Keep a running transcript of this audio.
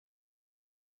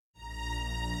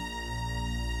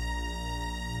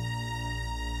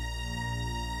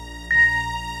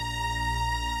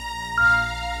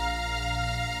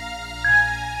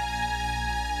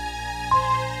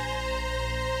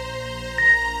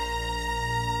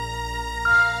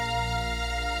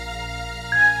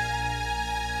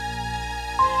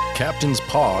Captains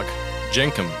Pog,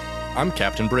 Jenkum. I'm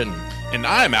Captain Britain. And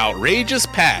I'm Outrageous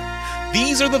Pat.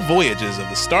 These are the voyages of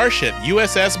the starship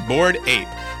USS Board Ape,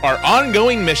 our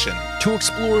ongoing mission. To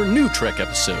explore new Trek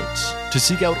episodes, to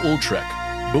seek out old Trek,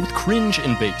 both cringe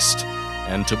and based,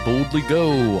 and to boldly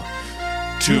go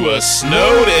to a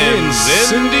snowed-in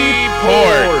Zindi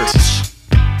port.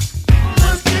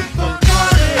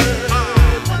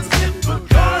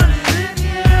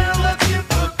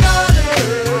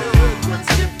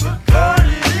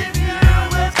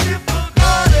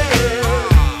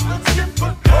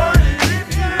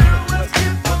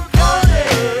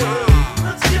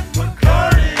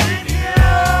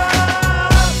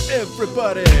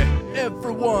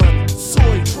 Everyone,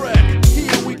 Soy Trek,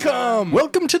 here we come.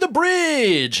 Welcome to the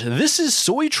bridge. This is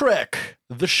Soy Trek,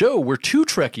 the show where two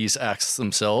Trekkies ask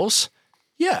themselves,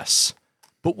 yes,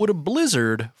 but would a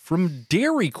blizzard from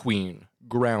Dairy Queen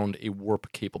ground a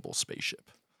warp-capable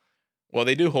spaceship? Well,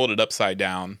 they do hold it upside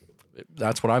down.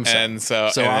 That's what I'm saying.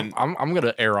 And I'm going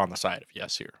to err on the side of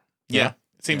yes here. Yeah.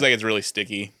 It seems like it's really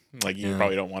sticky. Like you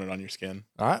probably don't want it on your skin.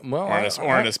 Or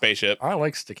in a spaceship. I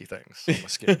like sticky things on my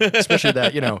skin. Especially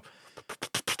that,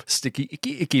 sticky,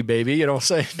 icky, baby, or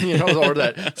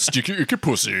that sticky, icky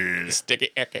pussy. Sticky,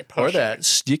 icky pussy. Or that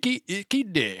sticky, icky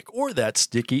dick. Or that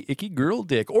sticky, icky girl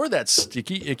dick. Or that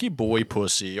sticky, icky boy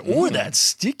pussy. Or that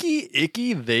sticky,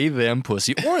 icky they, them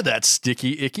pussy. Or that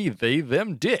sticky, icky they,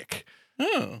 them dick.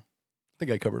 Oh. I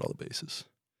think I covered all the bases.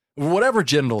 Whatever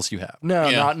genitals you have.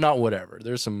 No, not whatever.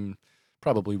 There's some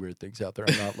probably weird things out there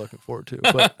I'm not looking forward to.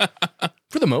 But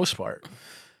for the most part.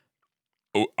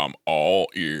 Oh, I'm all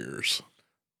ears.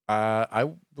 I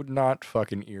would not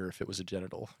fuck an ear if it was a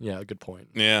genital. Yeah, good point.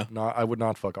 Yeah. I would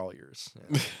not fuck all ears.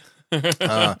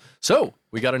 Yeah. So,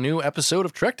 we got a new episode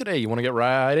of Trek today. You want to get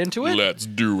right into it? Let's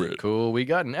do it. Cool. We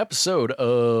got an episode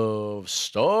of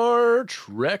Star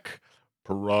Trek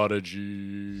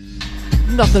Prodigy.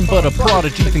 Nothing but a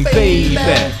prodigy thing, baby.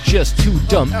 Just two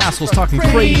dumb assholes talking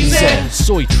crazy.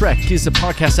 Soy Trek is a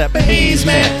podcast that pays,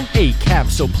 man. A cap,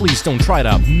 so please don't try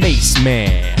to mace,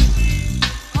 man.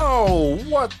 Oh,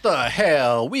 what the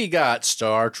hell? We got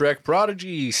Star Trek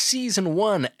Prodigy Season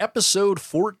 1, Episode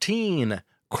 14,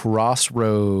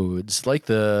 Crossroads. Like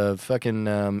the fucking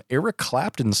Eric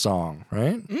Clapton song,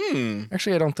 right?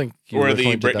 Actually, I don't think... Or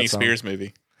the Britney Spears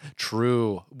movie.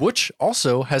 True, which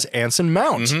also has Anson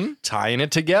Mount tying it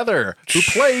together, who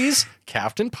plays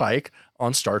Captain Pike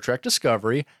on Star Trek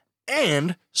Discovery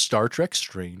and Star Trek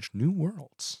Strange New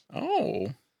Worlds.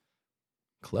 Oh.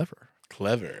 Clever.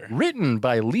 Written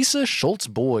by Lisa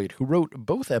Schultz-Boyd, who wrote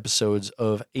both episodes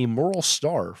of A Moral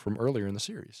Star from earlier in the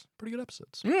series. Pretty good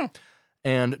episodes. Yeah.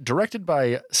 And directed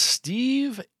by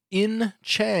Steve In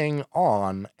Chang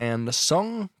On and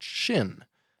Sung Shin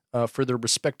for their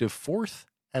respective 4th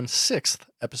and 6th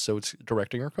episodes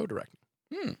directing or co-directing.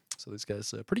 So these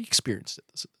guys are pretty experienced at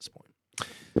this point.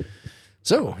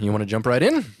 So, you want to jump right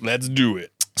in? Let's do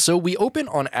it. So we open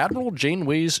on Admiral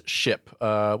Janeway's ship.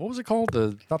 What was it called?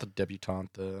 Not the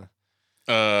Debutante.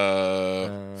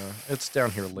 It's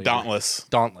down here later. Dauntless.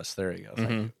 There you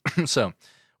go. So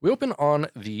we open on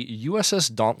the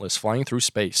USS Dauntless flying through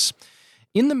space.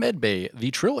 In the medbay,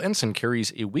 the Trill ensign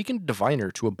carries a weakened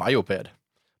diviner to a biobed.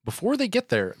 Before they get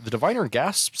there, the diviner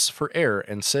gasps for air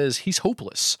and says he's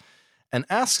hopeless, and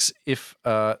asks if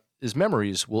his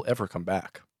memories will ever come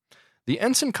back. The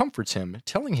ensign comforts him,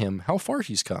 telling him how far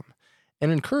he's come,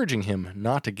 and encouraging him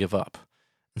not to give up,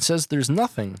 and says there's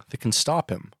nothing that can stop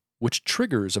him, which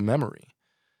triggers a memory.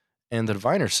 And the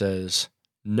diviner says,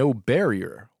 no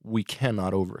barrier we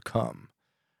cannot overcome,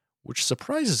 which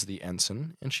surprises the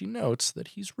ensign, and she notes that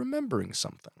he's remembering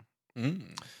something.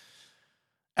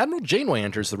 Admiral Janeway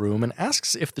enters the room and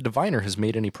asks if the diviner has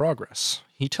made any progress.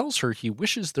 He tells her he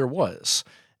wishes there was,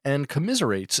 and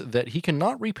commiserates that he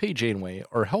cannot repay Janeway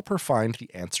or help her find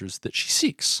the answers that she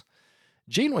seeks.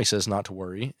 Janeway says not to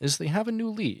worry, as they have a new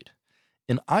lead,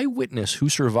 an eyewitness who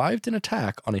survived an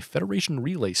attack on a Federation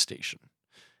relay station,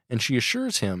 and she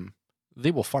assures him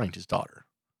they will find his daughter.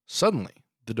 Suddenly,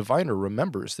 the diviner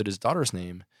remembers that his daughter's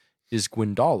name is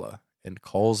Gwendala and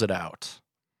calls it out.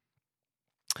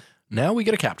 Now we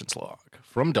get a captain's log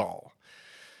from Dahl.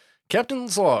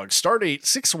 Captain's log, stardate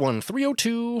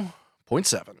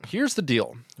 61302.7. Here's the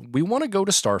deal. We want to go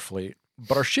to Starfleet,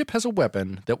 but our ship has a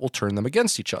weapon that will turn them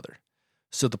against each other.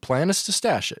 So the plan is to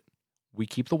stash it. We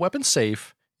keep the weapon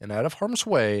safe and out of harm's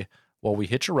way while we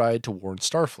hitch a ride to warn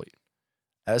Starfleet.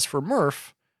 As for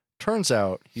Murph, turns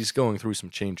out he's going through some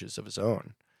changes of his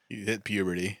own. You hit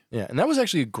puberty. Yeah, and that was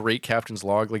actually a great captain's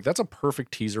log. Like, that's a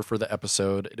perfect teaser for the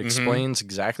episode. It explains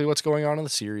exactly what's going on in the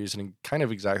series and kind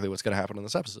of exactly what's going to happen in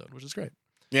this episode, which is great.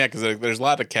 Yeah, because there's a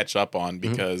lot to catch up on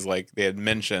because like they had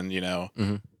mentioned,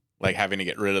 like having to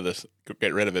get rid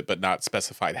of it, but not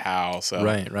specified how. So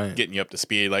right. Getting you up to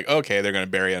speed, like, okay, they're going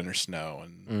to bury it under snow.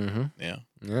 And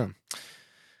Yeah.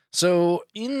 So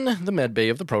in the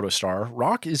medbay of the Protostar,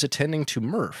 Rock is attending to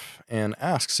Murph and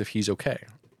asks if he's okay.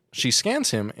 She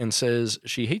scans him and says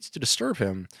she hates to disturb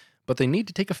him, but they need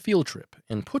to take a field trip,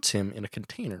 and puts him in a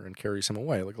container and carries him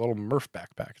away, like a little Murph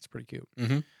backpack. It's pretty cute.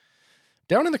 Mm-hmm.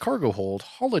 Down in the cargo hold,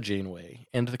 Holla Janeway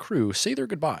and the crew say their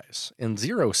goodbyes, and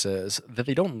Zero says that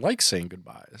they don't like saying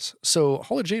goodbyes. So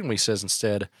Holla Janeway says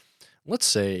instead, let's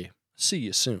say, see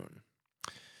you soon.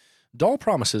 Doll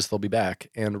promises they'll be back,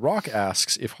 and Rock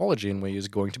asks if Holla Janeway is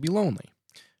going to be lonely.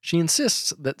 She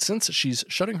insists that since she's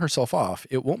shutting herself off,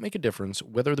 it won't make a difference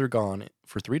whether they're gone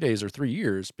for 3 days or 3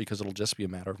 years, because it'll just be a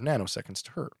matter of nanoseconds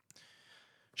to her.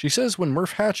 She says when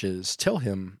Murph hatches, tell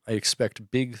him I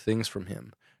expect big things from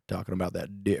him. Talking about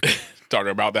that dick.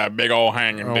 Talking about that big old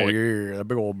hanging dick. Oh, yeah, that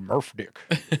big old Murph dick.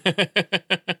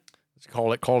 Let's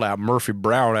call out Murphy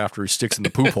Brown after he sticks in the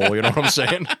poop hole, you know what I'm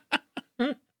saying?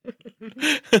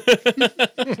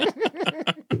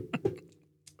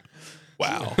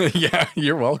 Wow. Yeah,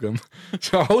 you're welcome.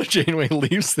 So Holla Janeway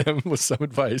leaves them with some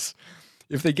advice.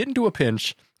 If they get into a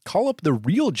pinch, call up the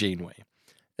real Janeway,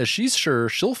 as she's sure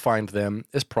she'll find them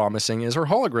as promising as her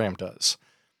hologram does.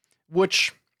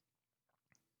 Which,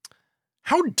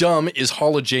 how dumb is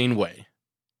Holla Janeway?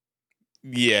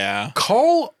 Yeah.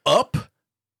 Call up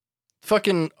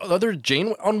fucking other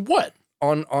Janeway on what?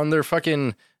 On their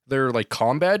fucking... Their like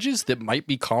comm badges that might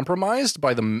be compromised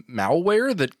by the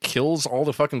malware that kills all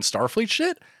the fucking Starfleet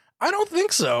shit? I don't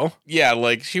think so. Yeah,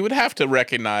 like she would have to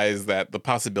recognize that the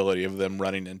possibility of them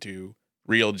running into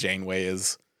real Janeway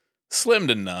is slim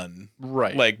to none.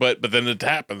 Right. Like, but then it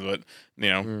happens, but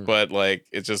but like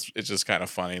it's just kind of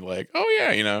funny. Like, oh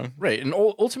yeah, Right. And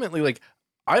ultimately, like,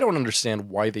 I don't understand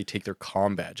why they take their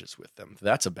comm badges with them.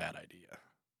 That's a bad idea.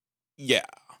 Yeah.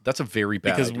 That's a very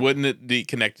bad because idea. wouldn't it be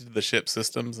connected to the ship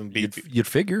systems and be? You'd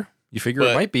figure. You figure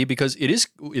it might be because it is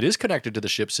connected to the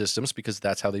ship systems because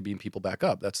that's how they beam people back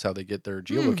up. That's how they get their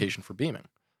geolocation for beaming.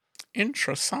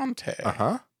 Interessante.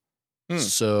 Uh-huh.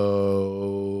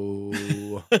 So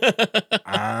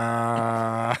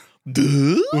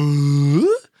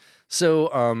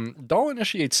So Doll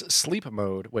initiates sleep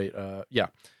mode.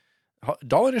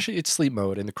 Doll initiates sleep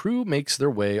mode, and the crew makes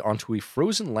their way onto a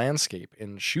frozen landscape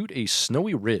and shoot a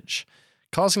snowy ridge,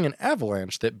 causing an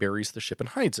avalanche that buries the ship and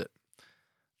hides it.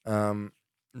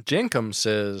 Jankum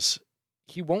says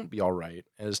he won't be all right,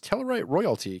 as Tellarite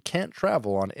royalty can't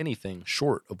travel on anything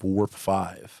short of Warp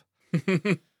 5.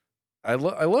 I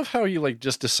love how you like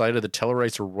just decided the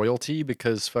Tellarites are royalty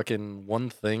because fucking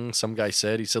one thing some guy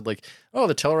said. He said like, oh,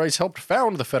 the Tellarites helped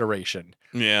found the Federation.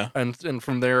 Yeah. And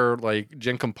from there, like,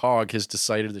 Jenkum Pog has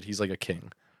decided that he's like a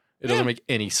king. It doesn't make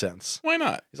any sense. Why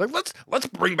not? He's like, let's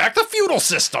bring back the feudal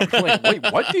system. Like,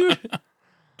 wait, what, dude?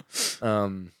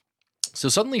 So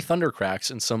suddenly thunder cracks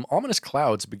and some ominous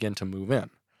clouds begin to move in.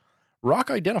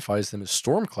 Rock identifies them as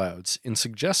storm clouds and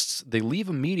suggests they leave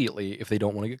immediately if they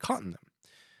don't want to get caught in them.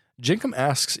 Jenkum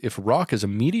asks if Rock is a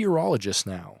meteorologist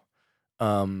now.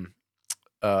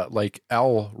 Like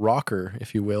Al Rocker,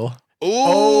 if you will.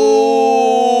 Oh,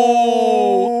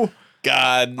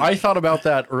 God. I thought about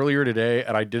that earlier today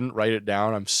and I didn't write it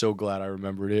down. I'm so glad I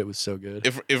remembered it. It was so good.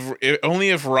 If only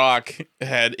if Rock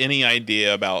had any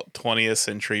idea about 20th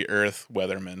century Earth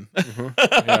weathermen.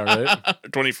 Yeah, right?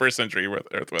 21st century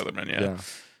Earth weathermen, yeah.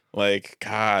 Like,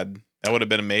 God, that would have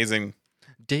been amazing.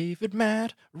 David,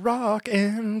 Matt, Rock,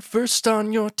 and first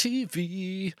on your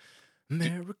TV.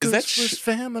 America's First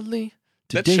Family.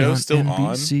 That show's still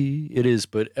NBC. On? It is,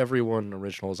 but everyone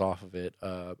original is off of it,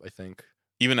 I think.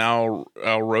 Even Al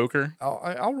Roker?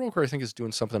 Al Roker, I think, is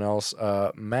doing something else.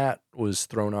 Matt was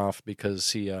thrown off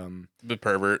because he... the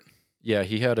pervert. Yeah,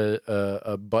 he had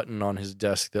a button on his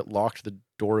desk that locked the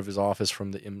door of his office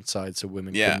from the inside so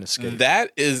women couldn't escape.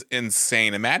 That is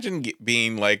insane. Imagine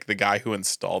being like the guy who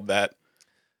installed that.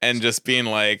 And just being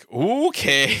like,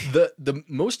 okay. The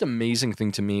most amazing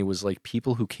thing to me was like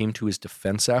people who came to his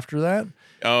defense after that.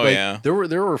 Oh, like, yeah. There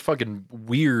were fucking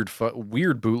weird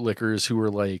bootlickers who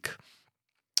were like,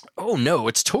 oh no,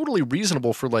 it's totally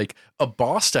reasonable for like a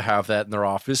boss to have that in their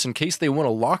office in case they want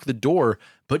to lock the door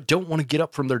but don't want to get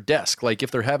up from their desk. Like if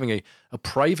they're having a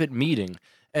private meeting.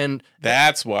 And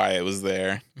that's why it was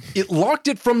there. It locked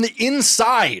it from the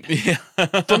inside. Yeah.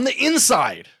 From the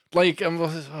inside. Like,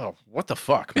 what the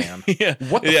fuck, man? Yeah.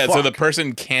 What the fuck? So the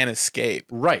person can't escape.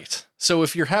 Right. So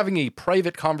if you're having a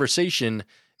private conversation,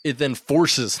 it then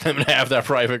forces them to have that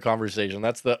private conversation.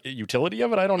 That's the utility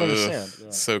of it? I don't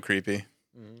understand. So creepy.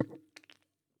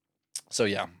 So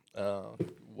yeah,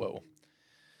 whoa.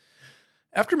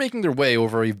 After making their way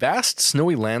over a vast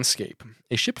snowy landscape,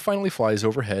 a ship finally flies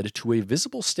overhead to a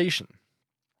visible station,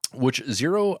 which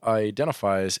Zero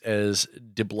identifies as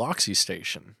Dibloxy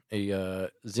Station, a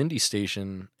Zindi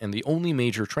station and the only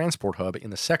major transport hub in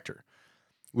the sector,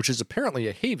 which is apparently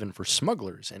a haven for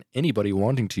smugglers and anybody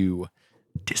wanting to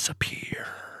disappear.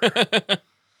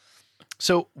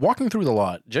 So, walking through the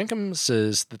lot, Jenkum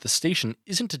says that the station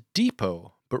isn't a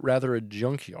depot, but rather a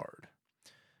junkyard.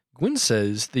 Gwyn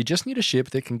says they just need a ship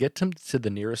that can get them to the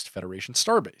nearest Federation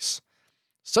starbase.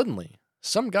 Suddenly,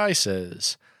 some guy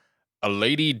says, "A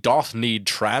lady doth need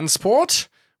transport?"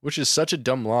 Which is such a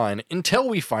dumb line until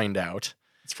we find out.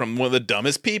 It's from one of the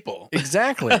dumbest people.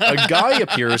 Exactly. A guy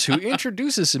appears who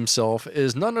introduces himself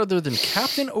as none other than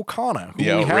Captain Okana.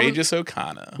 The outrageous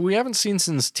Okana. Who we haven't seen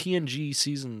since TNG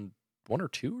season 1 or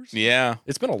 2 or something. Yeah.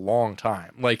 It's been a long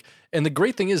time. And the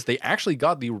great thing is they actually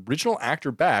got the original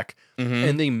actor back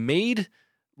and they made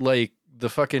the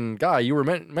fucking guy you were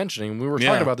mentioning. We were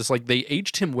talking about this. They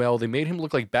aged him well. They made him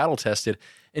look like battle tested,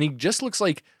 and he just looks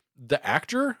like the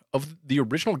actor of the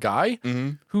original guy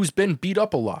who's been beat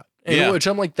up a lot. And which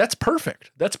I'm like, that's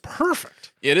perfect. That's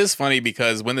perfect. It is funny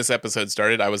because when this episode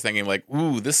started, I was thinking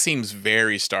ooh, this seems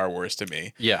very Star Wars to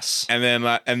me. Yes. And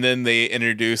then they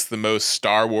introduced the most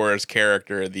Star Wars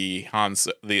character, the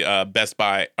Best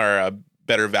Buy or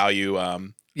Better Value.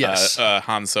 Yes.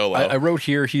 Han Solo. I wrote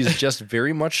here he's just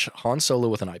very much Han Solo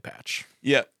with an eye patch.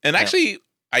 Yeah, and actually,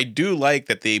 I do like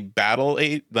that they battle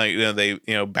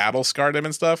battle scarred him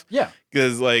and stuff. Yeah,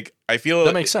 because I feel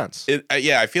that makes sense.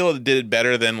 I feel it did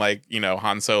better than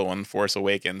Han Solo in Force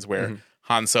Awakens, where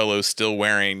Han Solo's still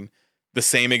wearing the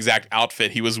same exact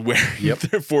outfit he was wearing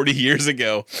 40 years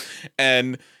ago,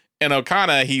 and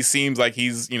Okana, he seems like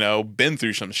he's been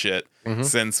through some shit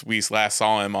since we last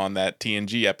saw him on that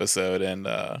TNG episode, and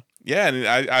and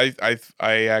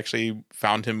I actually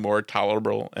found him more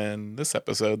tolerable in this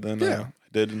episode than I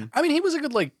did. I mean, he was a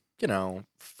good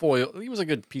foil. He was a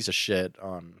good piece of shit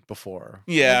on before.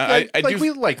 Yeah, we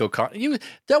like Okana.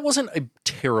 That wasn't a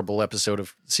terrible episode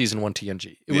of season 1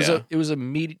 TNG.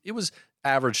 It was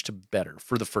average to better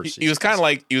for the first season. He was kind of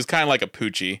like a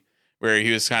Poochie, where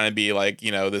he was kind of be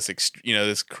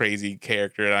this crazy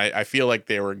character, and I feel like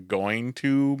they were going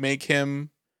to make him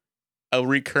a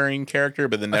recurring character,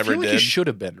 but they never did. He should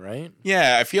have been, right?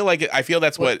 Yeah, I feel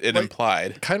that's what it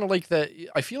implied. Kind of like that.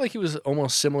 I feel like he was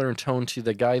almost similar in tone to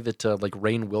the guy that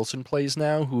Rainn Wilson plays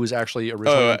now, who was actually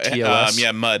originally TOS.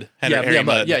 Mud. Henry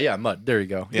Mudd. Yeah, Mudd. There you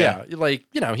go. Yeah,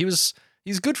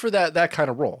 he's good for that kind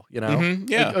of role,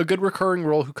 a good recurring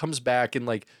role who comes back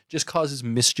and just causes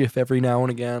mischief every now and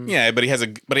again. Yeah, but he has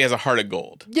a heart of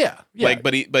gold. Yeah.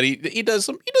 But he does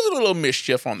a little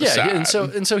mischief on the side.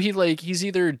 and so he's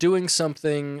either doing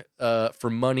something for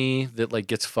money that he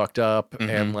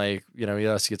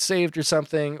has to get saved or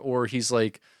something, or he's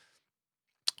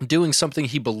doing something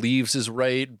he believes is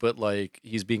right, but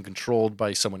he's being controlled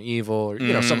by someone evil,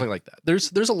 or something like that.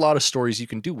 There's a lot of stories you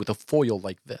can do with a foil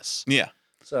like this. Yeah.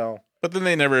 So, but then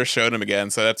they never showed him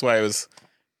again, so that's why it was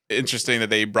interesting that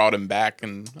they brought him back,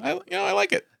 and I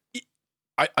like it.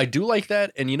 I do like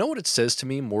that, and you know what it says to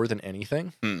me more than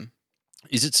anything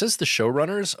is it says the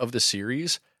showrunners of the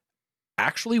series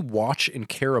actually watch and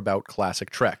care about classic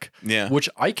Trek. Yeah. Which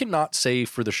I cannot say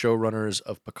for the showrunners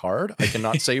of Picard. I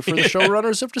cannot say for the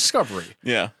showrunners of Discovery.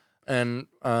 Yeah. And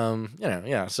So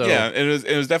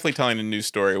it was definitely telling a new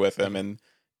story with him, and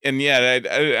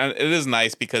it is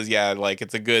nice because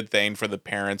it's a good thing for the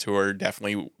parents who are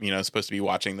definitely supposed to be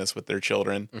watching this with their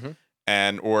children,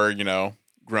 and or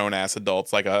grown ass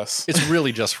adults like us. It's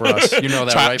really just for us. You know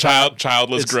that, right?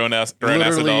 Childless grown ass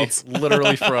adults.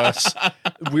 Literally for us.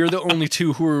 We're the only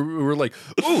two who are like,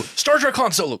 ooh, Star Trek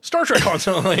Han Solo. Star Trek Han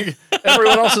Solo.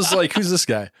 Everyone else is like, who's this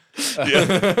guy?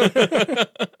 Yeah.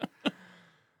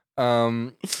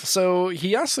 So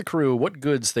he asks the crew what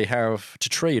goods they have to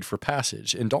trade for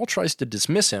passage, and Dahl tries to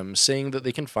dismiss him, saying that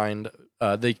they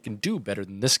can do better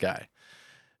than this guy.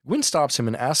 Gwyn stops him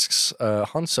and asks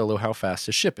Han Solo how fast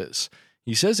his ship is.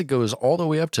 He says it goes all the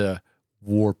way up to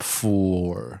warp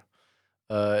 4.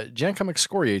 Jankom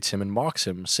excoriates him and mocks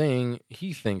him, saying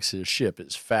he thinks his ship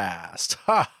is fast.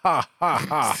 Ha ha ha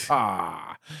ha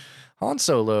ha. Han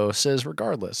Solo says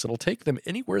regardless, it'll take them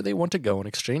anywhere they want to go in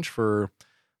exchange for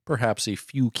perhaps a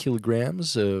few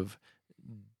kilograms of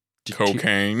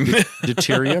cocaine.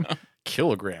 Deuterium.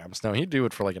 Kilograms. No, he'd do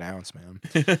it for an ounce,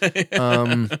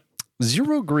 man.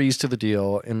 Zero agrees to the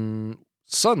deal, and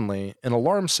suddenly an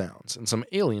alarm sounds and some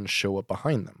aliens show up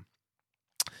behind them.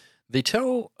 They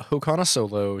tell Okana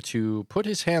Solo to put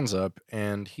his hands up,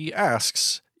 and he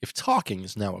asks if talking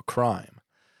is now a crime.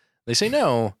 They say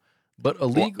no, but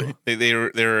illegal.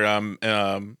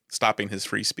 They're stopping his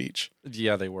free speech.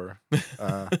 Yeah, they were.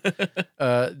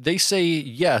 They say,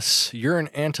 yes, you're an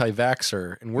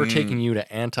anti-vaxxer, and we're taking you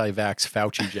to anti-vax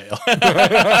Fauci jail.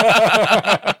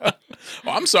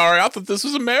 Oh, I'm sorry. I thought this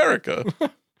was America.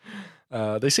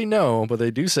 They say no, but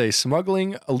they do say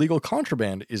smuggling illegal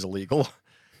contraband is illegal.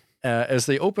 As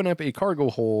they open up a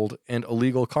cargo hold and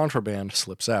illegal contraband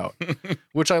slips out.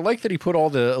 Which I like that he put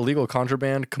all the illegal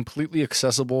contraband completely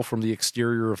accessible from the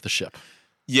exterior of the ship.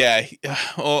 Yeah,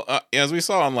 well, as we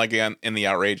saw on in the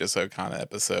Outrageous O'Connor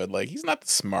episode, he's not the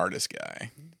smartest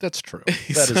guy. That's true.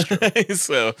 That is true.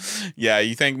 So, yeah,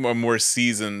 you think a more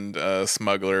seasoned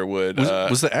smuggler would.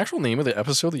 Was the actual name of the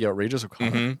episode the Outrageous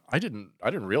O'Connor? Mm-hmm. I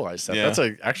didn't realize that. Yeah. That's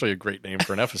actually a great name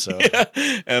for an episode.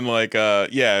 Yeah. And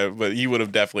but he would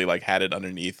have definitely had it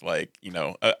underneath a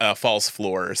false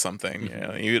floor or something.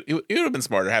 Mm-hmm. He would have been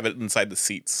smarter. Have it inside the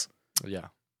seats. Yeah.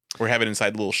 Or have it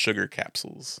inside little sugar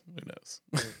capsules. Who knows?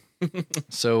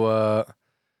 So,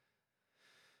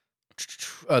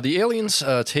 the aliens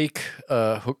take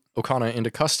Okana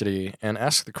into custody and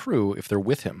ask the crew if they're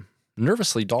with him.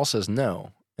 Nervously, Dahl says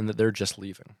no, and that they're just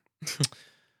leaving.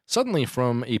 Suddenly,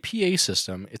 from a PA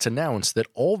system, it's announced that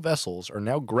all vessels are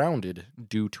now grounded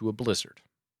due to a blizzard.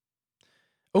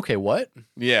 Okay, what?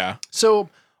 Yeah. So,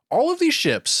 all of these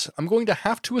ships, I'm going to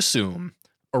have to assume,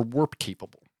 are warp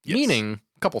capable. Yes. Meaning,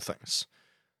 a couple things.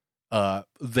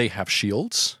 They have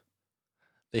shields,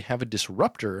 they have a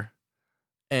disruptor,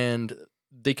 and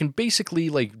they can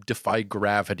basically defy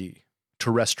gravity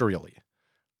terrestrially.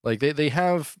 They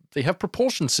have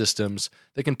propulsion systems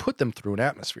that can put them through an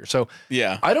atmosphere. So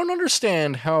yeah, I don't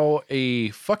understand how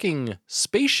a fucking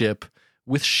spaceship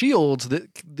with shields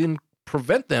that then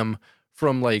prevent them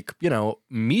from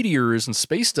meteors and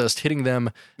space dust hitting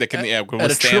them that can at 1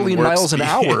 trillion miles an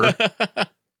hour.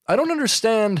 I don't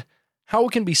understand how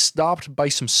it can be stopped by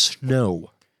some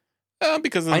snow.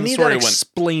 Because I need that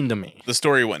explained to me. The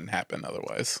story wouldn't happen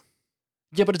otherwise.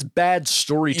 Yeah, but it's bad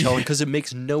storytelling because it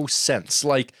makes no sense.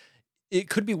 It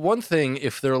could be one thing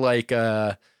if they're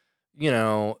we're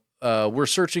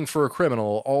searching for a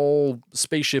criminal. All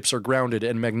spaceships are grounded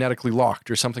and magnetically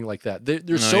locked or something like that.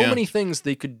 There's many things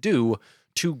they could do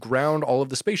to ground all of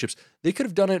the spaceships. They could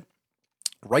have done it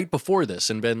right before this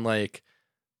and been we're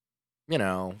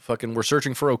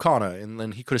searching for Okana, and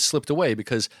then he could have slipped away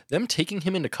because them taking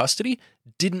him into custody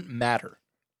didn't matter.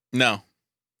 No.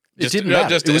 It didn't matter.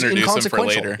 Just it was introduce him for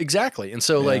inconsequential. later. Exactly. And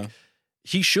so,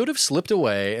 he should have slipped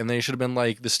away, and they should have been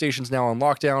the station's now on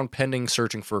lockdown, pending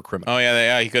searching for a criminal. Oh,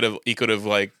 yeah. He could have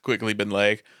quickly been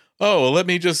oh, well, I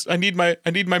need my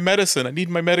medicine. I need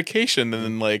my medication.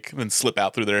 And then slip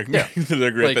out through their, through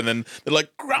their grip. And then they're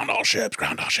ground all ships.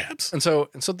 And so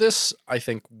this, I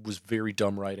think, was very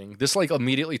dumb writing. This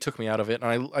immediately took me out of it.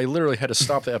 And I literally had to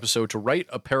stop the episode to write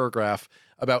a paragraph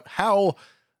about how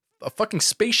a fucking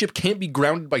spaceship can't be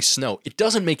grounded by snow. It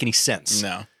doesn't make any sense.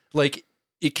 No.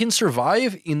 It can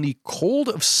survive in the cold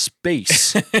of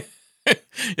space.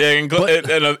 Yeah, in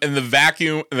the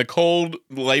vacuum, in the cold,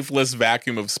 lifeless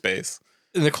vacuum of space.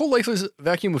 In the cold, lifeless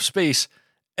vacuum of space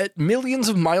at millions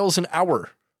of miles an hour.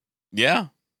 Yeah.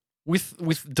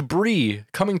 With debris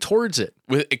coming towards it.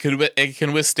 It can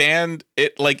withstand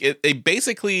it. They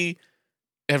basically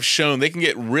have shown they can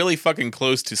get really fucking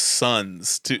close to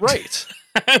suns to right.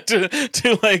 so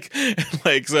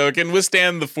it can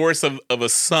withstand the force of a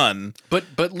sun. But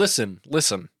listen.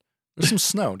 There's some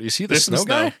snow. Do you see the snow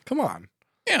guy? Come on.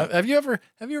 Yeah. Have you ever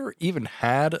even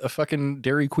had a fucking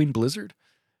Dairy Queen blizzard?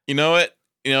 You know what?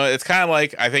 It's kind of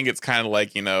I think it's kind of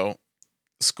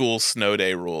school snow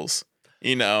day rules.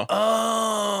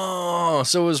 Oh,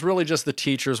 so it was really just the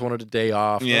teachers wanted a day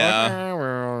off.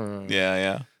 Yeah.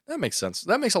 Yeah. That makes sense.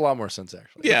 That makes a lot more sense,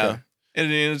 actually. Yeah. Okay. And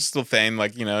it's still thing,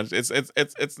 it's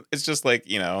just they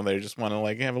just want to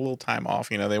have a little time off.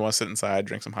 They want to sit inside,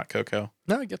 drink some hot cocoa.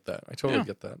 No, I get that. I totally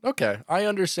get that. Okay, I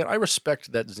understand. I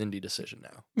respect that Zindi decision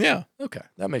now. Yeah. Okay,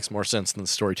 that makes more sense than the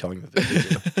storytelling that they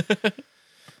do.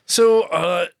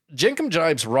 So, Jenkum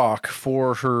jibes Rock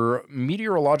for her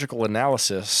meteorological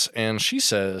analysis, and she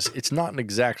says it's not an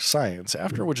exact science.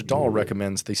 After which Dahl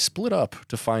recommends they split up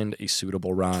to find a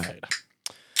suitable ride.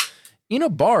 In a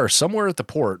bar somewhere at the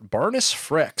port, Barnus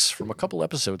Frex, from a couple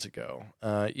episodes ago,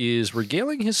 is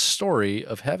regaling his story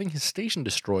of having his station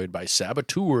destroyed by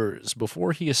saboteurs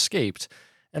before he escaped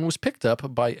and was picked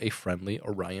up by a friendly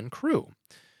Orion crew,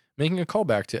 making a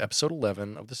callback to episode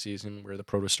 11 of the season where the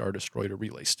Protostar destroyed a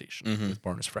relay station with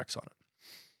Barnus Frex on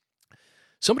it.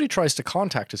 Somebody tries to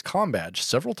contact his comm badge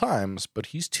several times, but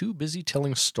he's too busy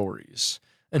telling stories.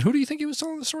 And who do you think he was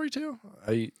telling the story to?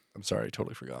 I'm sorry, I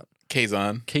totally forgot.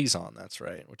 Kazon. Kazon, that's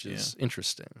right, which is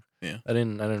interesting. Yeah. I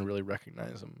didn't really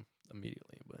recognize him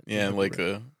immediately, but yeah, like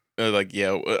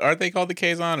aren't they called the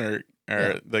Kazon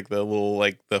or like the little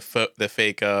like the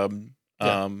fake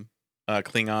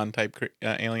Klingon type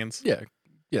aliens? Yeah.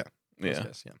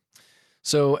 Guys, yeah.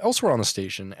 So elsewhere on the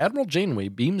station, Admiral Janeway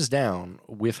beams down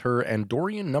with her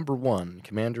Andorian number 1,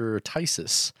 Commander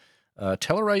Tysus,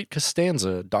 Tellarite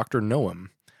Costanza, Dr. Noam,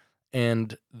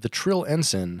 and the Trill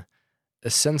Ensign,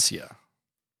 Essentia.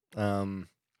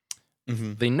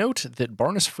 They note that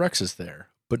Barnus Frex is there,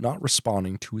 but not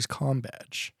responding to his comm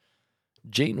badge.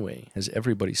 Janeway has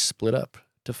everybody split up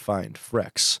to find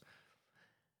Frex.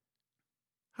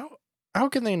 How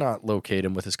can they not locate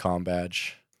him with his comm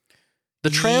badge?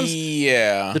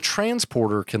 The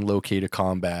transporter can locate a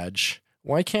comm badge.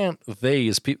 Why can't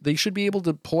they? They should be able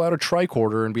to pull out a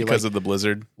tricorder and be because of the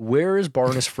blizzard. Where is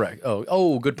Barnus Frex?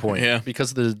 Oh, good point. Yeah,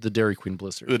 because of the Dairy Queen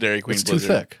blizzard. The Dairy Queen blizzard. It's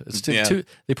too thick. It's too.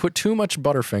 They put too much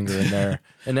Butterfinger in there,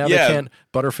 and now they can't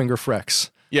Butterfinger Frex.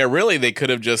 Yeah, really, they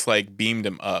could have just like beamed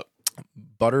him up.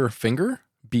 Butterfinger,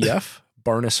 BF,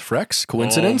 Barnus Frex.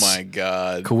 Coincidence? Oh my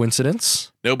god. Coincidence?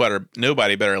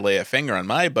 Nobody better lay a finger on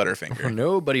my Butterfinger.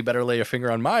 Nobody better lay a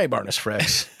finger on my Barnus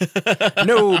Frex.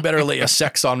 No better lay a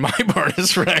sex on my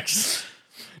Barnus Frex.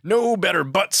 No better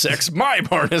butt sex my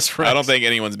Barnus Frex. I don't think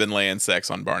anyone's been laying sex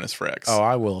on Barnus Frex. Oh,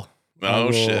 I will.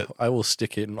 Shit. I will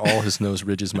stick it in all his nose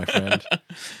ridges, my friend.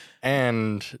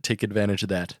 And take advantage of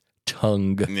that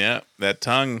tongue. Yeah, that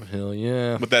tongue. Hell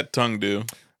yeah. What that tongue do?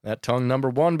 That tongue number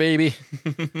 1, baby.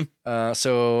 Okay.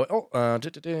 So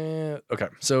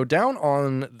down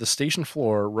on the station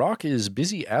floor, Rock is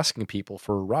busy asking people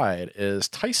for a ride as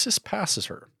Tysus passes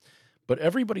her. But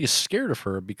everybody is scared of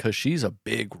her because she's a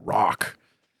big rock.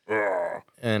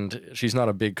 And she's not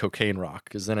a big cocaine rock,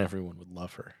 because then everyone would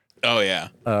love her. Oh, yeah.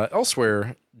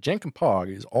 Elsewhere, Jenkin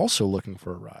Pog is also looking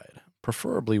for a ride,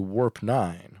 preferably warp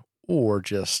 9 or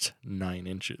just 9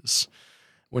 inches.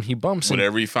 When he bumps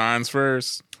whatever he finds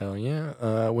first. Hell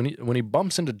yeah. When he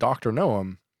bumps into Dr.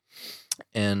 Noam,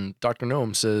 and Dr.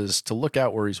 Noam says to look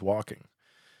out where he's walking.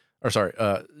 Or sorry,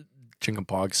 Jenkin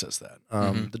Pog says that.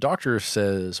 The doctor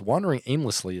says wandering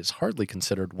aimlessly is hardly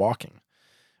considered walking.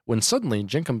 When suddenly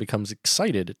Jenkin becomes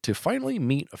excited to finally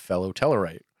meet a fellow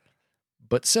Tellarite,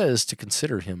 but says to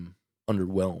consider him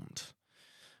underwhelmed.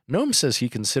 Noam says he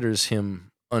considers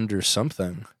him under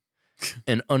something,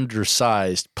 an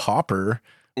undersized pauper,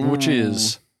 which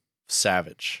is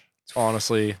savage.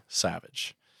 Honestly,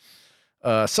 savage.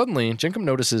 Suddenly, Jenkin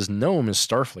notices Noam is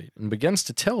Starfleet and begins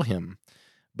to tell him,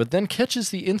 but then catches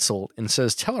the insult and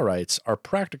says Tellarites are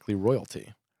practically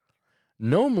royalty.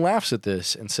 Noam laughs at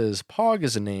this and says Pog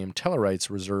is a name Tellarites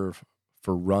reserve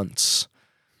for runts.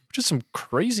 Which is some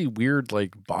crazy, weird,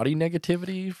 like, body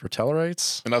negativity for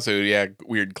Tellarites. And also,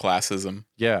 weird classism.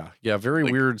 Yeah, very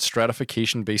weird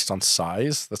stratification based on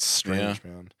size. That's strange,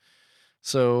 man.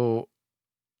 So...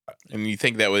 And you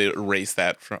think that would erase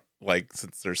that from, like,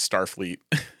 since there's Starfleet.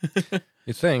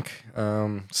 You think.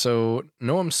 So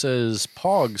Noam says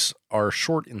Pogs are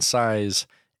short in size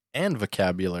and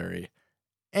vocabulary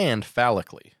and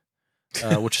phallically.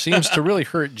 Which seems to really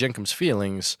hurt Jenkin's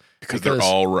feelings. Because they're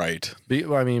all right.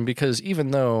 Because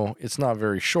even though it's not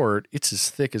very short, it's as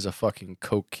thick as a fucking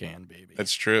Coke can, baby.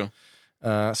 That's true.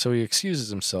 So he excuses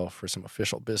himself for some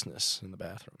official business in the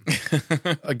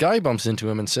bathroom. A guy bumps into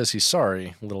him and says he's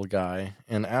sorry, little guy,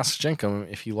 and asks Jenkin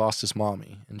if he lost his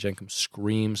mommy, and Jenkin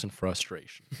screams in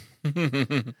frustration.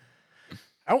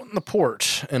 Out in the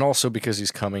port, and also because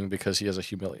he's coming because he has a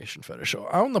humiliation fetish.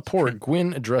 Out in the port,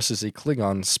 Gwyn addresses a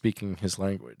Klingon speaking his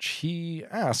language. He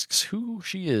asks who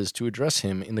she is to address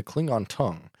him in the Klingon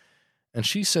tongue, and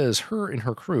she says her and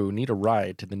her crew need a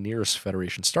ride to the nearest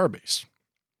Federation starbase.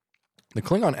 The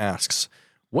Klingon asks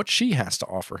what she has to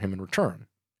offer him in return,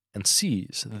 and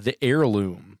sees the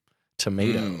heirloom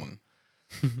tomato.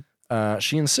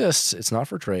 She insists it's not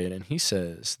for trade, and he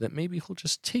says that maybe he'll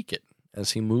just take it.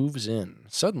 As he moves in,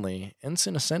 suddenly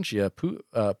Ensign Essentia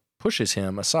pushes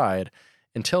him aside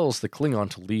and tells the Klingon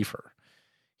to leave her.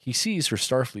 He sees her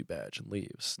Starfleet badge and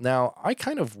leaves. Now, I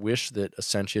kind of wish that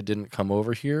Essentia didn't come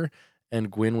over here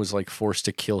and Gwyn was like forced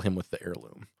to kill him with the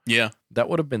heirloom. Yeah. That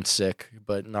would have been sick,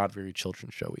 but not very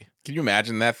children showy. Can you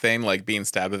imagine that thing, like being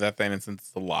stabbed with that thing, and since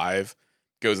it's alive,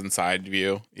 goes inside of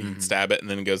you, you can stab it, and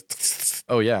then it goes...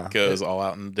 Oh, yeah. Goes all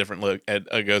out in different look.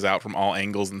 It goes out from all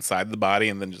angles inside the body,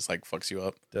 and then just like fucks you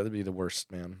up. That'd be the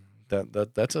worst, man.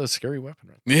 That's a scary weapon,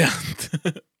 right? Yeah.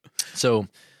 So,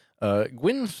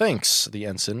 Gwyn thanks the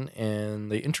ensign,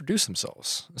 and they introduce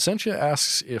themselves. Essentia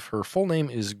asks if her full name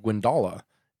is Gwendala,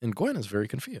 and Gwyn is very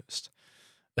confused.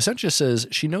 Essentia says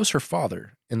she knows her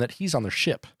father, and that he's on their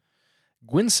ship.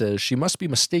 Gwen says she must be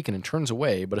mistaken and turns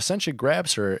away, but Essentia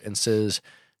grabs her and says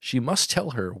she must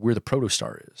tell her where the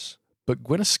protostar is. But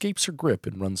Gwen escapes her grip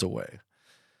and runs away.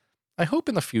 I hope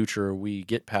in the future we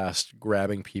get past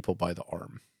grabbing people by the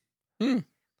arm.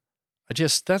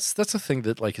 That's a thing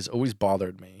that has always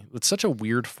bothered me. It's such a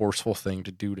weird, forceful thing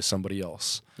to do to somebody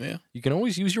else. Yeah. You can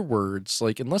always use your words,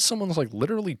 unless someone's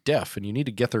literally deaf and you need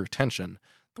to get their attention,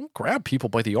 don't grab people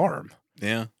by the arm.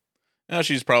 Yeah. Now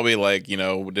she's probably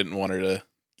didn't want her to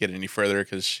get any further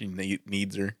because she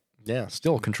needs her. Yeah,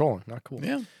 still controlling. Not cool.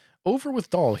 Yeah. Over with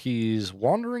Dahl, he's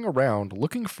wandering around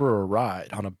looking for a ride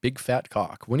on a big fat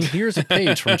cock when he hears a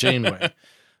page from Janeway,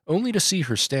 only to see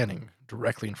her standing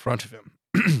directly in front of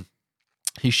him.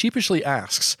 He sheepishly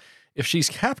asks if she's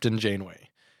Captain Janeway,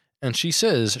 and she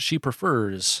says she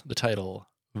prefers the title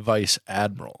Vice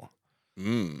Admiral.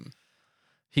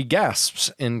 He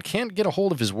gasps and can't get a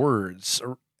hold of his words,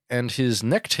 and his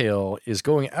necktail is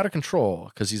going out of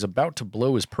control because he's about to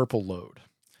blow his purple load.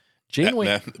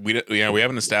 Janeway, we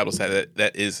haven't established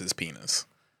that is his penis.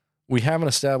 We haven't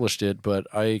established it, but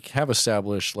I have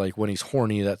established when he's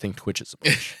horny, that thing twitches a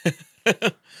bunch.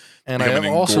 And I have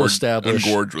also established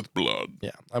engorged with blood.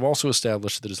 Yeah, I've also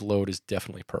established that his load is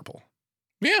definitely purple.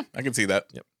 Yeah, I can see that.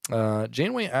 Yep.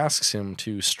 Janeway asks him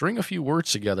to string a few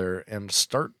words together and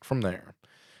start from there.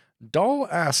 Dahl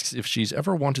asks if she's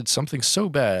ever wanted something so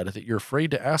bad that you're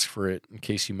afraid to ask for it in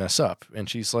case you mess up, and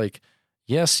she's like,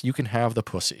 "Yes, you can have the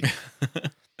pussy.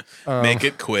 Make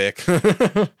it quick.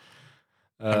 I've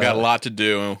got a lot to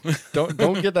do.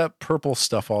 Don't get that purple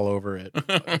stuff all over it.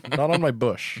 Not on my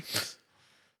bush."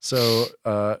 So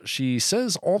she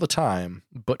says all the time,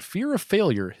 but fear of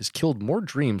failure has killed more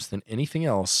dreams than anything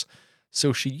else,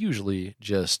 so she usually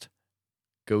just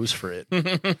goes for it.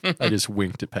 I just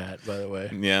winked at Pat, by the way.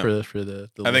 Yeah. For the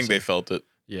I think they felt it.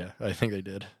 Yeah, I think they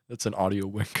did. That's an audio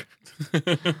wink.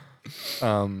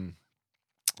 In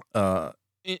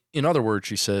other words,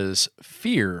 she says,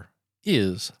 fear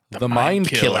is the mind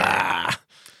killer.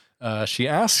 She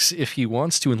asks if he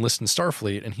wants to enlist in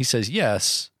Starfleet, and he says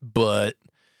yes, but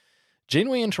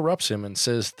Janeway interrupts him and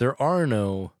says there are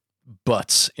no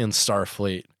buts in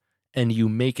Starfleet, and you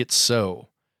make it so.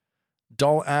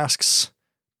 Dahl asks,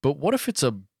 but what if it's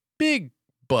a big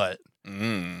butt?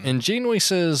 And Janeway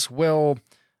says, well,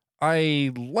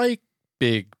 I like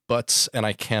big butts, and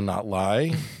I cannot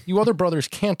lie. You other brothers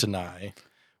can't deny.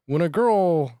 When a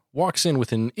girl walks in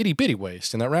with an itty-bitty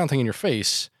waist and that round thing in your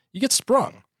face, you get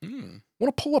sprung. Want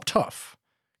to pull up tough,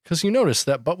 because you notice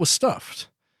that butt was stuffed.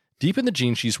 Deep in the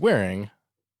jeans she's wearing,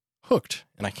 hooked,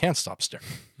 and I can't stop staring.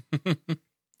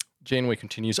 Janeway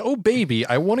continues, oh, baby,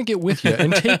 I want to get with you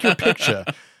and take your picture.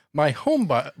 My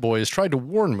homeboys tried to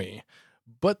warn me,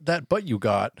 but that butt you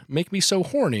got make me so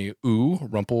horny. Ooh,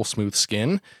 rumple smooth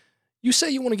skin. You say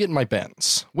you want to get in my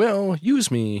Benz. Well, use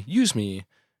me,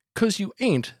 'cause you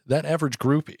ain't that average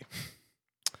groupie.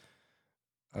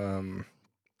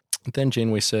 Then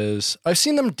Janeway says, I've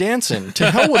seen them dancing. To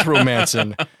hell with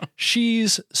romancing.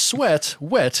 She's sweat,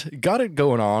 wet, got it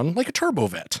going on like a turbo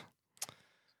vet.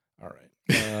 All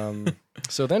right.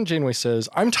 So then Janeway says,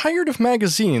 I'm tired of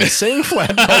magazines saying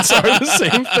flat butts are the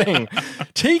same thing.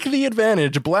 Take the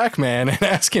advantage, black man, and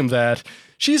ask him that.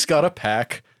 She's got a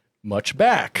pack much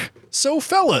back. So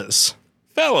fellas.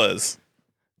 You're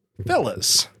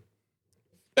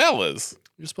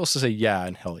supposed to say yeah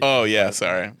and hell yeah. Oh, yeah,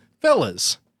 sorry.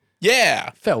 Fellas. Yeah.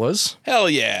 Fellas. Hell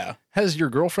yeah. Has your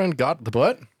girlfriend got the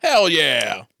butt? Hell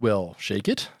yeah. Well, shake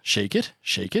it, shake it,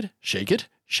 shake it, shake it,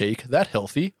 shake that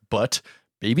healthy butt.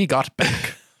 Baby got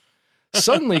back.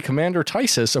 Suddenly, Commander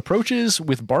Tysus approaches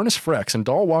with Barnes Frex, and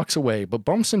Dahl walks away, but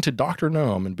bumps into Dr.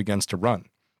 Noam and begins to run.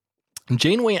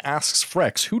 Janeway asks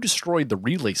Frex who destroyed the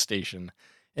relay station,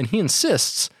 and he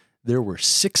insists there were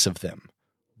 6 of them.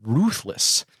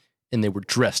 Ruthless, and they were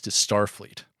dressed as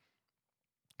Starfleet.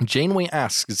 Janeway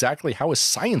asks exactly how a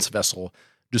science vessel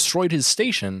destroyed his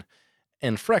station,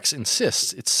 and Frex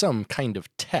insists it's some kind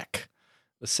of tech.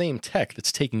 The same tech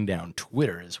that's taking down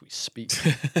Twitter as we speak.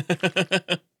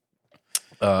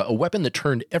 A weapon that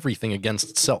turned everything against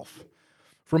itself.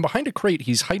 From behind a crate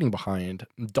he's hiding behind,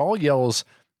 Dahl yells,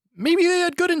 maybe they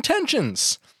had good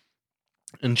intentions.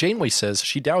 And Janeway says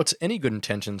she doubts any good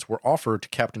intentions were offered to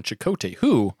Captain Chakotay,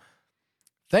 who,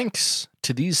 thanks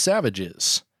to these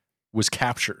savages, was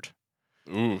captured.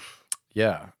 Oof.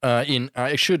 Yeah.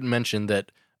 I should mention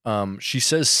that she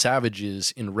says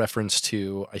savages in reference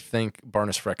to, I think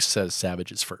Barnes Frex says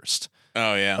savages first.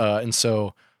 Oh, yeah. And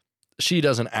so she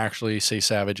doesn't actually say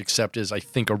savage except as, I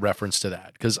think, a reference to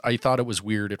that. Because I thought it was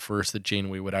weird at first that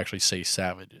Janeway would actually say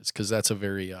savages, because that's a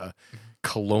very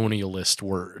colonialist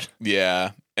word.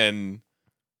 Yeah. And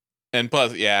And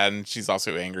plus, yeah, and she's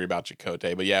also angry about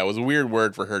Chakotay. But yeah, it was a weird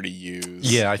word for her to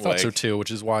use. Yeah, I thought so too, which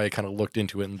is why I kind of looked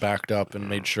into it and backed up and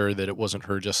made sure that it wasn't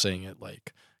her just saying it,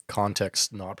 like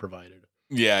context not provided.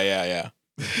 Yeah.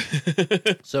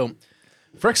 So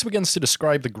Frex begins to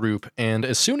describe the group, and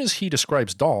as soon as he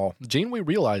describes Dahl, Janeway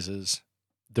realizes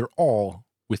they're all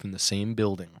within the same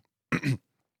building.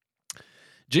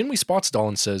 Janeway spots Dahl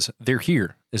and says, "They're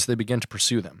here," as they begin to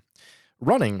pursue them.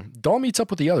 Running, Dahl meets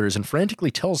up with the others and frantically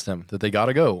tells them that they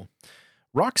gotta go.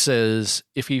 Rock asks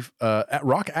if he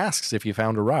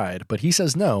found a ride, but he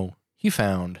says no, he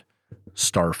found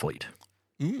Starfleet.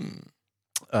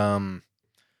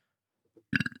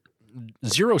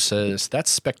 Zero says, "That's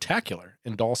spectacular,"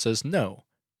 and Dahl says, "No,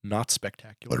 not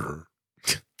spectacular."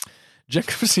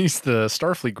 Jacob sees the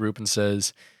Starfleet group and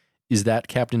says, "Is that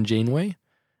Captain Janeway?"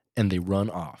 And they run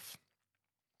off.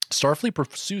 Starfleet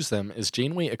pursues them as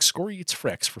Janeway excoriates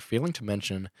Frex for failing to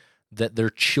mention that they're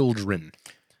children.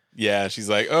 Yeah, she's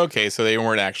like, okay, so they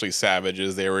weren't actually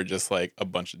savages. They were just like a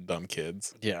bunch of dumb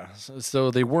kids. Yeah,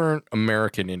 so they weren't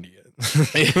American Indians.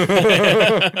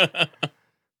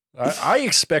 I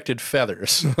expected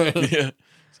feathers. Yeah.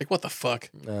 It's like, what the fuck?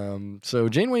 So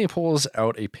Janeway pulls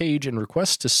out a page and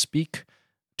requests to speak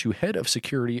to head of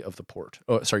security of the port.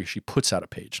 Oh, sorry, she puts out a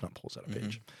page, not pulls out a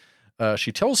page.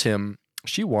 She tells him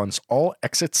she wants all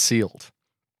exits sealed.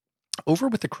 Over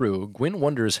with the crew, Gwyn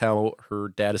wonders how her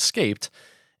dad escaped,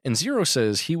 and Zero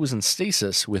says he was in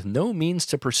stasis with no means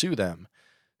to pursue them,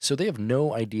 so they have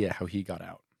no idea how he got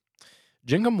out.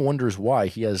 Jingham wonders why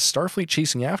he has Starfleet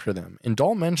chasing after them, and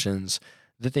Dahl mentions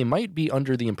that they might be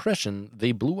under the impression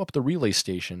they blew up the relay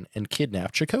station and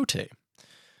kidnapped Chakotay.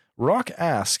 Rock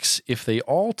asks if they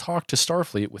all talked to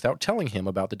Starfleet without telling him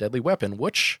about the deadly weapon,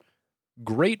 which,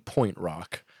 great point,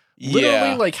 Rock.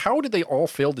 Literally, like, how did they all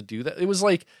fail to do that? It was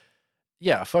like,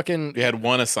 yeah, fucking... They had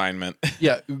one assignment.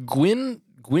 Yeah, Gwyn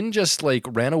just, like,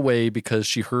 ran away because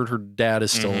she heard her dad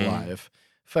is still alive.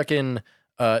 Fucking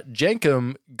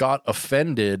Jankum got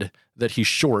offended that he's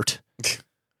short.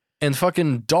 And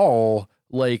fucking Dahl,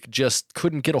 like, just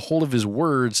couldn't get a hold of his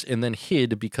words and then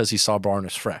hid because he saw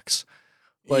Barnus Frex.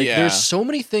 Like, there's so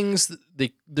many things...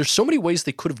 There's so many ways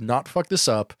they could have not fucked this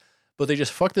up, but they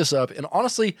just fucked this up. And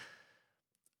honestly...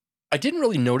 I didn't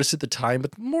really notice at the time,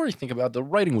 but the more I think about it, the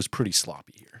writing was pretty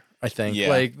sloppy here, I think. Yeah.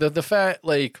 Like, the fact,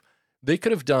 like, they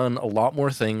could have done a lot more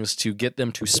things to get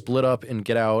them to split up and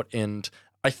get out, and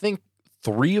I think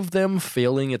 3 of them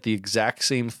failing at the exact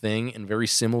same thing in very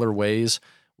similar ways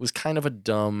was kind of a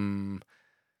dumb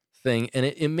thing, and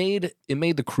it made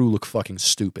the crew look fucking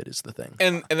stupid is the thing.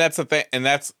 And that's the thing, and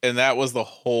that was the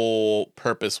whole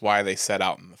purpose why they set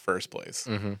out in the first place.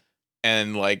 Mm-hmm.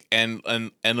 And like and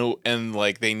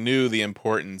like they knew the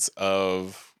importance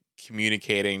of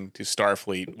communicating to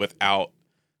Starfleet without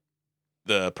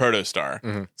the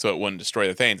protostar, so it wouldn't destroy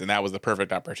the things, and that was the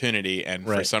perfect opportunity. And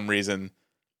for some reason,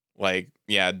 like,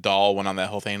 yeah, Dahl went on that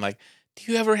whole thing like, do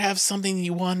you ever have something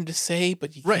you wanted to say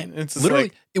but you can't? It's just literally,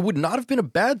 like, it would not have been a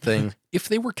bad thing if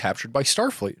they were captured by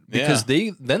Starfleet, because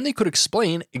they could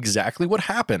explain exactly what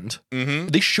happened.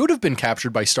 They should have been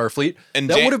captured by Starfleet, and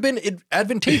that would have been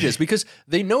advantageous because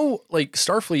they know, like,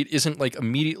 Starfleet isn't like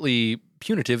immediately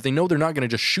punitive. They know they're not going to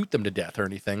just shoot them to death or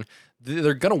anything.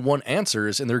 They're going to want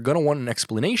answers, and they're going to want an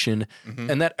explanation,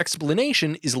 and that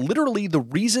explanation is literally the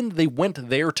reason they went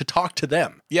there to talk to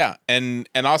them. Yeah, and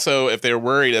also if they're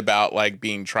worried about like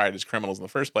being tried as criminals in the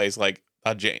first place, like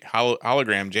a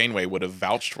hologram Janeway would have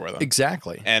vouched for them.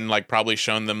 Exactly. And like probably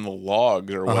shown them the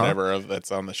logs or whatever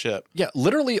that's on the ship. Yeah,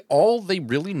 literally all they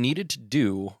really needed to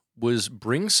do was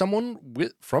bring someone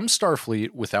from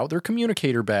Starfleet without their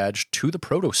communicator badge to the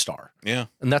protostar. Yeah.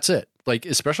 And that's it. Like,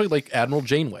 especially like Admiral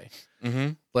Janeway.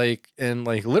 Like, and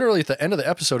like literally at the end of the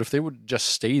episode, if they would just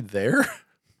stayed there.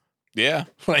 Yeah.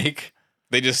 Like,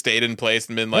 they just stayed in place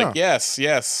and been like,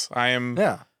 yes, I am.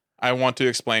 Yeah. I want to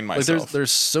explain myself. Like,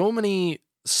 there's so many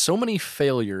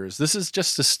failures. This is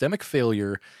just systemic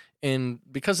failure. And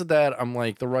because of that, I'm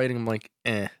like, the writing, I'm like,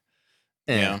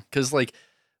 Yeah. Because like,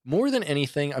 more than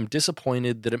anything, I'm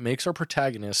disappointed that it makes our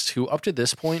protagonists, who up to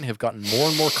this point have gotten more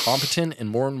and more competent and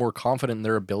more confident in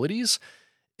their abilities,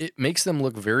 it makes them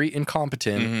look very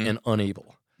incompetent and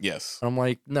unable. Yes. And I'm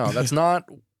like, no, that's not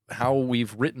how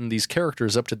we've written these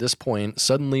characters up to this point.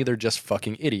 Suddenly they're just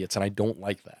fucking idiots, and I don't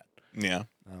like that. Yeah.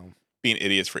 Being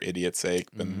idiots for idiot's sake.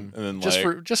 And then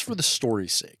just for the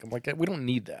story's sake. I'm like, we don't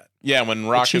need that. Yeah, when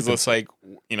Rock is just like,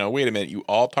 wait a minute, you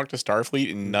all talked to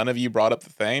Starfleet and none of you brought up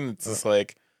the thing. It's just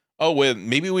like, oh, well,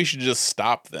 maybe we should just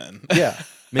stop then. Yeah.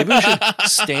 Maybe we should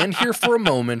stand here for a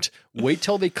moment, wait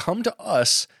till they come to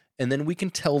us, and then we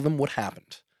can tell them what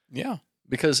happened. Yeah.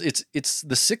 Because it's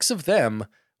the 6 of them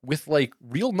with like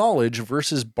real knowledge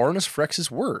versus Barnus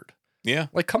Frex's word. Yeah.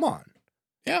 Like, come on.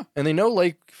 Yeah. And they know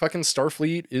like fucking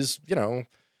Starfleet is, you know,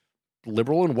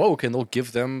 liberal and woke, and they'll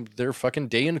give them their fucking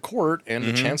day in court and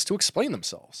a chance to explain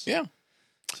themselves. Yeah.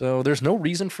 So there's no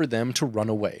reason for them to run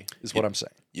away, is what I'm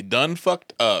saying. You done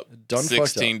fucked up. Done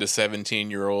 16 to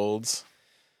 17-year-olds.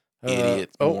 Idiot.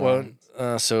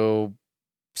 So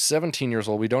 17 years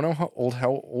old. We don't know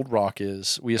how old Rock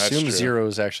is. We assume Zero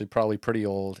is actually probably pretty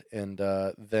old, and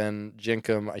then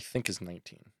Jenkum, I think, is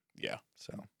 19. Yeah.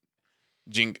 So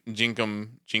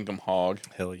Jinkum Hog.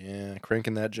 Hell yeah,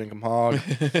 cranking that Jenkum Hog.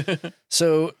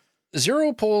 So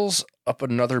Zero pulls up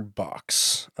another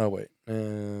box. Oh wait.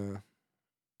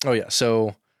 Oh yeah.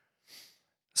 So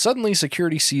suddenly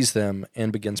security sees them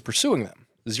and begins pursuing them.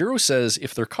 Zero says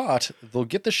if they're caught, they'll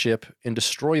get the ship and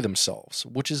destroy themselves,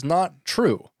 which is not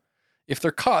true. If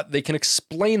they're caught, they can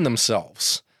explain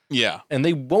themselves. Yeah. And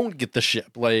they won't get the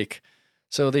ship. Like,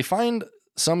 so they find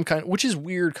some kind, which is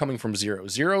weird coming from Zero.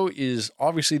 Zero is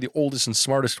obviously the oldest and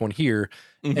smartest one here.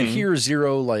 And here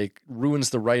Zero like ruins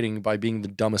the writing by being the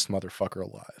dumbest motherfucker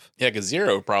alive. Yeah, because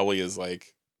Zero probably is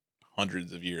like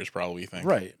hundreds of years, probably, you think.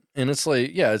 Right. And it's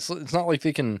like, yeah, it's not like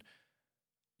they can,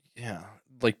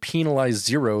 like penalize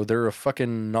Zero. They're a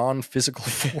fucking non-physical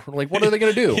form. Like, what are they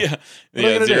going to do?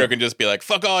 Zero can just be like,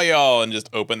 fuck all y'all, and just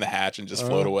open the hatch and just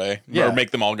float away. Yeah. Or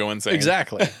make them all go insane.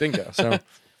 Exactly. Bingo.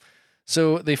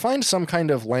 So they find some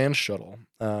kind of land shuttle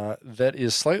that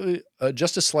is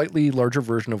just a slightly larger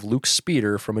version of Luke's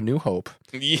speeder from A New Hope.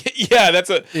 Yeah, that's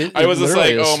I was just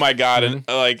like, oh my god, Mm-hmm. and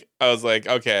like I was like,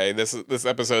 okay, this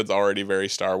episode's already very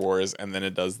Star Wars, and then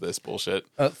it does this bullshit.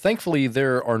 Thankfully,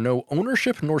 there are no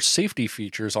ownership nor safety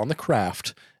features on the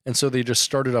craft, and so they just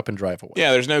start it up and drive away.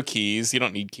 Yeah, there's no keys. You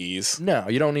don't need keys. No,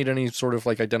 you don't need any sort of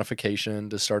like identification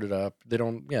to start it up. They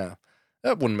don't. Yeah.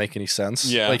 That wouldn't make any sense.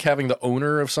 Yeah. Like having the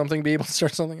owner of something be able to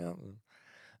start something up.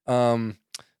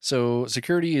 So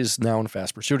security is now in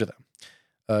fast pursuit of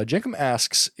them. Jenkum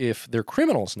asks if they're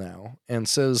criminals now and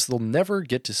says they'll never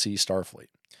get to see Starfleet.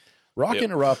 Rock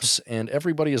interrupts and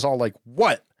everybody is all like,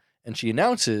 what? And she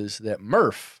announces that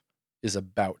Murph is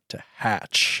about to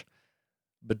hatch.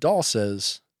 Badal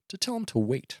says to tell him to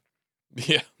wait.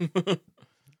 Yeah.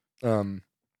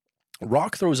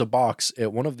 Rock throws a box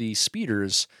at one of the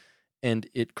speeders and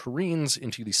it careens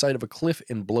into the side of a cliff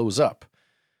and blows up,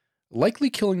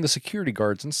 likely killing the security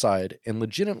guards inside and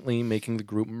legitimately making the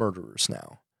group murderers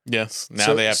now. Yes,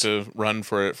 now they have to run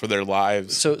for their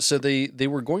lives. So they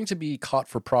were going to be caught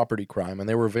for property crime, and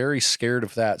they were very scared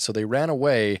of that, so they ran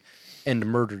away and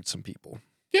murdered some people.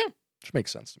 Yeah. Which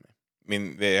makes sense to me. I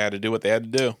mean, they had to do what they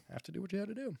had to do. Have to do what you had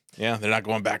to do. Yeah, they're not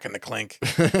going back in the clink.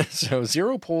 So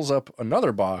Zero pulls up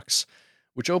another box,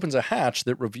 which opens a hatch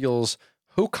that reveals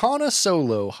Hokana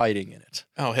Solo hiding in it.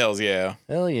 Oh, hells yeah.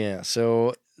 Hell yeah.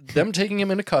 So them taking him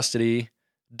into custody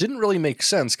didn't really make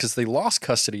sense because they lost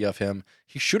custody of him.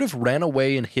 He should have ran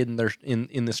away and hidden there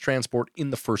in this transport in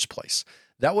the first place.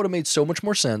 That would have made so much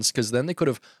more sense because then they could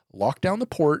have locked down the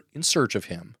port in search of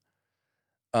him.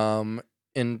 And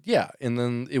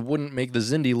then it wouldn't make the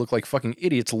Xindi look like fucking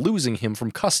idiots losing him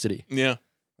from custody. Yeah.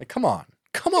 Like, come on.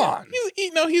 Come on.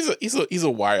 He's a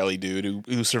wily dude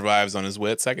who survives on his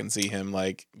wits. I can see him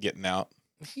like getting out.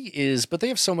 He is, but they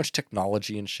have so much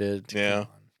technology and shit. Yeah.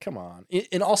 Come on.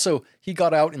 And also, he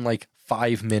got out in like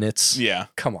 5 minutes. Yeah.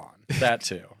 Come on. That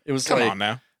too. It was Come on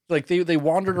now. Like they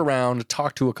wandered around,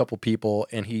 talked to a couple people,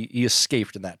 and he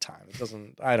escaped in that time.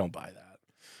 I don't buy that.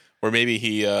 Or maybe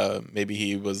he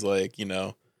was like,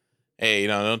 hey,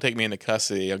 don't take me into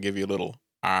custody. I'll give you a little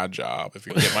odd job if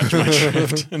you get my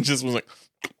shift. And just was like,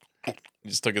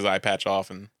 just took his eye patch off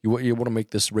and you want to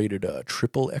make this rated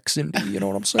triple XND. You know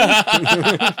what I'm saying?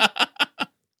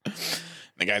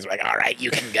 The guys were like, all right,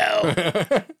 you can go.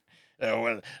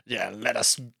 Let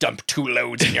us dump 2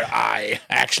 loads in your eye.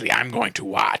 Actually, I'm going to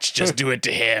watch. Just do it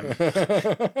to him.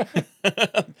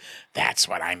 That's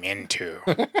what I'm into.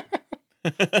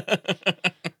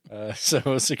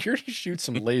 So security shoots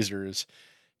some lasers,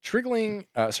 triggering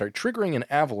an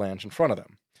avalanche in front of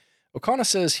them. Okana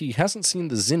says he hasn't seen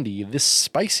the Xindi this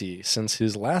spicy since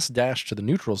his last dash to the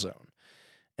neutral zone,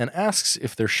 and asks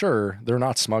if they're sure they're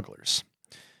not smugglers.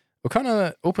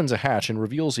 Okana opens a hatch and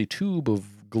reveals a tube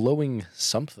of glowing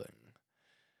something.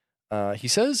 He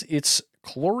says it's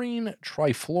chlorine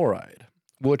trifluoride,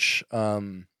 which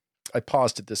I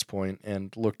paused at this point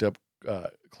and looked up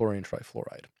chlorine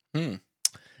trifluoride.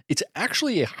 It's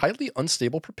actually a highly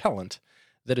unstable propellant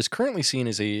that is currently seen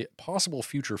as a possible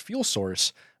future fuel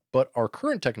source, but our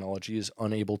current technology is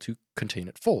unable to contain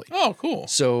it fully. Oh, cool.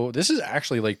 So this is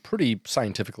actually like pretty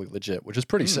scientifically legit, which is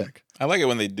pretty sick. I like it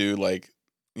when they do like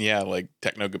like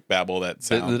techno babble that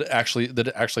sound. That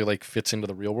actually like fits into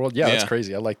the real world. Yeah, that's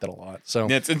crazy. I like that a lot. So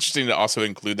yeah, it's interesting to also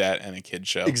include that in a kid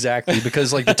show. Exactly,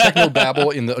 because like the techno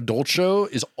babble in the adult show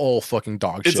is all fucking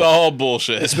dog shit. It's all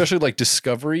bullshit. Especially like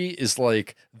Discovery is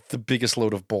like the biggest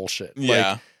load of bullshit.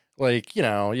 Yeah. Like, you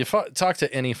know, you talk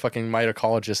to any fucking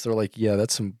mycologist, they're like, yeah,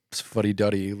 that's some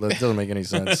fuddy-duddy. That doesn't make any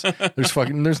sense.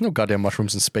 There's no goddamn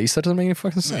mushrooms in space. That doesn't make any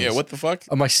fucking sense. Yeah, what the fuck?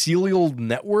 A mycelial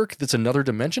network that's another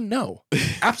dimension? No,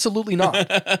 absolutely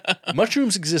not.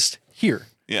 Mushrooms exist here.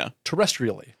 Yeah.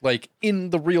 Terrestrially, like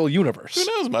in the real universe. Who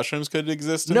knows? Mushrooms could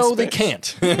exist in No, space. they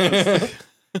can't.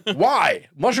 Why?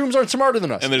 Mushrooms aren't smarter than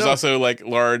us. And there's also like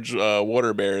large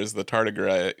water bears, the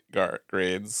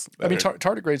tardigrades. I mean,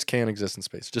 tardigrades can exist in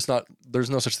space. Just not. There's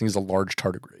no such thing as a large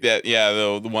tardigrade. Yeah.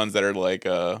 The ones that are like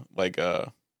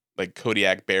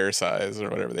Kodiak bear size or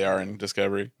whatever they are in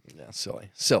Discovery. Yeah,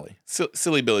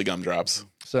 silly Billy Gumdrops.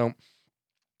 So,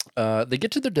 they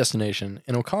get to their destination,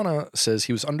 and Okana says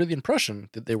he was under the impression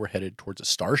that they were headed towards a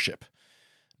starship.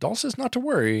 Dahl says not to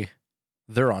worry,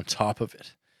 they're on top of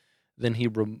it. Then he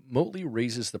remotely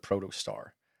raises the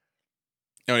protostar.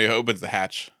 Oh, he opens the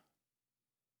hatch.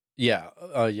 Yeah,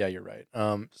 you're right.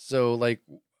 So like,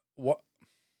 what?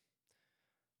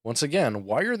 Once again,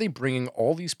 why are they bringing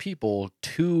all these people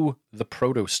to the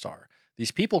protostar?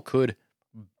 These people could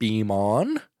beam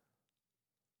on,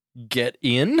 get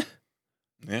in,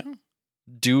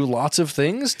 do lots of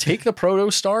things, take the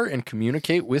protostar and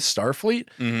communicate with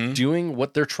Starfleet, doing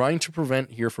what they're trying to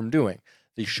prevent here from doing.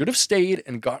 They should have stayed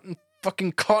and gotten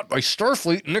fucking caught by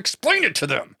Starfleet and explained it to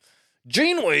them.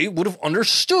 Janeway would have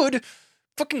understood.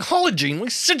 Fucking Hala Janeway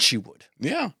said she would.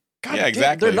 Yeah. God yeah,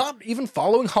 exactly. They're not even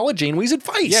following Hala Janeway's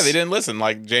advice. Yeah, they didn't listen.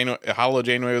 Like Hala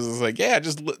Janeway was just like, yeah,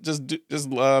 just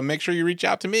make sure you reach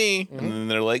out to me. And then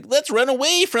they're like, let's run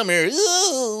away from her.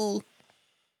 Ooh.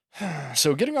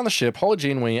 So getting on the ship, Hala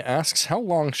Janeway asks how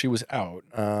long she was out.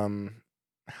 How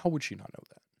would she not know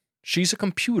that? She's a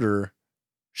computer.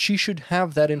 She should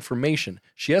have that information.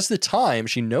 She has the time.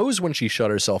 She knows when she shut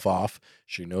herself off.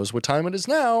 She knows what time it is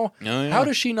now. Oh, yeah. How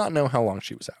does she not know how long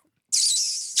she was out?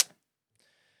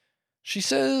 She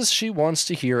says she wants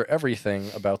to hear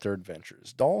everything about their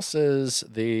adventures. Dahl says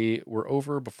they were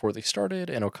over before they started,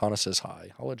 and Okana says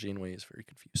hi. Hala Janeway is very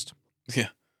confused. Yeah.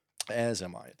 As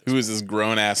am I. Who is this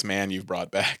grown-ass man you've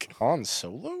brought back? Han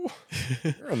Solo?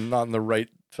 You're not in the right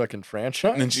fucking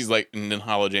franchise. And then she's like, and then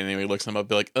Hala Janeway looks him up,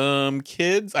 be like,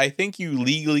 kids, I think you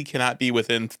legally cannot be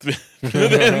within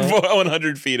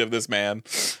 100 feet of this man.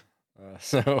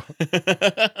 So,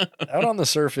 out on the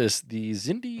surface, the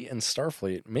Xindi and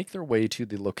Starfleet make their way to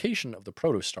the location of the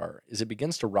protostar as it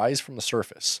begins to rise from the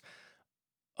surface,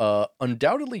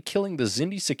 undoubtedly killing the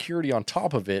Xindi security on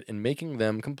top of it and making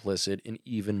them complicit in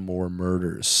even more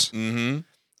murders.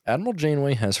 Admiral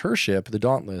Janeway has her ship, the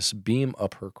Dauntless, beam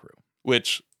up her crew.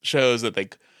 Which shows that they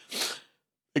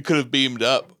could have beamed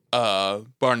up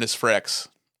Barnus Frex,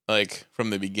 like,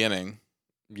 from the beginning.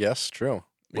 Yes, true.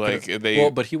 Like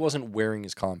but he wasn't wearing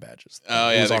his comm badges. Oh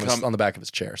yeah, it was on the back of his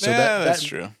chair. So that's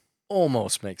true.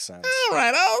 Almost makes sense. All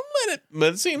right, I'll admit it,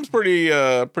 but it seems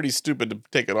pretty stupid to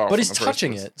take it off. But he's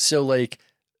touching it, so like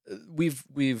we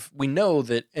know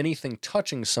that anything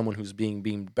touching someone who's being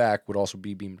beamed back would also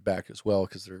be beamed back as well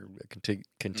because they're a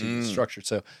continuous structure.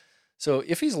 So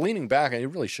if he's leaning back, I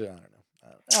really should.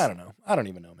 I don't know. I don't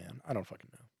even know, man. I don't fucking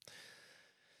know.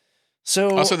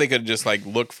 So also, they could just like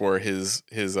look for his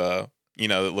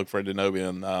look for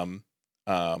Denobian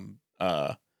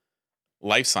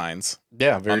life signs.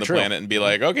 Yeah, very on the true. planet and be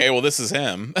like, okay, well, this is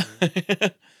him.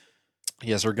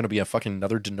 Yeah, is there going to be a fucking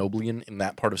another Denoblian in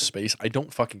that part of space? I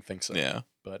don't fucking think so. Yeah,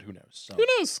 but who knows? So, who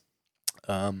knows?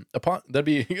 That'd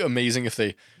be amazing if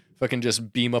they fucking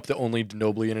just beam up the only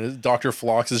Denoblian and Dr.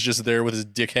 Phlox is just there with his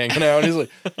dick hanging out. And he's like,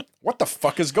 what the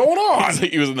fuck is going on? Like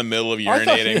he was in the middle of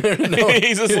urinating.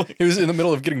 He's just like, he was in the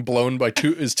middle of getting blown by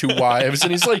his two wives.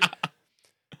 And he's like,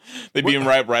 they beam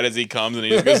right as he comes, and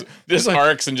he just like,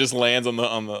 arcs and just lands on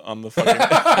the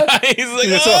fucking. He's like,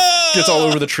 gets all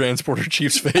over the transporter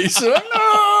chief's face. Like,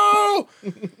 no,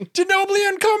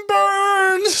 Denoblian come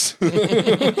burns.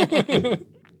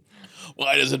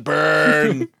 Why does it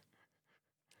burn?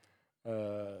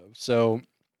 So,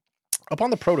 up on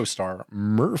the protostar,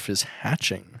 murf is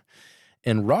hatching,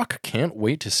 and Rock can't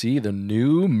wait to see the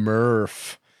new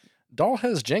murf. Dahl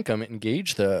has Jenkum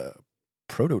engage the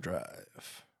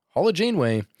proto-drive. Hala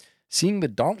Janeway, seeing the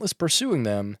Dauntless pursuing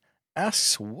them,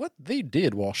 asks what they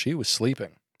did while she was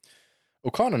sleeping.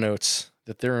 Okana notes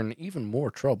that they're in even more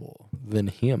trouble than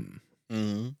him.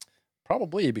 Mm-hmm.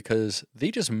 Probably because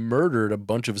they just murdered a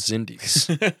bunch of Xindis.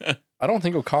 I don't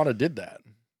think Okana did that.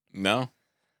 No.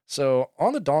 So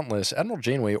on the Dauntless, Admiral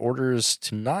Janeway orders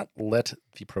to not let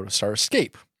the Protostar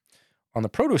escape. On the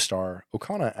Protostar,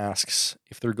 Okana asks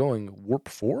if they're going warp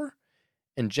 4,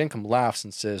 and Jenkum laughs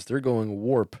and says they're going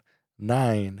warp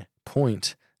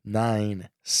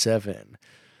 9.97,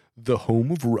 the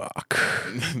home of rock.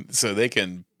 So they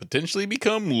can potentially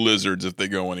become lizards if they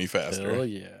go any faster. Hell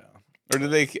yeah.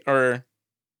 Or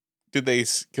could they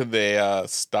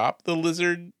stop the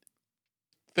lizard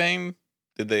thing?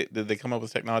 Did they come up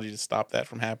with technology to stop that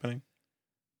from happening?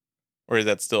 Or is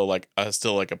that still like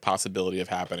a possibility of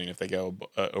happening if they go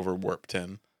over warp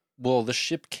 10? Well, the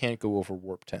ship can't go over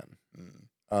warp 10.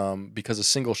 Because a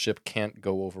single ship can't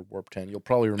go over warp 10. You'll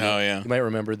probably remember. Oh, yeah. You might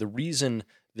remember the reason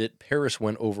that Paris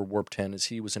went over warp 10 is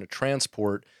he was in a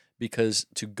transport, because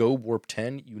to go warp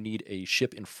 10, you need a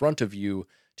ship in front of you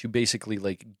to basically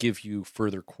like give you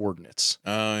further coordinates.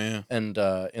 Oh yeah. And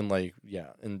do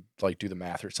the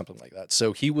math or something like that.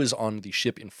 So he was on the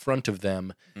ship in front of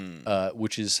them,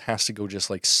 which has to go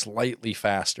just like slightly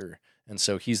faster. And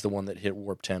so he's the one that hit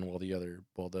warp 10 while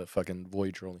the fucking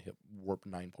Voyager only hit warp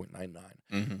 9.99.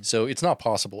 Mm-hmm. So it's not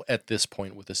possible at this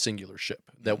point with a singular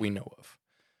ship that we know of.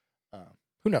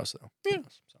 Who knows though? Yeah. Who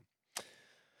knows?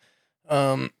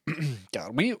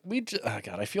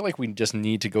 God, I feel like we just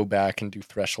need to go back and do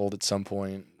Threshold at some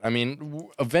point. I mean,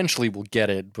 eventually we'll get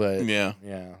it, but yeah.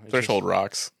 Threshold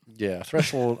rocks. Yeah,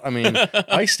 Threshold. I mean,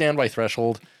 I stand by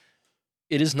Threshold.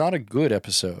 It is not a good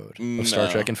episode of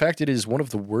Star Trek. In fact, it is one of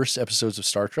the worst episodes of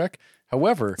Star Trek.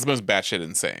 However, it's the most batshit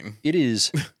insane. It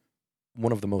is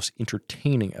one of the most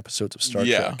entertaining episodes of Star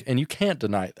Trek, and you can't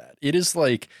deny that. It is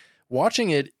like watching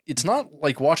it. It's not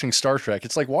like watching Star Trek.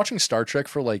 It's like watching Star Trek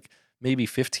for like maybe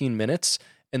 15 minutes,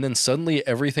 and then suddenly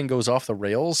everything goes off the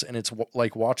rails, and it's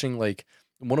like watching like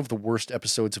one of the worst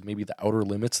episodes of maybe The Outer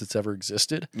Limits that's ever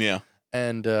existed. Yeah.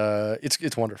 And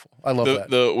it's wonderful. I love that.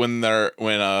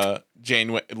 When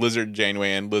Lizard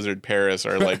Janeway and Lizard Paris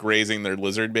are like raising their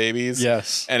lizard babies.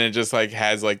 Yes. And it just like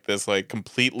has like this like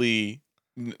completely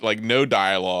like no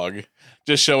dialogue,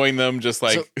 just showing them just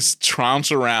like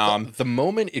trounce around. The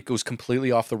moment it goes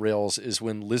completely off the rails is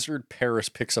when Lizard Paris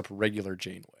picks up regular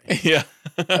Janeway. Yeah.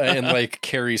 And like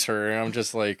carries her, and I'm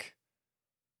just like,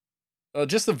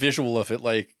 just the visual of it.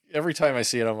 Like every time I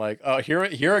see it, I'm like, oh, here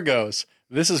it goes.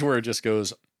 This is where it just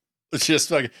goes. It's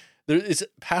just like it's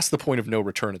past the point of no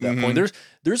return at that point.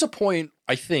 There's a point,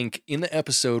 I think, in the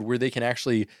episode where they can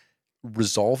actually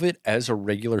resolve it as a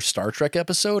regular Star Trek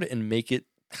episode and make it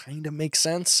kind of make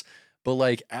sense. But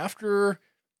like after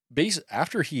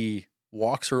he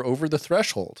walks her over the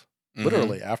threshold,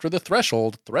 literally after the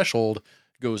threshold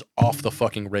goes off the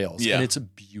fucking rails. Yeah. And it's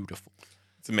beautiful.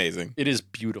 It's amazing. It is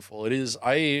beautiful. It is.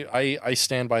 I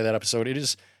stand by that episode. It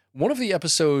is one of the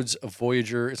episodes of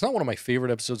Voyager. It's not one of my favorite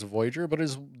episodes of Voyager, but it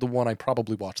is the one I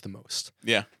probably watch the most.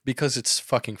 Yeah. Because it's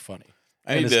fucking funny.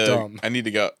 I need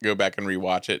to go back and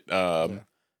rewatch it.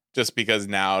 Just because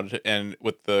now, and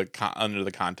with the under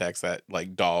the context that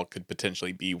like Dahl could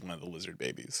potentially be one of the lizard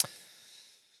babies.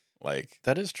 Like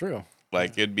that is true.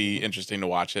 Like it'd be interesting to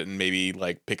watch it and maybe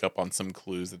like pick up on some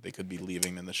clues that they could be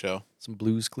leaving in the show. Some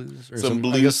blues clues, or some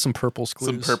blues, I guess some purples clues.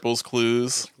 Some purples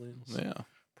clues. Yeah.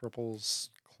 Purples,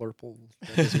 clurple.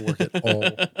 That doesn't work at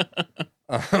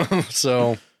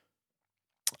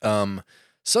all.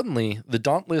 Suddenly, the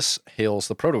Dauntless hails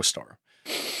the Protostar.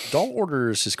 Dahl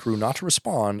orders his crew not to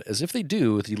respond, as if they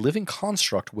do, the living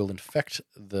construct will infect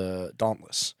the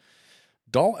Dauntless.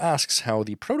 Dahl asks how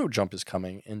the proto-jump is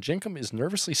coming, and Jenkum is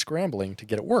nervously scrambling to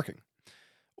get it working.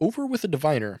 Over with the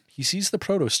diviner, he sees the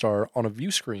Protostar on a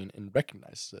view screen and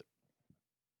recognizes it.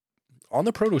 On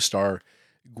the Protostar,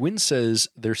 Gwyn says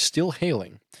they're still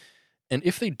hailing, and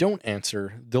if they don't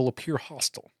answer, they'll appear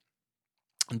hostile.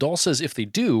 Dahl says if they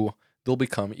do, they'll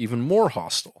become even more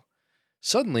hostile.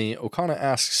 Suddenly,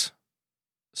 Okana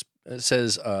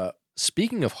says,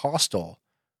 speaking of hostile,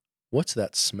 what's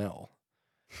that smell?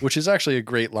 Which is actually a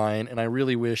great line, and I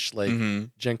really wish like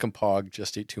Jenkum Pog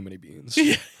just ate too many beans.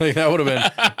 Like that would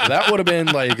have been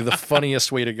like the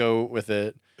funniest way to go with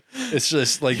it. It's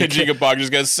just like Jenkum Pog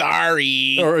just goes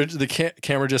sorry, or the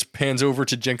camera just pans over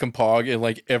to Jenkum Pog, and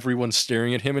like everyone's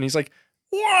staring at him, and he's like,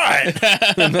 "What?"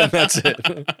 And then that's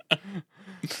it.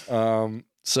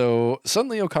 So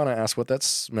suddenly Okana asks what that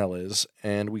smell is,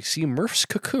 and we see Murph's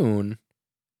cocoon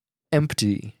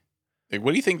empty. Like, what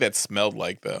do you think that smelled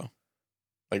like, though?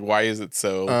 Like, why is it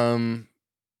so? I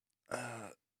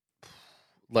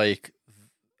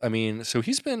mean, so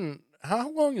he's been.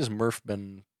 How long has Murph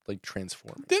been like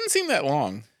transforming? Didn't seem that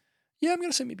long. Yeah, I'm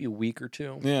gonna say maybe a week or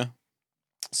two. Yeah.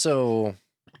 So,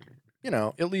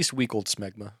 at least week-old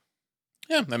smegma.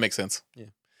 Yeah, that makes sense. Yeah,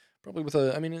 probably with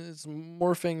a. I mean, it's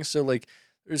morphing, so like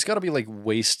There's got to be like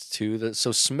waste too.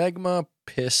 So smegma,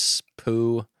 piss,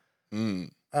 poo. I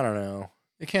don't know.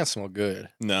 It can't smell good.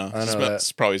 No, I know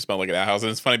it probably smelled like an outhouse, and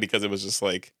it's funny because it was just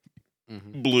like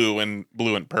blue and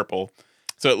purple,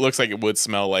 so it looks like it would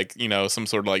smell like some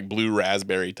sort of like blue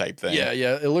raspberry type thing. Yeah.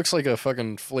 It looks like a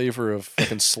fucking flavor of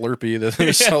fucking Slurpee that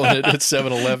they're selling it at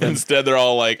 7-Eleven. Instead, they're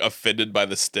all like offended by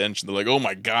the stench. They're like, "Oh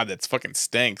my god, that's fucking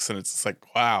stinks!" And it's just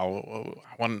like, wow,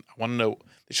 I want to know.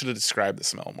 They should have described the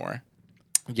smell more.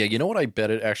 Yeah, you know what I bet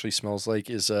it actually smells like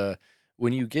is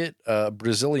when you get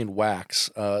Brazilian wax,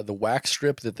 the wax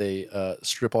strip that they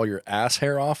strip all your ass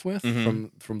hair off with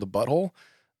from the butthole,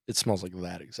 it smells like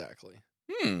that exactly.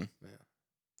 Yeah.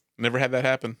 Never had that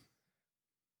happen.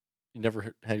 You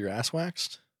never had your ass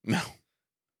waxed? No.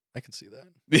 I can see that.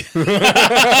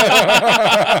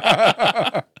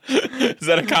 Is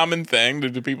that a common thing? A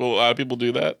lot of people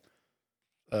do that?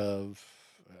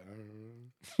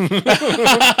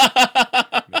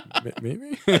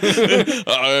 Maybe.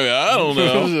 I don't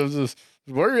know.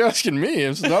 Why are you asking me?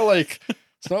 It's not like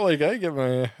I get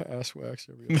my ass waxed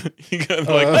every week. You guys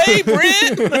are like, hey,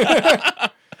 Brent!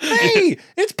 Hey,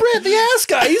 it's Brent, the ass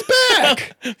guy. He's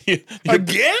back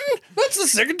again. That's the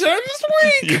second time this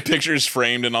week. Your picture's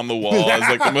framed and on the wall as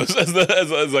like the most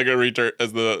as like a return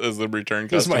as the return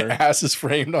customer. Because my ass is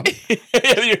framed on.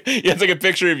 It's like a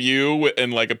picture of you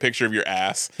and like a picture of your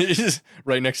ass. It's just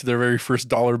right next to their very first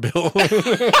dollar bill.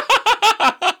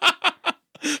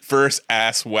 First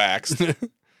ass waxed.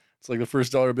 It's like the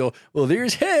first dollar bill. Well,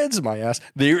 there's heads, my ass.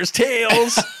 There's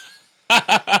tails.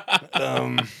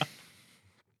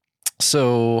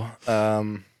 So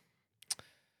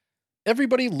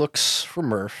everybody looks for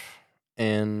Murph,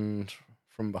 and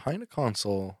from behind a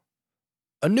console,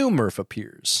 a new Murph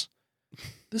appears.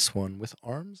 This one with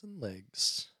arms and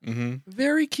legs.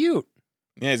 Very cute.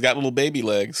 Yeah, he's got little baby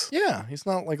legs. Yeah, he's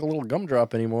not like a little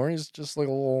gumdrop anymore. He's just like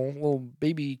a little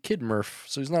baby kid Murph.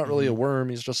 So he's not really a worm.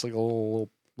 He's just like a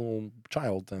little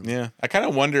child thing. Yeah, I kind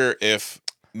of wonder if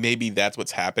maybe that's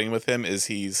what's happening with him.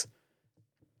 He's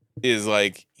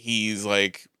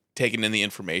taking in the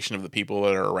information of the people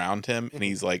that are around him, and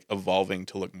he's like evolving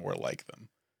to look more like them.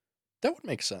 That would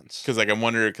make sense. Because like I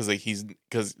wonder, because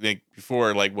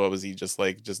before, like, what was he, just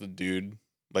a dude?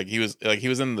 Like he was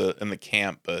in the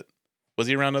camp, but was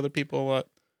he around other people a lot?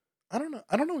 I don't know.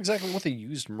 I don't know exactly what they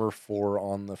used Murph for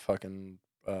on the fucking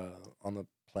on the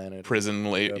planet prison,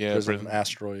 prison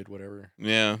asteroid, whatever.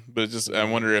 Yeah, but just I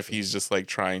wonder if he's just like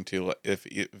trying to, if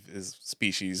his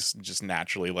species just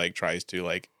naturally like tries to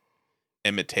like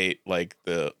imitate like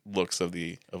the looks of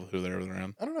who they're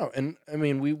around. I don't know. And I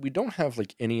mean, we don't have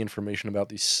like any information about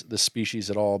the species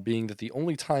at all, being that the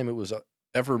only time it was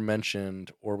ever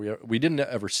mentioned, or we didn't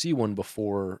ever see one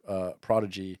before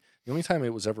Prodigy. The only time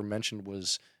it was ever mentioned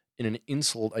was in an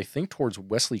insult, I think, towards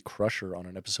Wesley Crusher on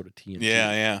an episode of TNT.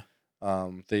 Yeah.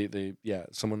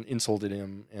 Someone insulted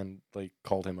him and like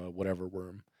called him a whatever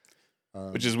worm.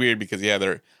 Which is weird because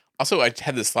they're also, I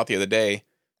had this thought the other day,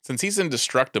 since he's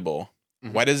indestructible,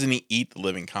 why doesn't he eat the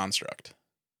living construct?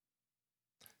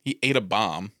 He ate a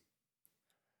bomb.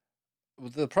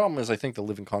 The problem is, I think the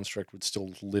living construct would still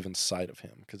live inside of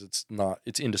him because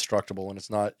it's indestructible and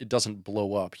it doesn't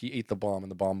blow up. He ate the bomb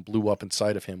and the bomb blew up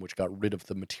inside of him, which got rid of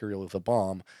the material of the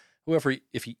bomb. However,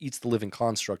 if he eats the living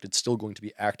construct, it's still going to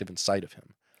be active inside of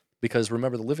him. Because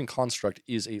remember, the living construct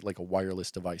is like a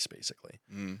wireless device, basically.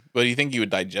 But do you think you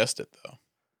would digest it, though?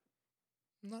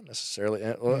 Not necessarily.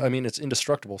 I mean, it's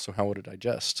indestructible, so how would it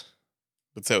digest?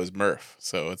 But so is Murph.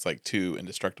 So it's like two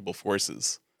indestructible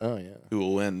forces. Oh, yeah. Who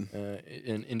will win?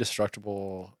 An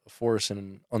indestructible force and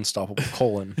an unstoppable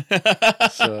colon.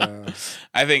 So,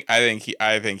 I think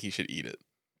he should eat it.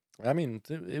 I mean,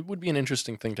 it would be an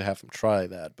interesting thing to have him try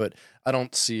that, but I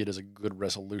don't see it as a good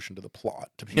resolution to the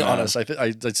plot, to be honest.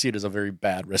 I'd see it as a very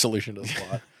bad resolution to the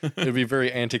plot. It'd be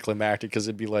very anticlimactic because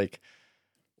it'd be like,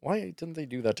 why didn't they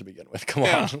do that to begin with? Come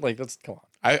on. Come on.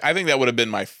 I think that would have been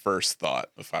my first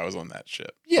thought if I was on that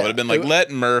ship. Yeah. I would have been like,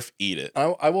 let Murph eat it.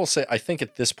 I will say, I think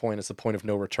at this point, it's the point of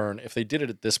no return. If they did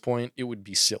it at this point, it would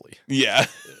be silly. Yeah.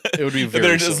 It would be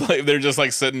very silly. They're just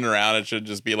like sitting around. It should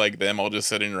just be like them all just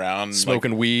sitting around.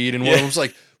 Smoking weed. And one of them's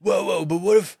like, whoa, but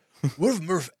what if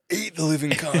Murph ate the living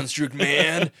construct,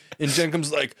 man? And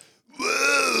Jenkum's like,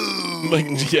 whoa. Like,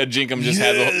 yeah, Jenkum just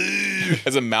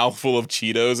has a mouthful of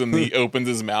Cheetos, and he opens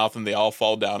his mouth, and they all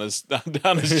fall down his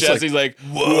chest. He's like,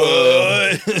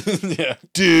 what? Yeah,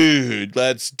 dude,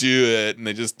 let's do it. And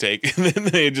they just take, and then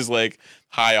they just like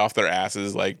high off their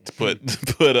asses, like to put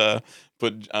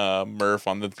Murph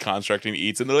on the construct, and he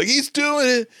eats, and they're like, he's doing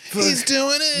it. He's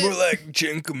doing it. More like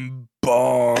Jenkum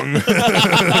bong.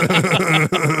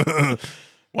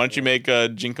 Why don't you make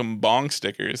Jinkum Bong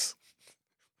stickers?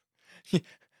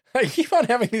 I keep on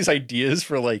having these ideas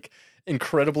for like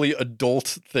incredibly adult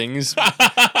things,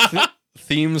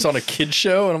 themes on a kid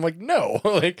show, and I'm like, no.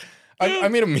 Like, I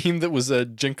made a meme that was a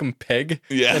Jinkum Peg,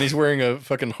 and he's wearing a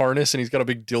fucking harness and he's got a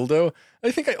big dildo.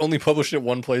 I think I only published it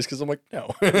one place because I'm like,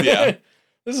 no. Yeah.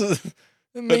 This is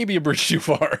maybe a bridge too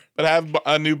far. But have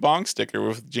a new bong sticker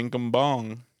with Jinkum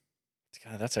Bong.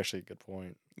 God, that's actually a good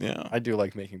point. Yeah. I do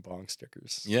like making bong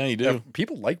stickers. Yeah, you do. Yeah,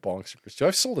 people like bong stickers too.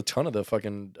 I've sold a ton of the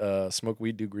fucking smoke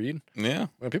weed, do greed. Yeah.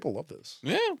 Man, people love this.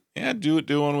 Yeah. Yeah.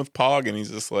 Do one with Pog, and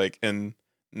he's just like, and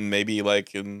maybe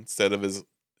like instead of his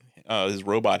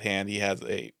robot hand, he has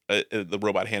the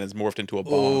robot hand is morphed into a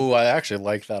bong. Oh, I actually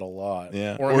like that a lot.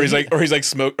 Yeah. Or he's like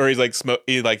smoke.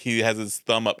 He has his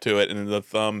thumb up to it, and the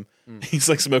thumb he's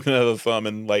like smoking out of the thumb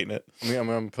and lighting it. I mean, I'm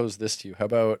gonna pose this to you. How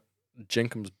about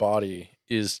Jinkum's body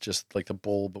is just like the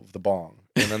bulb of the bong,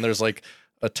 and then there's like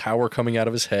a tower coming out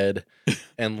of his head,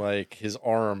 and like his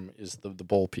arm is the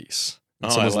bowl piece.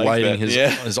 And someone's lighting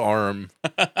his arm,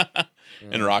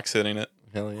 and Rock's hitting it.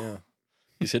 Hell yeah,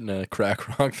 he's hitting a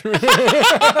crack rock through.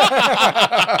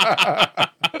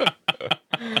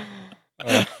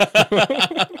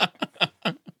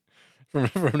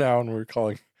 From now on, we're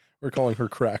calling her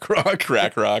crack rock.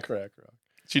 Crack rock. Crack rock.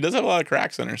 She does have a lot of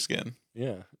cracks in her skin.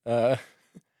 Yeah.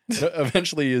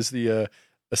 Eventually, is the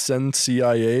Ascend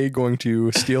CIA going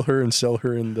to steal her and sell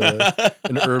her in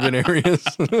urban areas,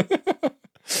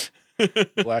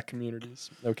 black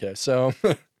communities? Okay, so,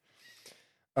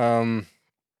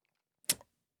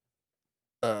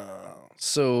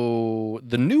 so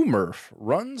the new murf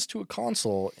runs to a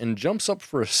console and jumps up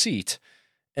for a seat,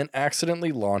 and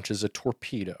accidentally launches a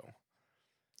torpedo.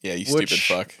 Yeah, you stupid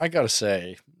fuck. I gotta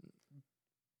say,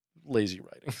 lazy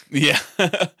writing. Yeah,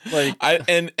 like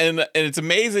and it's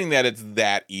amazing that it's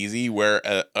that easy where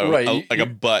a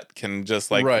butt can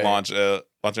just like launch a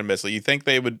missile. You think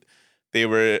there would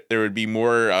be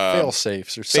more fail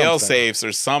safes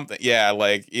or something. Yeah,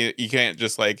 like you can't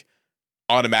just like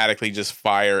automatically just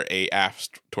fire a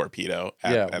aft torpedo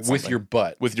at with your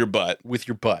butt.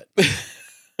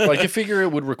 Like, I figure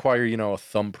it would require, a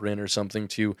thumbprint or something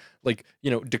to, like,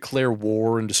 declare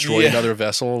war and destroy another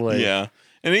vessel. Like, yeah,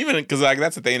 and even because like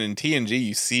that's the thing in TNG,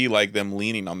 you see like them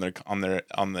leaning on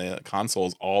the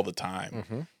consoles all the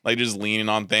time, like just leaning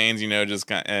on things,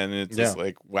 just and it's just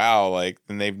like wow, like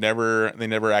and they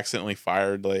never accidentally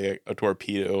fired like a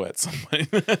torpedo at somebody.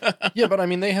 Yeah, but I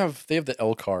mean they have the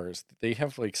LCARs. They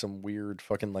have like some weird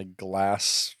fucking like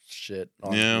glass shit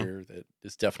on here that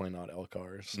is definitely not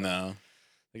LCARs. So. No.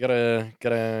 They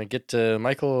gotta get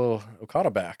Michael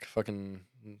Okada back. Fucking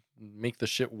make the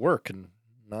shit work and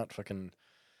not fucking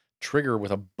trigger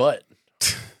with a butt,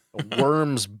 a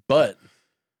worm's butt.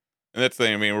 And that's the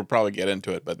thing. I mean, we'll probably get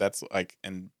into it, but that's like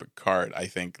in Picard. I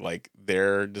think like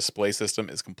their display system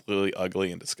is completely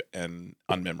ugly and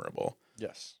unmemorable.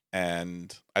 Yes,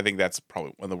 and I think that's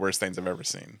probably one of the worst things I've ever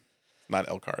seen. Not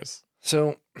LCARs.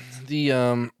 So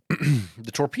the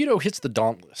torpedo hits the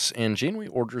Dauntless, and Janeway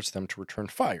orders them to return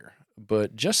fire.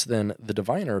 But just then, the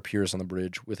diviner appears on the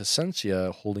bridge with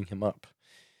Essentia holding him up.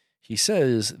 He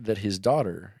says that his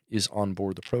daughter is on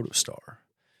board the Protostar.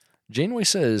 Janeway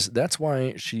says that's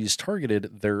why she's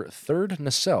targeted their third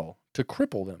nacelle to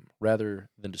cripple them rather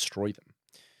than destroy them.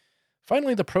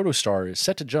 Finally, the Protostar is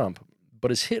set to jump,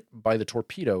 but is hit by the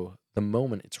torpedo the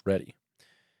moment it's ready.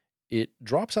 It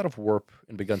drops out of warp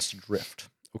and begins to drift.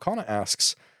 Okana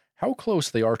asks how close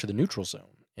they are to the neutral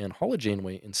zone, and Hala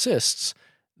Janeway insists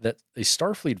that a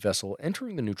Starfleet vessel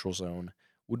entering the neutral zone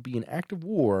would be an act of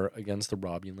war against the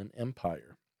Romulan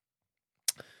Empire.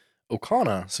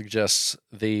 Okana suggests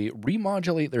they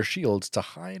remodulate their shields to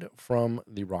hide from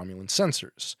the Romulan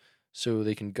sensors, so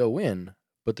they can go in,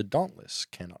 but the Dauntless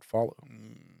cannot follow.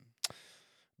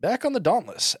 Back on the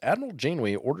Dauntless, Admiral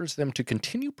Janeway orders them to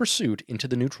continue pursuit into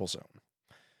the neutral zone.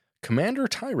 Commander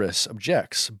Tyrus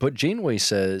objects, but Janeway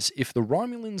says if the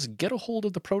Romulans get a hold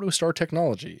of the Protostar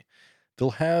technology, they'll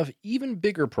have even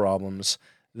bigger problems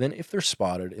than if they're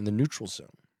spotted in the neutral zone.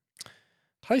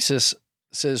 Tyrus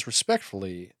says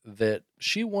respectfully that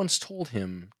she once told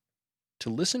him to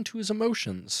listen to his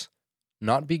emotions,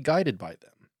 not be guided by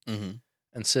them,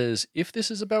 and says if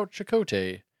this is about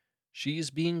Chakotay, she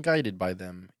is being guided by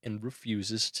them and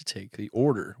refuses to take the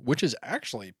order, which is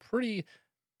actually pretty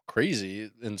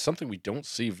crazy and something we don't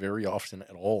see very often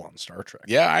at all on Star Trek.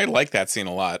 Yeah, I like that scene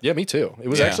a lot. Yeah, me too. It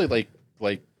was actually like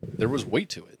there was weight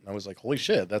to it. I was like, holy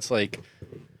shit, that's like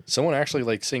someone actually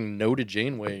like saying no to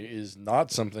Janeway is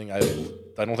not something I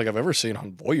don't think I've ever seen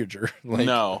on Voyager. Like,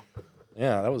 no.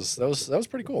 Yeah, that was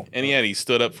pretty cool. And he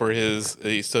stood up for his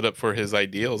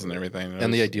ideals and everything.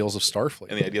 And the ideals of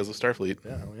Starfleet.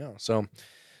 Yeah. So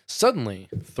suddenly,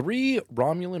 3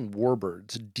 Romulan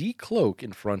warbirds decloak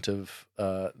in front of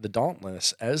the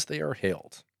Dauntless as they are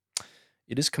hailed.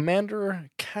 It is Commander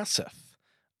Kasseth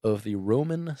of the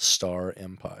Roman Star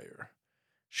Empire.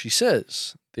 She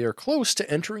says they are close to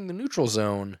entering the neutral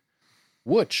zone,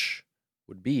 which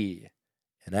would be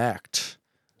an act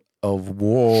of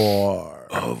war.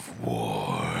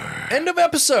 End of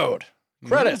episode.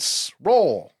 Credits.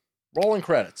 Rolling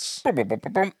credits. What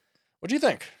do you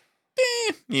think?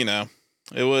 You know,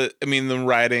 it was. I mean, the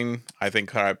writing I think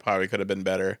probably could have been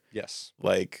better. Yes.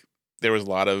 Like there was a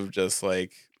lot of just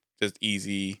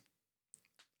easy,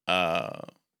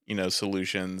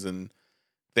 solutions and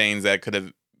things that could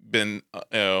have been,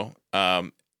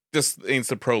 just things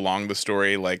to prolong the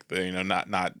story, like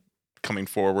not coming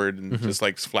forward and just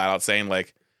like flat out saying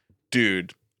like,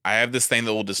 dude, I have this thing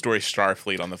that will destroy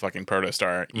Starfleet on the fucking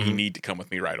protostar. You need to come with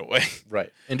me right away.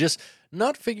 Right. And just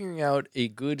not figuring out a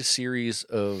good series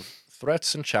of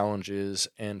threats and challenges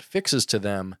and fixes to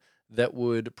them that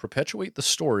would perpetuate the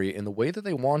story in the way that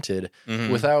they wanted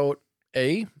without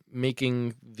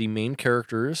making the main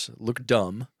characters look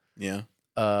dumb. Yeah.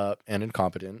 And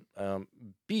incompetent.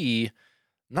 B,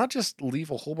 not just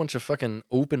leave a whole bunch of fucking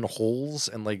open holes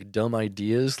and like dumb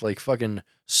ideas, like fucking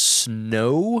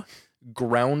snow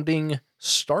grounding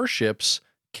starships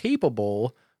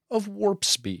capable of warp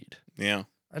speed. Yeah.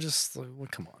 I just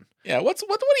come on. Yeah, what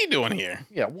are you doing here?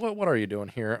 Yeah, what are you doing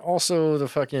here? Also, the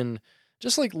fucking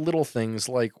just like little things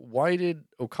like why did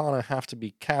Okana have to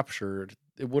be captured?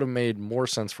 It would have made more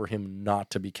sense for him not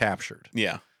to be captured.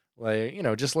 Yeah. Like,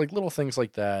 just like little things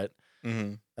like that.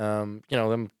 Them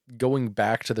going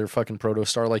back to their fucking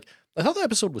protostar. Like, I thought the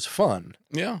episode was fun.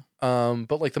 Yeah.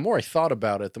 But like the more I thought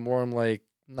about it, the more I'm like,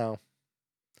 no.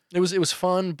 It was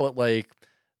fun, but like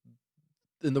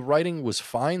and the writing was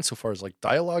fine so far as like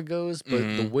dialogue goes,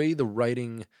 but the way the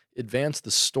writing advanced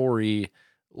the story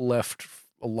left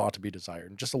a lot to be desired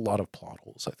and just a lot of plot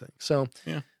holes, I think. So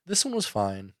this one was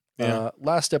fine. Yeah.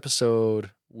 Last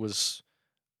episode was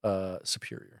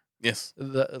superior. Yes.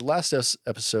 The last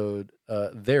episode,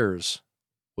 theirs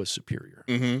was superior.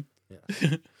 Yeah.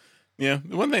 Yeah.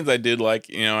 One of the things I did like,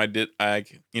 Okana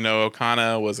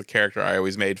was a character I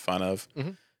always made fun of.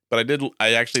 But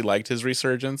I actually liked his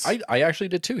resurgence. I actually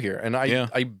did too here. And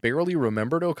I barely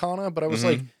remembered Okana, but I was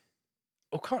like,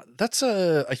 Okana, that's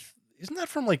isn't that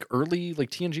from like early like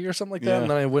TNG or something like that? And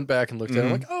then I went back and looked at it.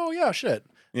 I'm like, oh yeah, shit.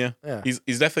 Yeah. He's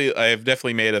definitely, I've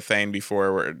definitely made a thing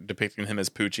before where depicting him as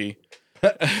Poochie.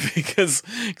 because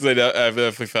I've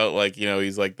definitely felt like,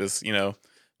 he's like this,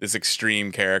 this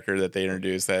extreme character that they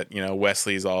introduced that,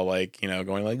 Wesley's all like,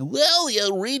 going like, well, the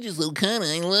outrageous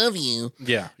Okana, I love you.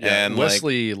 Yeah. And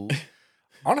Wesley,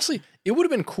 honestly, it would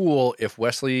have been cool if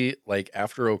Wesley, like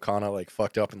after Okana like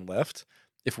fucked up and left,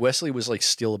 if Wesley was like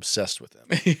still obsessed with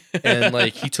him and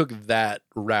like he took that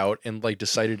route and like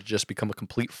decided to just become a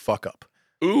complete fuck up.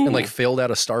 Ooh. And like failed out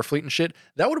of Starfleet and shit,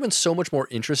 that would have been so much more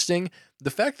interesting.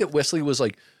 The fact that Wesley was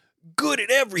like good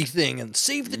at everything and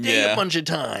saved the day a bunch of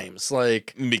times,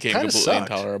 like became completely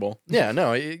intolerable. Yeah,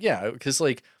 no, because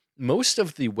like most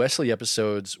of the Wesley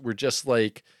episodes were just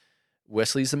like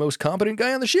Wesley's the most competent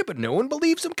guy on the ship, but no one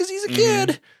believes him because he's a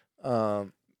kid.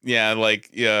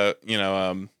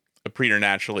 A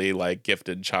preternaturally like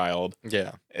gifted child.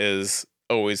 Yeah, is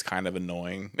always kind of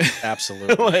annoying.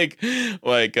 Absolutely,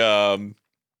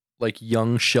 like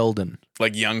young Sheldon.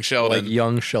 Like young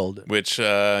Sheldon. Which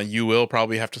you will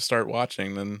probably have to start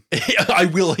watching then. I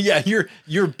will. Yeah,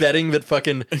 you're betting that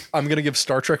fucking I'm going to give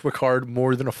Star Trek Picard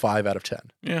more than a 5 out of 10.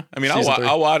 Yeah. I mean,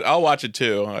 I'll watch it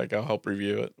too. Like I'll help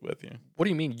review it with you. What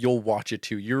do you mean you'll watch it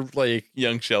too? You're like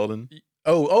young Sheldon.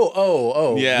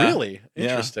 Oh. Yeah. Really?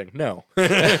 Interesting. No.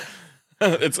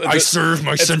 I serve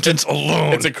my sentence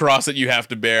alone. It's a cross that you have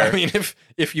to bear. I mean,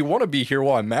 if you want to be here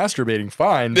while I'm masturbating,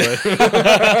 fine. But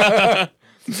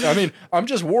I mean, I'm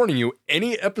just warning you.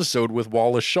 Any episode with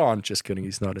Wallace Shawn, just kidding.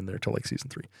 He's not in there till like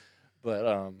season 3.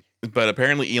 But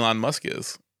apparently Elon Musk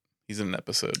is. He's in an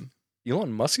episode.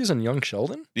 Elon Musk is in Young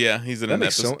Sheldon? Yeah, he's in an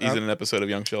episode. He's in an episode of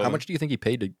Young Sheldon. How much do you think he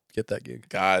paid to get that gig?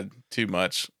 God, too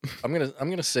much. I'm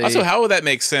gonna say. Also, how would that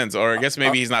make sense? Or I guess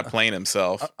maybe he's not playing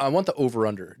himself. I want the over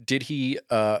under. Did he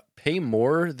pay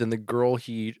more than the girl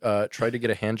he tried to get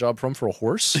a hand job from for a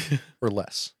horse, or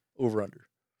less? Over under.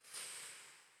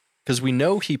 Because we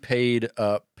know he paid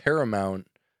Paramount.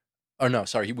 Oh no,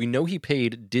 sorry. We know he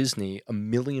paid Disney $1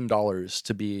 million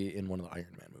to be in one of the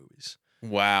Iron Man movies.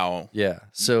 Wow. Yeah.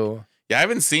 So. Yeah, I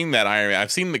haven't seen that Iron Man.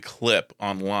 I've seen the clip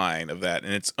online of that,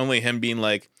 and it's only him being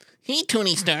like, "Hey,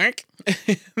 Tony Stark."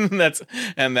 that's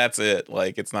it.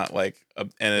 Like, it's not like,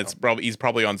 and it's probably he's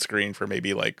probably on screen for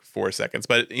maybe like 4 seconds,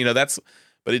 but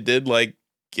but it did like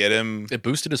get him. It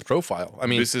boosted his profile. I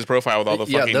mean, boosted his profile with all the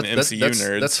fucking MCU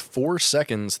nerds. That's 4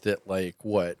 seconds that like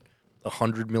what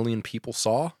 100 million people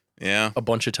saw. Yeah, a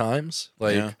bunch of times.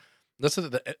 Like that's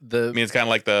the. I mean, it's kind of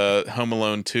like the Home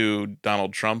Alone 2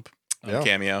 Donald Trump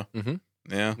cameo. Mm-hmm.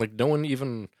 Yeah, like no one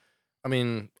even. I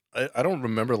mean, I don't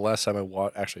remember the last time I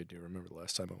watched. Actually, I do remember the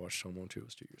last time I watched Home Alone 2. It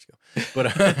was 2 years ago. But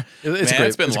it's great.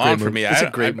 It's been long for me. It's a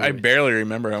great movie. I barely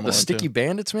remember Home Alone 2. The Sticky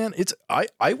Bandits, man. It's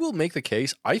I will make the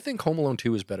case. I think Home Alone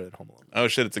 2 is better than Home Alone 1. Oh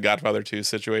shit! It's a Godfather 2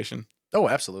 situation. Oh,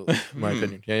 absolutely. In my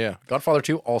opinion, yeah. Godfather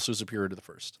 2 also superior to the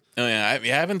first. Oh yeah, I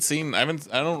haven't seen. I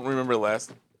don't remember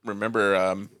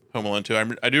Home Alone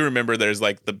 2. I do remember there's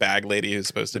like the bag lady who's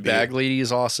supposed to be. Bag lady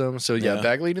is awesome. So yeah,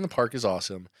 Bag Lady in the Park is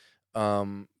awesome.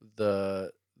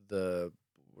 The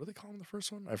what do they call them in the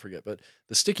first one? I forget, but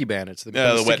the Sticky Bandits.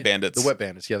 The Wet Bandits. The Wet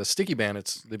Bandits. Yeah, the Sticky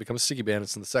Bandits. They become Sticky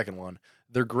Bandits in the second one.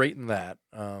 They're great in that.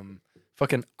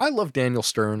 I love Daniel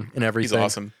Stern in everything. He's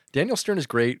awesome. Daniel Stern is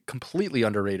great. Completely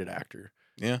underrated actor.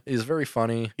 Yeah, he's very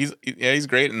funny. He's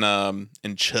great in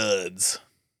Chuds.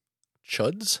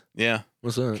 Chuds? Yeah.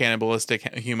 What's that?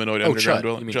 Cannibalistic humanoid underground.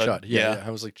 Chud. You mean Chud? Yeah.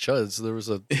 I was like Chuds. There was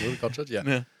a movie called Chuds.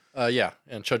 Yeah. Yeah.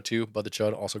 And Chud 2, Bud the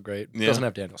Chud, also great. It Yeah. doesn't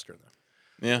have Daniel Stern though.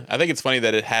 Yeah, I think it's funny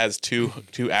that it has two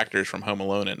actors from Home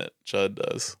Alone in it. Chud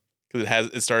does, because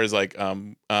it stars like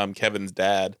Kevin's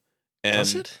dad. And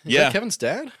does it? Is that Kevin's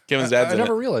dad? Kevin's dad's I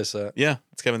never realized that. Yeah,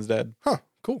 it's Kevin's dad. Huh.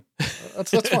 Cool. That's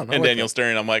fun. And like Daniel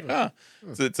Stern. I'm like,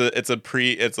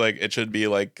 it's like it should be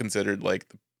like considered like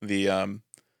the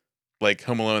like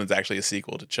Home Alone is actually a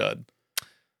sequel to Chud.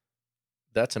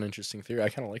 That's an interesting theory. I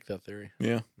kind of like that theory.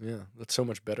 Yeah. That's so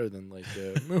much better than like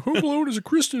Home Alone is a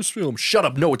Christmas film. Shut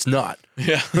up. No, it's not.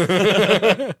 Yeah.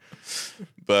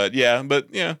 but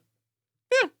yeah.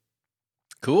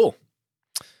 Cool.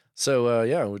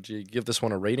 So would you give this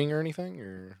one a rating or anything?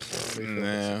 Or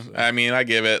nah. I mean, I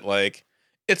give it like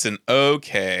it's an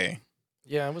okay.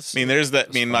 Yeah, it was. I mean, there's that.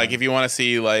 I mean, like if you want to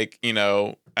see like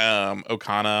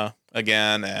Okana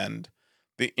again and.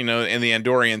 And the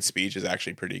Andorian speech is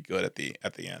actually pretty good at the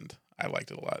end. I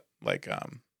liked it a lot. Like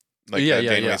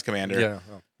Janeway's commander. Yeah.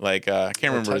 Oh. Like I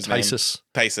can't remember his name.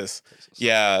 Tysus.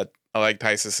 Yeah, I like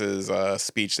Tysus's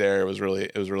speech there. It was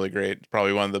really great.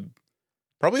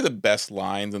 Probably the best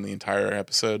lines in the entire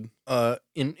episode.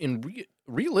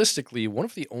 Realistically, one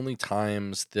of the only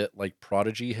times that like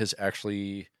Prodigy has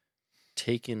actually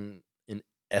taken an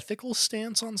ethical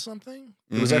stance on something.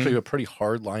 It was actually a pretty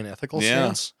hard line ethical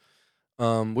stance.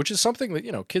 Which is something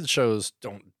that kids shows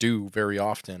don't do very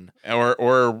often,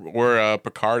 or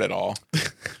Picard at all.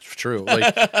 True,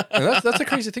 like, and that's the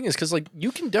crazy thing is because like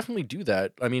you can definitely do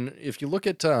that. I mean, if you look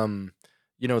at the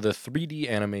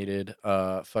 3D animated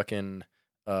Clone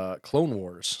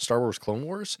Wars, Star Wars Clone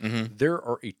Wars, there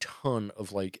are a ton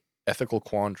of like ethical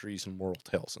quandaries and moral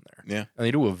tales in there. Yeah, and they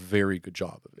do a very good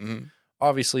job of it.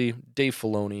 Obviously, Dave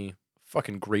Filoni,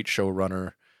 fucking great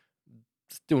showrunner.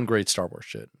 Doing great Star Wars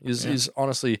shit. He's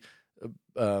honestly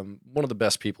one of the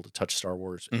best people to touch Star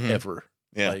Wars ever.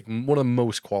 Yeah. Like one of the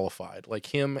most qualified. Like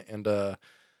him and what's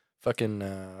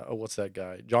that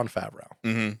guy? Jon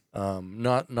Favreau.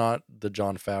 Not the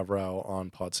Jon Favreau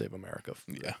on Pod Save America.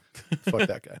 Yeah. Fuck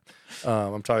that guy.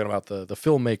 I'm talking about the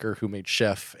filmmaker who made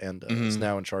Chef and is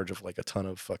now in charge of like a ton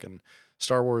of fucking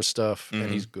Star Wars stuff,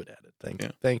 and he's good at it.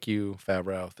 Thank you,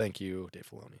 Favreau. Thank you, Dave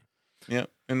Filoni. Yeah,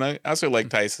 and I also like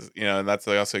Tyson, and that's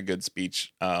also a good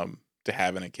speech to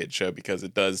have in a kid show because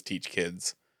it does teach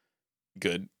kids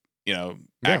good,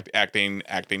 acting,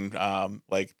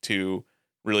 like to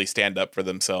really stand up for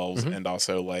themselves and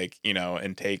also like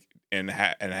and take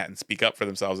and speak up for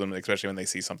themselves, and especially when they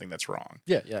see something that's wrong.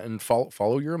 Yeah, and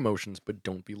follow your emotions, but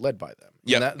don't be led by them.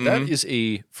 Yeah, that is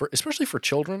especially for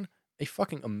children. A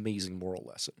fucking amazing moral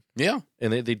lesson. Yeah.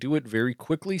 And they do it very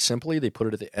quickly, simply. They put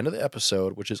it at the end of the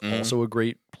episode, which is also a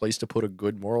great place to put a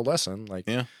good moral lesson. Like,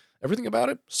 everything about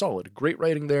it, solid. Great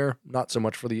writing there. Not so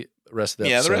much for the rest of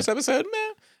the episode. Yeah, the rest of the episode,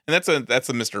 meh. And that's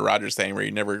a Mr. Rogers thing where you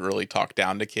never really talk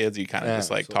down to kids. You kind of just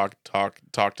like talk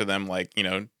to them like,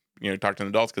 talk to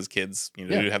adults because kids,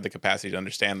 do have the capacity to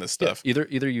understand this stuff. Yeah.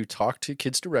 Either you talk to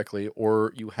kids directly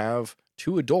or you have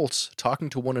two adults talking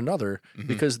to one another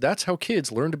because that's how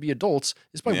kids learn to be adults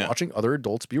is by watching other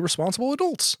adults be responsible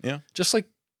adults. Yeah. Just like,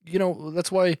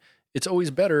 that's why it's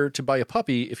always better to buy a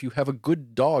puppy if you have a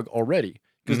good dog already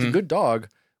because the good dog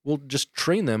will just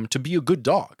train them to be a good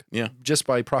dog. Yeah. Just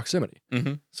by proximity.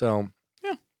 So,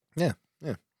 yeah.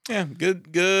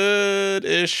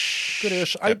 Good-ish.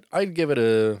 I'd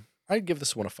give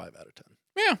this one a 5 out of 10.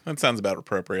 Yeah, that sounds about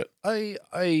appropriate.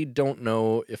 I don't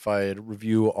know if I'd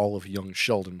review all of Young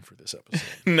Sheldon for this episode.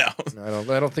 No.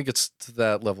 I don't think it's to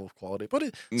that level of quality, but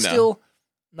it's still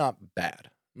not bad.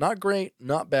 Not great,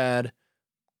 not bad.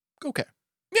 Okay.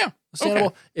 Yeah. Understandable.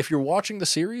 Okay. If you're watching the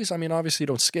series, I mean, obviously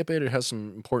don't skip it. It has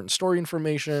some important story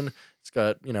information. It's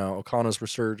got, Okana's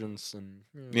resurgence and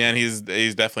Yeah, and he's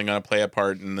definitely going to play a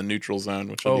part in the neutral zone,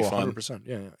 which will be fun. 100%.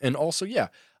 Yeah. And also,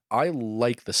 I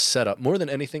like the setup. More than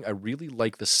anything, I really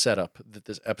like the setup that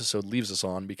this episode leaves us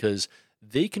on because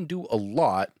they can do a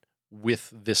lot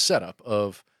with this setup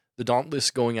of the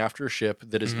Dauntless going after a ship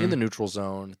that is in the neutral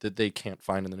zone that they can't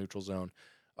find in the neutral zone.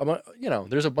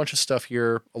 There's a bunch of stuff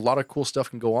here. A lot of cool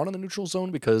stuff can go on in the neutral zone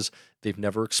because they've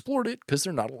never explored it because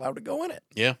they're not allowed to go in it.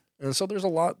 Yeah. And so there's a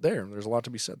lot there. There's a lot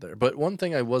to be said there. But one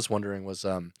thing I was wondering was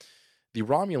the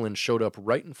Romulans showed up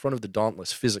right in front of the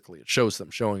Dauntless physically. It shows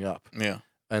them showing up. Yeah.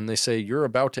 And they say, you're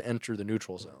about to enter the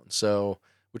neutral zone. So,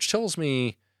 which tells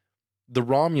me the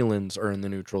Romulans are in the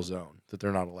neutral zone that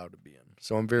they're not allowed to be in.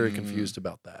 So I'm very confused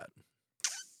about that.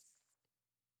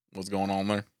 What's going on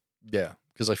there? Yeah.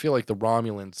 Because I feel like the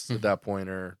Romulans at that point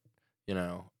are,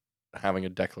 having a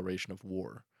declaration of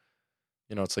war.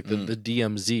 It's like the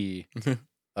DMZ,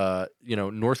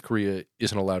 North Korea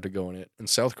isn't allowed to go in it and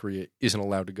South Korea isn't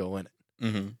allowed to go in it.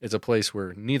 Mm-hmm. It's a place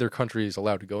where neither country is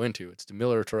allowed to go into. It's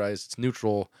demilitarized, it's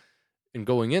neutral, and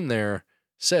going in there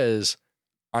says,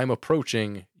 I'm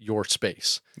approaching your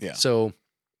space. Yeah. So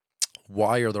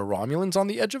why are the Romulans on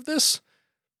the edge of this?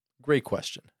 Great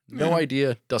question. No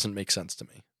idea. Doesn't make sense to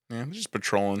me. Yeah, they're just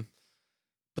patrolling.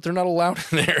 But they're not allowed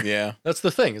in there. Yeah. That's the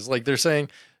thing. It's like they're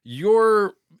saying,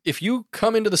 if you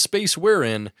come into the space we're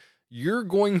in, you're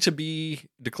going to be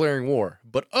declaring war.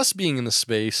 But us being in the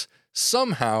space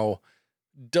somehow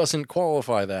doesn't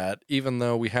qualify that, even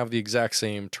though we have the exact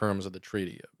same terms of the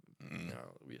treaty.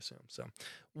 We assume. So,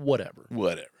 whatever.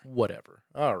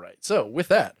 All right. So, with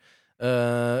that,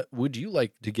 would you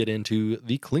like to get into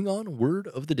the Klingon word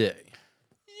of the day?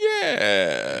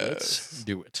 Yes. Let's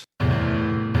do it. Act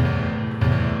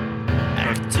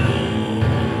 2.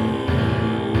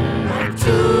 Act 2.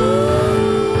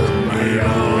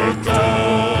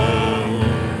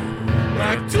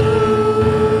 Act 2.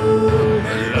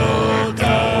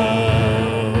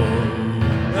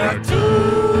 Act 2.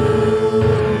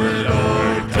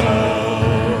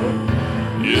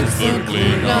 It's the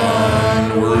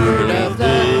Klingon word of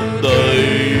the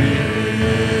day.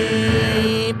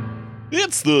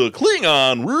 It's the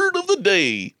Klingon word of the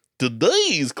day.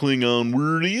 Today's Klingon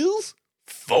word is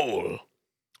thol.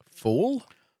 Thol?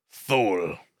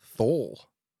 Thol. Thol.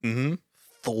 Mm-hmm.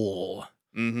 Thol.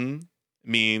 Mm-hmm.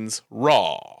 Means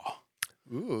raw.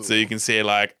 Ooh. So you can say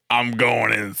like, I'm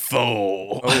going in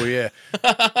thol. Oh, yeah.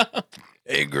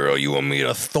 Hey, girl, you want me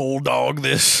to thol dog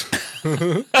this?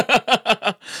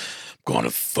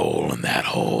 Gonna thol in that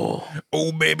hole.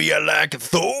 Oh, baby, I like a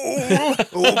thol. Oh,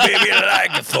 baby, I like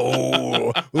a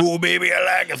thol. Oh, baby, I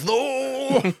like a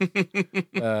thol.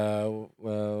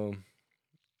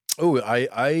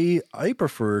 I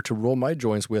prefer to roll my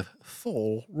joints with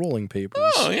thol rolling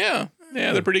papers. Oh, yeah.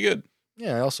 Yeah, they're pretty good.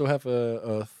 Yeah, I also have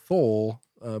a thol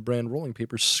brand rolling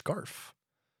paper scarf.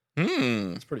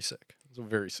 It's pretty sick. It's a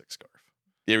very sick scarf.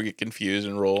 You ever get confused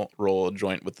and roll a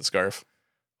joint with the scarf?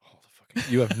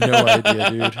 You have no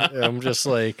idea, dude. I'm just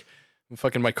like,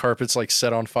 my carpet's like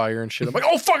set on fire and shit. I'm like,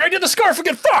 oh fuck, I did the scarf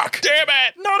again. Fuck, Damn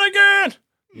it! not again.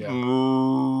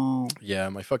 Yeah,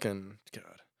 my fucking god.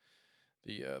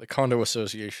 The condo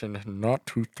association not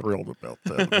too thrilled about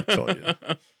that. Let me tell you.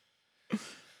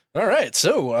 All right,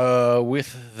 so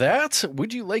with that,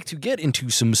 would you like to get into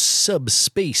some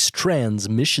subspace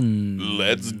transmissions?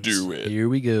 Let's do it. Here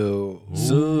we go.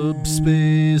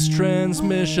 Subspace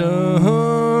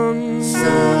transmissions.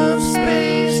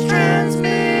 Subspace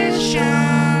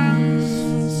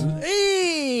transmissions.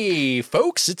 Hey,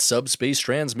 folks, it's Subspace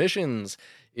Transmissions.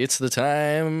 It's the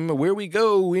time where we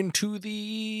go into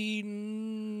the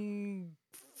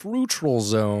fruitral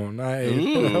zone.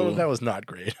 That was not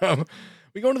great.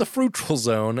 We go into the fruitral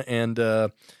zone and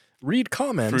read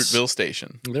comments. Fruitville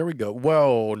Station. There we go.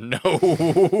 Whoa,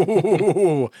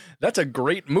 no. That's a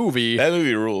great movie. That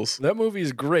movie rules. That movie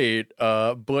is great,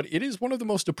 but it is one of the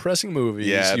most depressing movies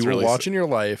you will watch in your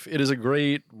life. It is a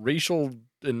great racial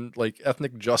and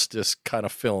ethnic justice kind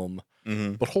of film,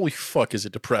 but holy fuck is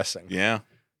it depressing. Yeah.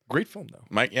 Great film, though.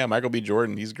 Michael B.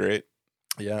 Jordan, he's great.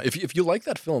 Yeah, if you like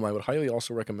that film, I would highly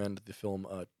also recommend the film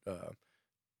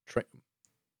Train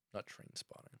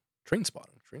Spotting?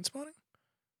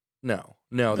 No,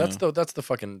 that's the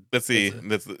fucking the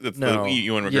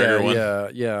Ewan McGregor one.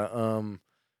 Yeah.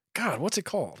 God, what's it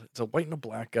called? It's a white and a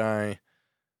black guy.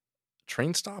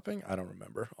 train stopping? I don't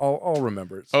remember. I'll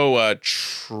remember it. Oh,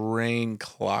 train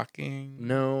clocking.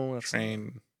 No, that's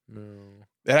train. No.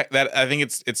 That I think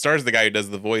it stars the guy who does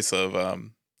the voice of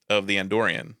the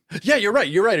Andorian. Yeah, you're right.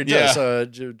 It Yeah.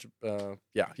 does.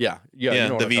 Yeah. You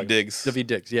know David Diggs. David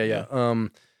Diggs. Yeah.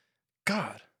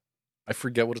 God, I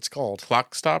forget what it's called.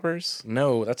 Clock Stoppers.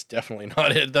 No, that's definitely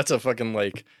not it. That's a fucking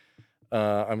like.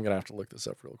 I'm gonna have to look this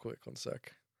up real quick. 1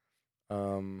 sec.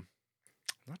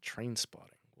 Not train spotting.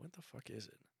 What the fuck is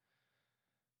it?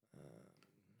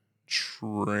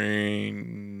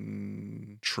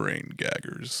 Train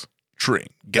gaggers. Train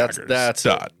gaggers. That's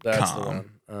the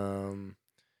one.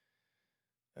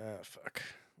 Fuck.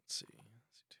 Let's see.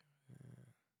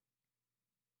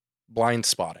 Blind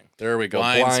Spotting. There we go.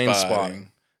 Blind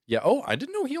spotting. Yeah. Oh, I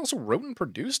didn't know he also wrote and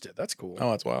produced it. That's cool. Oh,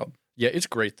 that's wild. Yeah, it's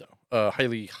great though.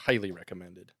 Highly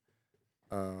recommended.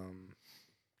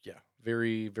 Yeah,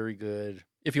 very, very good.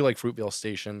 If you like Fruitvale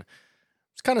Station,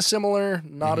 it's kind of similar.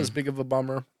 Not as big of a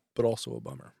bummer, but also a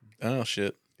bummer. Oh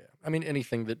shit. Yeah, I mean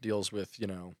anything that deals with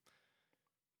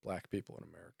black people in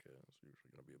America is usually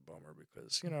going to be a bummer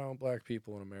because black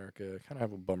people in America kind of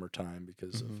have a bummer time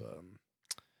because of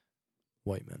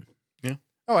white men. Yeah.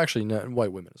 Oh, actually, no,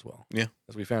 white women as well. Yeah.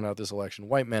 As we found out this election,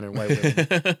 white men and white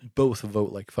women both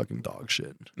vote like fucking dog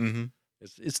shit. Mm-hmm.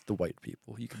 It's the white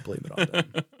people. You can blame it on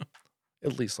them.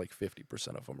 At least like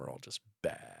 50% of them are all just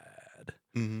bad.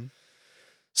 Mm-hmm.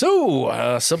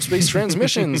 So, Subspace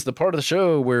Transmissions, the part of the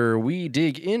show where we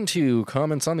dig into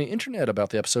comments on the internet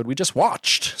about the episode we just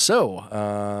watched.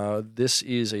 So, this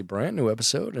is a brand new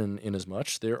episode, and in as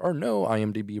much there are no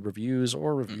IMDb reviews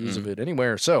or reviews of it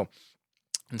anywhere. So,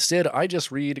 instead, I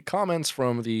just read comments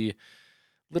from the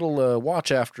little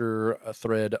watch after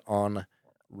thread on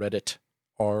Reddit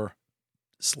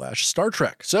r/Star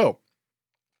Trek. So,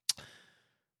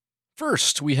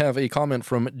 first, we have a comment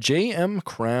from J.M.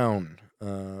 Crown.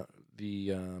 I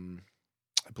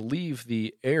believe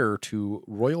the heir to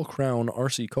Royal Crown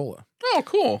RC Cola. Oh,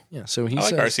 cool. Yeah, so he I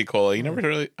says, like RC Cola. You never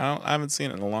really. I haven't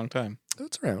seen it in a long time.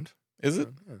 It's around. Is it?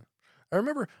 Yeah. I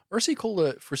remember RC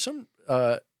Cola for some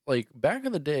like back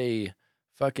in the day.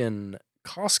 Fucking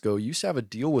Costco used to have a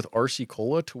deal with RC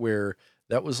Cola to where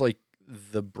that was like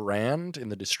the brand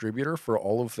and the distributor for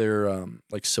all of their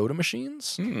like soda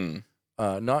machines.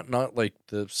 Not like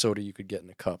the soda you could get in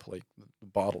a cup, like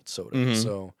bottled soda,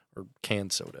 so or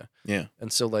canned soda. Yeah.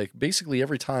 And so like basically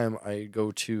every time I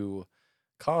go to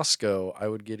Costco, I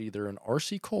would get either an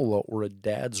RC Cola or a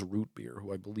Dad's Root Beer,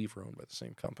 who I believe are owned by the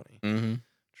same company. Mm-hmm.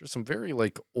 Which are some very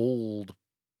like old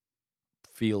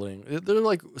feeling. They're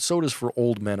like sodas for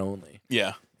old men only.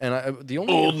 Yeah. And the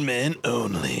only old men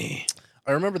only.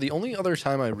 I remember the only other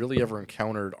time I really ever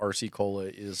encountered RC Cola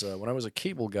is when I was a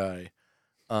cable guy.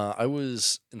 I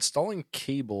was installing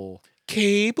cable.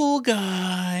 Cable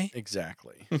guy.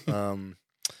 Exactly. I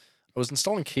was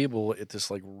installing cable at this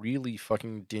like really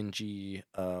fucking dingy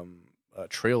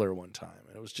trailer one time,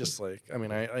 and it was just like, I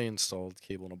mean, I installed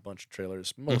cable in a bunch of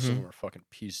trailers. Most of them are fucking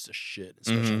pieces of shit,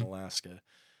 especially in Alaska. And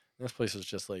this place was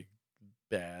just like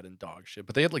bad and dog shit,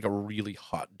 but they had like a really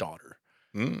hot daughter.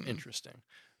 Interesting.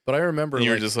 But I remember and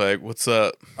you were just like, "What's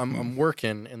up?" I'm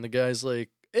working, and the guy's like,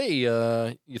 "Hey,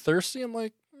 you thirsty?" I'm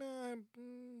like,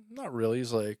 not really.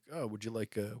 He's like, "Oh, would you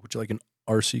like an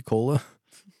RC Cola?"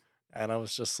 And I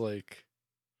was just like,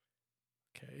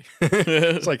 "Okay."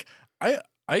 It's like I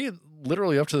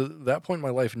literally up to that point in my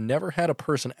life never had a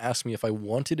person ask me if I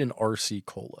wanted an RC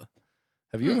Cola.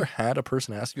 Have you ever had a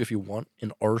person ask you if you want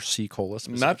an RC Cola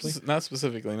specifically? Not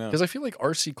specifically, no. Because I feel like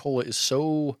RC Cola is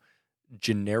so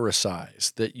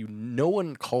genericized that no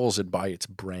one calls it by its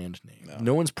brand name.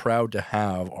 No one's proud to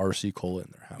have RC Cola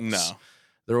in their house. No.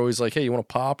 They're always like, "Hey, you want a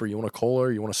pop or you want a cola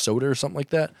or you want a soda or something like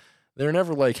that?" They're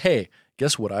never like, "Hey,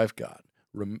 guess what I've got?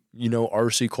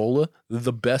 RC Cola,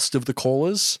 the best of the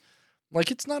colas."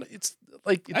 Like it's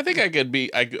like I think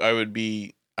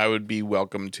I would be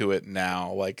welcome to it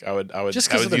now. Like I would just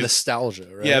because of the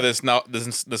nostalgia, right? Yeah, this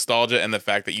nostalgia and the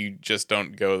fact that you just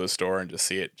don't go to the store and just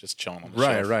see it just chilling on the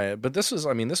shelf. Right. But this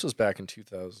was back in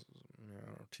 2000.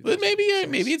 But maybe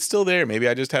it's still there. Maybe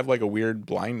I just have like a weird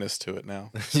blindness to it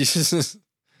now.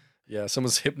 Yeah,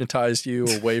 someone's hypnotized you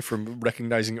away from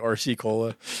recognizing RC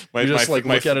Cola. You just look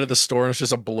at it at the store and it's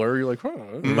just a blur. You're like,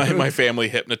 "Huh." My family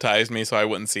hypnotized me so I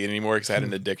wouldn't see it anymore because I had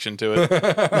an addiction to it.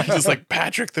 Just like,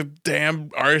 "Patrick, the damn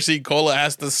RC Cola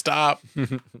has to stop."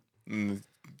 And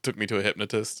took me to a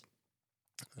hypnotist.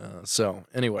 So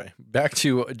anyway, back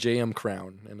to J.M.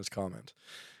 Crown and his comment.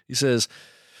 He says,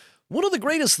 One of the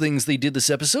greatest things they did this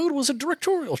episode was a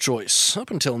directorial choice. Up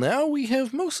until now, we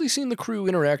have mostly seen the crew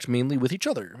interact mainly with each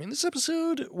other. In this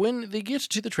episode, when they get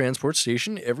to the transport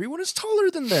station, everyone is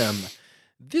taller than them.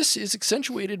 This is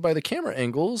accentuated by the camera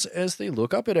angles as they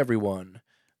look up at everyone.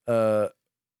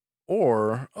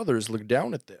 Or others look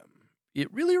down at them.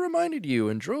 It really reminded you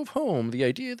and drove home the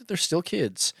idea that they're still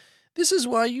kids. This is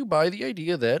why you buy the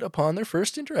idea that upon their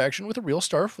first interaction with a real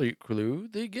Starfleet crew,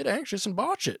 they get anxious and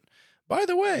botch it. By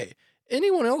the way,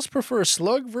 anyone else prefer a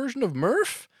slug version of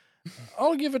Murph?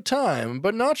 I'll give it time,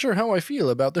 but not sure how I feel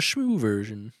about the shmoo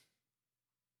version.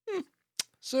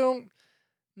 So,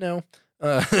 no.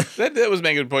 That was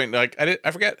making a point. Like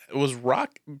I forget. Was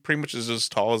Rock pretty much as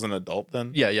tall as an adult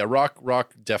then? Yeah.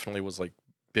 Rock definitely was like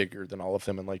bigger than all of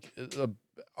them, and like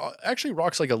actually,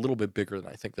 Rock's like a little bit bigger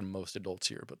than I think than most adults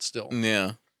here, but still.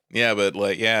 Yeah, but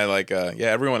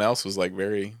everyone else was like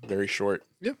very, very short.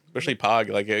 Yeah, especially Pog.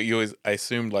 Like I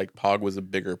assumed like Pog was a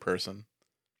bigger person.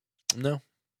 No.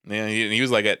 Yeah, he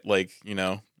was like at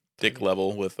dick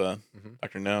level with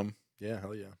Dr. Gnome. Yeah,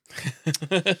 hell yeah.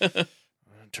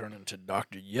 Turn into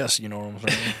Dr. Yes, you know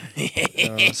what I'm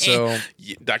saying? So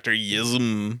Dr.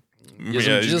 Yism.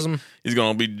 Jism. He's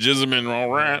gonna be jisming all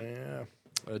right. Yeah,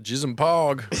 Jism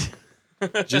Pog.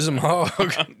 Jism Hog.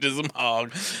 Jism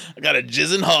Hog. I got a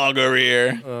Jism Hog over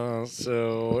here.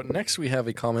 So next we have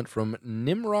a comment from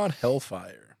Nimrod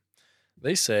Hellfire.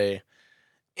 They say,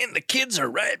 and the kids are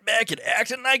right back at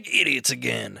acting like idiots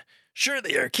again. Sure,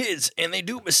 they are kids and they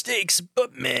do mistakes,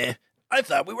 but meh. I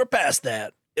thought we were past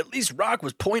that. At least Rock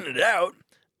was pointing it out.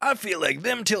 I feel like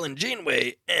them telling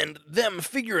Janeway and them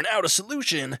figuring out a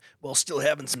solution while still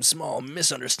having some small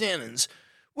misunderstandings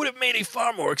would have made a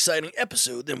far more exciting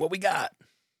episode than what we got.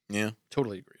 Yeah.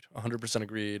 Totally agreed. 100%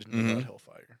 agreed. Not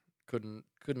Hellfire. Couldn't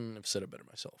have said it better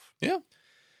myself. Yeah.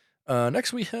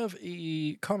 Next we have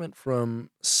a comment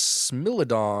from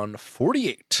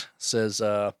Smilodon48. Says,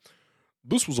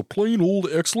 this was a plain old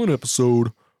excellent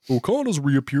episode. O'Connor's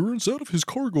reappearance out of his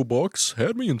cargo box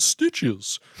had me in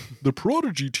stitches. The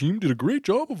Prodigy team did a great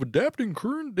job of adapting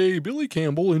current-day Billy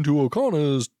Campbell into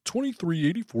O'Connor's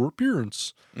 2384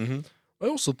 appearance. Mm-hmm. I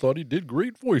also thought he did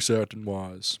great voice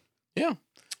acting-wise. Yeah.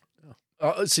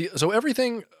 See, so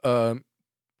everything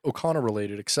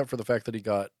O'Connor-related, except for the fact that he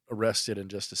got arrested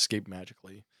and just escaped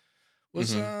magically,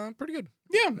 was pretty good.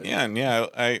 Yeah.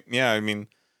 I mean,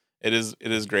 it is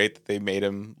great that they made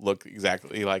him look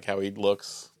exactly like how he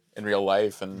looks in real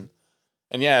life, and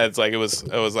yeah, it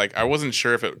was like I wasn't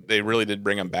sure if they really did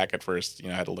bring him back at first. I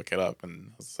had to look it up,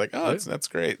 and it's like, oh, that's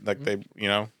great. Like they,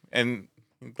 and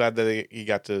I'm glad that he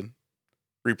got to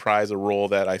reprise a role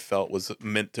that I felt was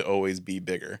meant to always be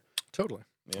bigger. Totally.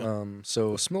 Yeah.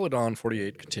 So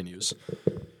Smilodon48 continues.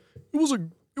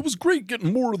 It was great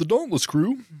getting more of the Dauntless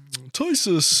crew.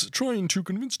 Tysus trying to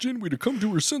convince Janeway to come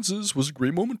to her senses was a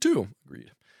great moment too. Agreed.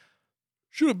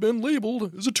 Should have been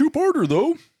labeled as a two-parter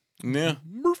though. Yeah.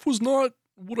 Murph was not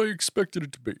what I expected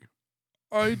it to be.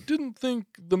 I didn't think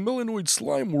the melanoid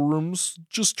slime worms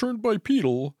just turned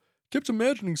bipedal. Kept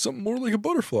imagining something more like a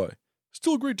butterfly.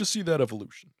 Still great to see that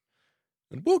evolution.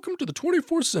 And welcome to the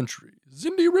 24th century,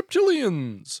 Xindi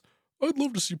Reptilians! I'd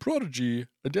love to see Prodigy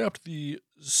adapt the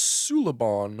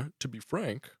Suliban, to be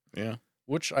frank. Yeah.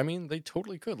 Which, I mean, they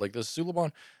totally could. Like, the Suliban,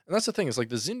 and that's the thing, is like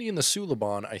the Xindi and the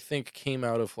Suliban, I think, came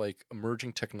out of like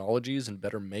emerging technologies and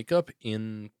better makeup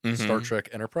in Star Trek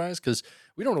Enterprise, because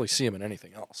we don't really see them in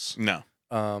anything else. No.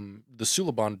 The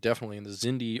Suliban definitely, and the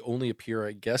Xindi only appear,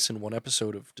 I guess, in one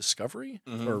episode of Discovery,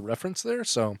 or reference there,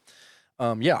 so...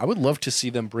 yeah, I would love to see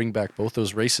them bring back both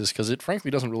those races, because it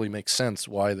frankly doesn't really make sense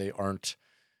why they aren't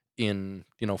in,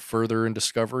 further in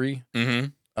Discovery.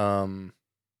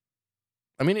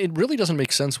 I mean, it really doesn't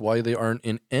make sense why they aren't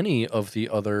in any of the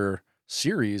other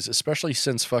series, especially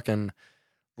since fucking,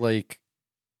 like,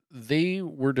 they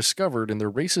were discovered and their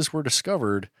races were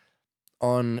discovered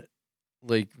on,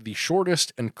 like, the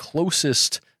shortest and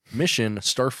closest mission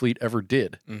Starfleet ever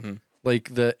did.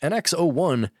 Like, the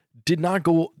NX-01 did not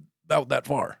go out that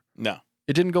far. No.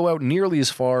 It didn't go out nearly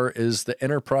as far as the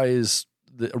Enterprise,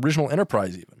 the original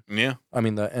Enterprise even. Yeah. I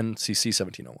mean, the NCC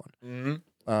 1701.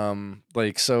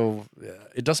 So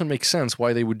it doesn't make sense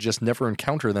why they would just never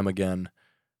encounter them again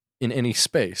in any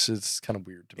space. It's kind of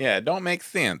weird to me. Yeah, it don't make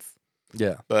sense.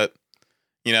 Yeah. But,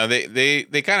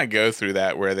 they kind of go through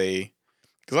that where they,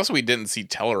 because also we didn't see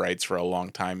Tellarites for a long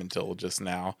time until just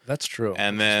now. That's true.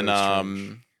 And then,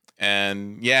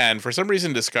 and for some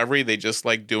reason, Discovery, they just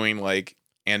like doing like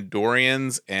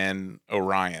Andorians and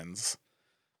Orions.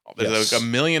 There's like a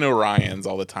million Orions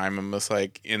all the time. I'm just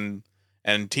like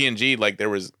And TNG, like there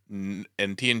was in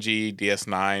TNG,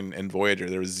 DS9, and Voyager,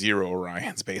 there was 0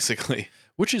 Orions basically.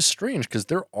 Which is strange because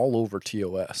they're all over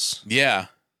TOS. Yeah.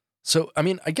 So I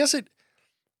mean, I guess it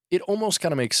almost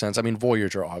kind of makes sense. I mean,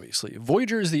 Voyager, obviously.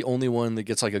 Voyager is the only one that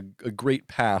gets like a great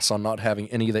pass on not having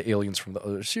any of the aliens from the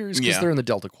other series because they're in the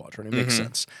Delta Quadrant. It makes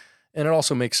sense. And it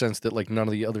also makes sense that like none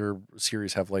of the other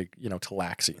series have like,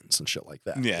 Talaxians and shit like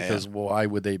that. Yeah. Because why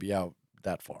would they be out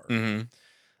that far?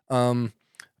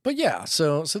 But yeah,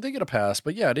 so they get a pass.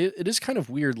 But yeah, it is kind of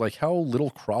weird like how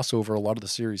little crossover a lot of the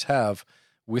series have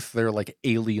with their like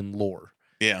alien lore.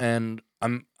 Yeah. And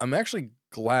I'm actually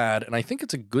glad, and I think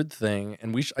it's a good thing,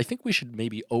 and I think we should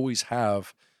maybe always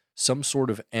have some sort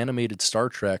of animated Star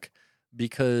Trek,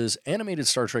 because animated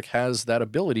Star Trek has that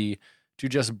ability to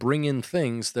just bring in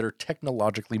things that are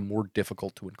technologically more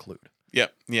difficult to include.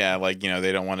 Yep. Yeah, like,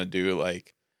 they don't want to do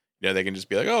like, they can just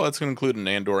be like, oh, let's include an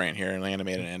Andorian here and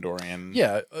animate an Andorian.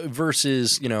 Yeah,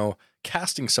 versus,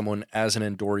 casting someone as an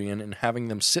Andorian and having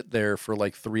them sit there for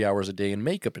like 3 hours a day in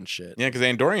makeup and shit. Yeah, because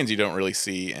Andorians you don't really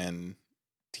see in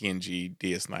TNG,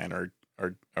 DS9,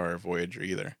 or Voyager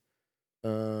either.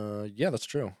 Yeah, that's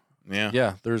true. Yeah.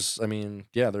 Yeah,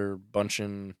 they're a bunch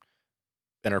in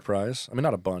Enterprise. I mean,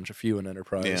 not a bunch, a few in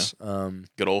Enterprise. Yeah.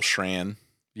 Good old Shran.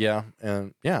 Yeah,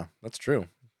 and yeah, that's true.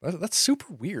 That's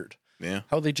super weird. Yeah.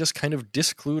 How they just kind of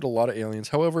disclude a lot of aliens.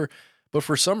 However, but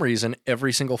for some reason,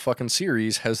 every single fucking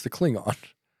series has the Klingon.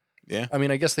 Yeah. I mean,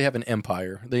 I guess they have an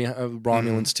Empire. They have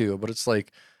Romulans too, but it's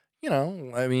like,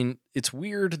 I mean, it's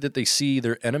weird that they see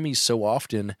their enemies so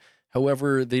often.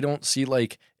 However, they don't see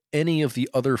like any of the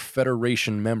other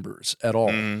Federation members at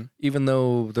all, even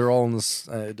though they're all in this.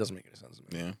 It doesn't make any sense to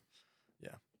me. Yeah.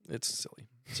 Yeah. It's silly.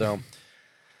 So,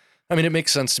 I mean, it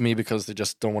makes sense to me because they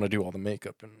just don't want to do all the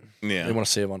makeup and they want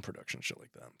to save on production, shit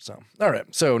like that. So, all right.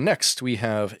 So next we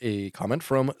have a comment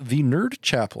from the Nerd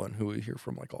Chaplain, who we hear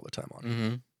from like all the time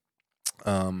on.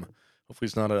 Hopefully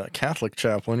he's not a Catholic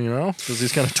chaplain, because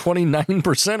he's got a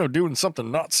 29% of doing something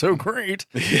not so great.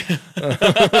 It's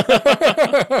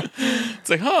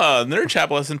like, Nerd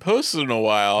Chaplain hasn't posted in a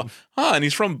while. And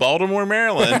he's from Baltimore,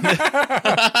 Maryland.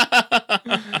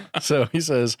 So he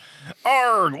says,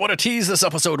 "Arg, what a tease this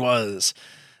episode was.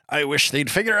 I wish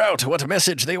they'd figure out what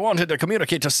message they wanted to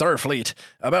communicate to Starfleet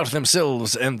about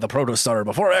themselves and the Protostar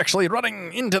before actually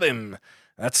running into them.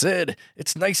 That said,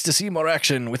 it's nice to see more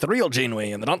action with the real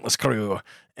Janeway and the Dauntless crew,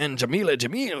 and Jamila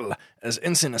Jamil as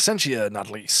Ensign Essentia, not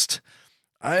least.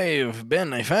 I've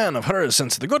been a fan of hers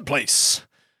since The Good Place.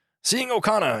 Seeing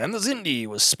Okana and the Zindi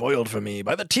was spoiled for me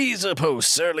by the teaser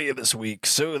posts earlier this week,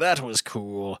 so that was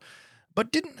cool.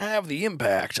 But didn't have the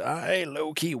impact. I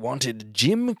low-key wanted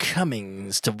Jim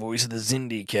Cummings to voice the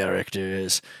Zindi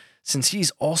characters, since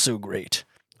he's also great.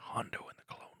 Hondo in the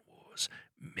Clone Wars,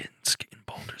 Minsk in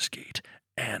Baldur's Gate,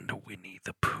 and Winnie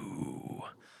the Pooh.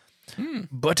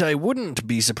 But I wouldn't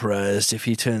be surprised if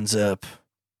he turns up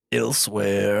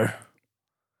elsewhere."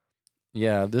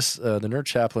 Yeah, this the Nerd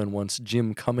Chaplain wants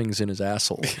Jim Cummings in his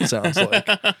asshole, it sounds like.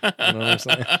 You know what I'm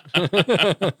saying?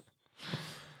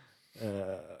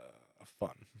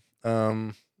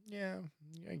 Fun. Yeah,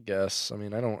 I guess. I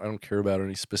mean, I don't care about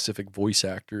any specific voice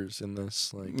actors in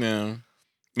this. Like, yeah.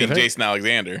 Jason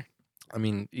Alexander. I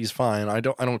mean, he's fine. I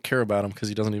don't care about him because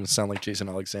he doesn't even sound like Jason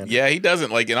Alexander. Yeah, he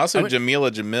doesn't. Like, and also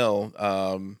Jamila Jamil,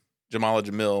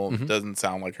 doesn't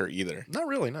sound like her either. Not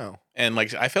really, no. And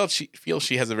like, I feel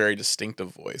she has a very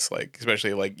distinctive voice. Like,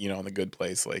 especially like in The Good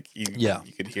Place. Like, you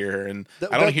could hear her, and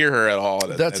I don't hear her at all.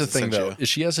 That's the thing, though. Is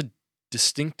she has a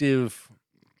distinctive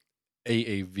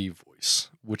AAV voice,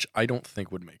 which I don't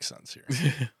think would make sense here.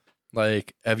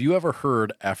 Like, have you ever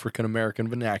heard African American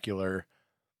vernacular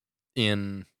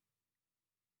in?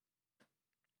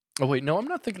 Oh wait, no, I'm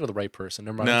not thinking of the right person.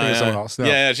 Never mind. I'm thinking of someone else. No.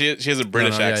 Yeah, she has a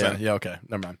British accent. Yeah, okay,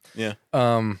 never mind. Yeah.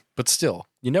 But still,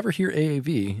 you never hear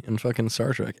AAV in fucking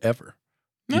Star Trek ever.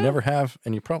 No. You never have,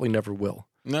 and you probably never will.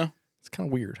 No. It's kind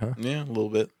of weird, huh? Yeah, a little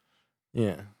bit.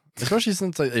 Yeah, especially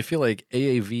since I feel like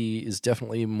AAV is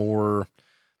definitely more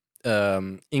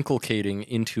inculcating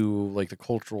into like the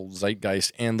cultural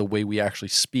zeitgeist and the way we actually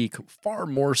speak, far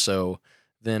more so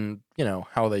than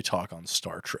how they talk on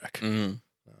Star Trek. Mm-hmm.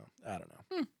 I don't know.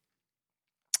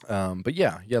 But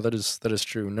yeah, that is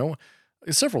true. No,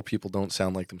 several people don't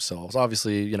sound like themselves.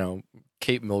 Obviously,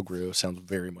 Kate Mulgrew sounds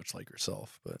very much like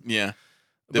herself. But yeah,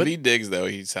 David Diggs though,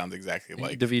 he sounds exactly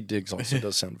like David Diggs. Also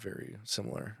does sound very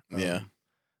similar. Yeah,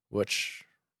 which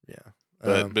yeah.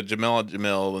 But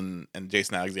Jamil and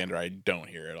Jason Alexander, I don't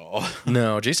hear at all.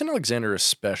 No, Jason Alexander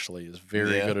especially is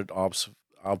very good at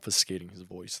obfuscating his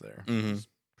voice there. Mm-hmm. It's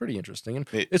pretty interesting, and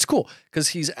it's cool because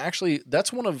he's actually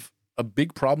that's one of a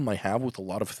big problem I have with a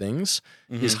lot of things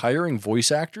Mm-hmm. is hiring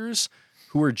voice actors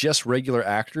who are just regular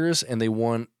actors and they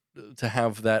want to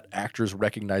have that actor's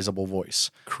recognizable voice.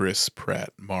 Chris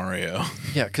Pratt, Mario.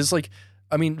 Yeah, because like,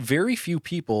 I mean, very few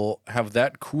people have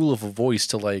that cool of a voice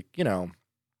to like,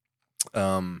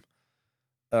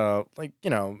 like,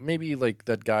 maybe like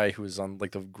that guy who was on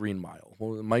like the Green Mile,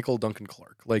 Michael Duncan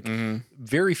Clark. Like,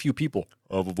 very few people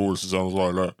have a voice that sounds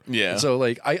like that. Yeah. So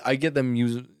like, I get them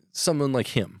use someone like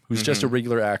him who's just a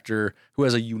regular actor who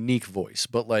has a unique voice.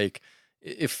 But like,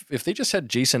 if they just had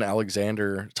Jason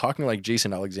Alexander talking like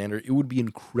Jason Alexander, it would be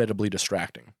incredibly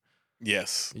distracting.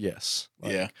 Yes. Yes.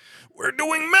 Like, Yeah. we're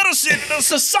doing medicine in a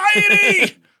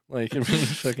society. Like it really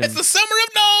fucking... It's the summer of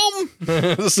Gnome.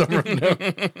 The summer of Gnome.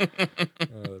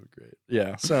 Oh, that'd be great.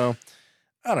 Yeah. So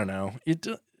I don't know.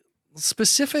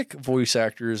 Specific voice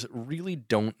actors really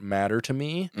don't matter to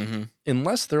me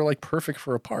unless they're like perfect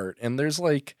for a part. And there's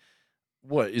like,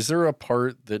 what is there a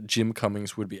part that Jim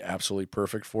Cummings would be absolutely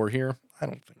perfect for here? I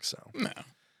don't think so. No.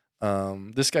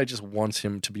 This guy just wants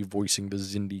him to be voicing the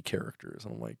Zindi characters.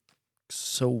 And I'm like,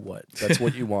 so what? That's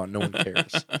what you want. No one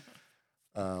cares.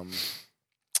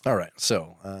 All right.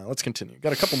 So let's continue.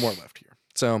 Got a couple more left here.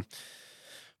 So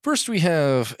first we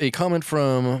have a comment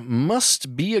from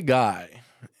Must Be a Guy.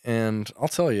 And I'll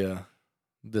tell you,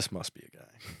 this must be a guy.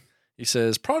 He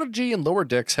says, Prodigy and Lower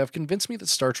Decks have convinced me that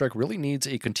Star Trek really needs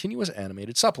a continuous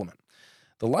animated supplement.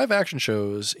 The live action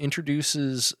shows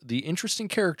introduces the interesting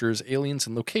characters, aliens,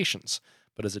 and locations.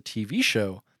 But as a TV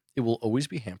show, it will always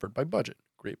be hampered by budget.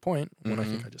 Great point. One I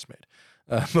think I just made.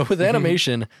 But with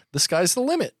animation, the sky's the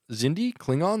limit. Zindi,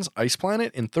 Klingons, Ice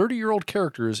Planet, and 30-year-old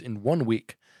characters in 1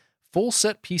 week. Full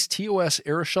set-piece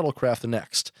TOS-era shuttlecraft the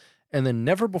next. And then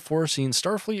never-before-seen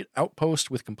Starfleet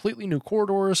outpost with completely new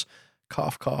corridors.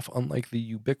 Cough, cough, unlike the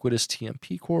ubiquitous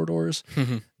TMP corridors.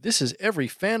 This is every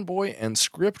fanboy and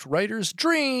script writer's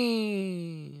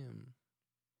dream.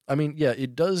 I mean, yeah,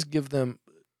 it does give them...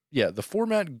 Yeah, the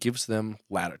format gives them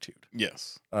latitude.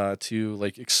 Yes. To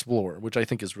like explore, which I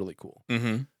think is really cool.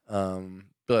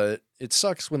 But it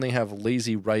sucks when they have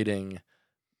lazy writing,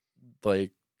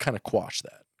 like kind of quash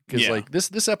that. Because like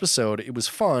this episode, it was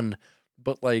fun,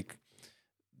 but like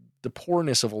the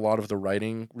poorness of a lot of the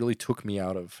writing really took me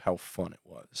out of how fun it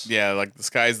was. Yeah, like the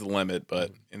sky's the limit,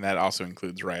 but and that also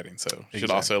includes writing. So you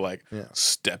should also like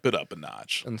step it up a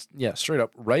notch. And yeah, straight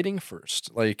up writing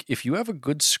first. Like if you have a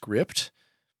good script,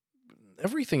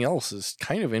 everything else is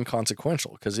kind of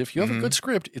inconsequential, because if you have a good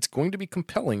script, it's going to be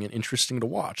compelling and interesting to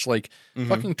watch. Like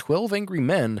fucking 12 Angry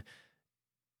Men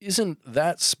isn't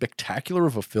that spectacular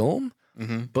of a film,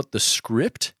 but the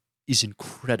script is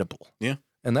incredible. Yeah.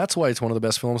 And that's why it's one of the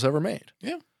best films ever made.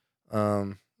 Yeah.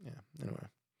 Anyway.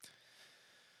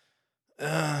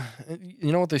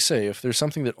 You know what they say, if there's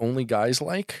something that only guys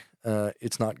like,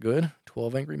 it's not good.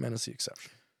 12 Angry Men is the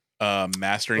exception.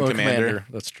 Master and Commander.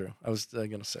 That's true. I was going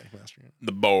to say Master and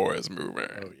The Boys movie.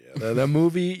 Oh, yeah. That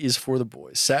movie is for the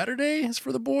boys. Saturday is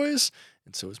for the boys,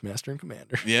 and so is Master and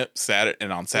Commander. Yep.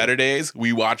 And on Saturdays,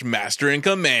 we watch Master and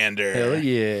Commander. Hell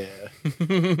yeah.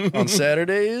 On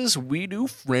Saturdays, we do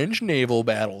French naval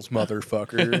battles,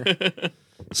 motherfucker.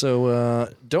 So,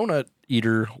 Donut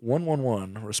Eater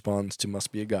 111 responds to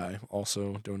Must Be a Guy.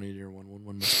 Also, Donut Eater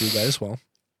 111 must be a guy as well.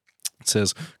 It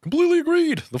says, completely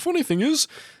agreed. The funny thing is,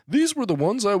 these were the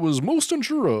ones I was most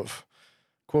unsure of.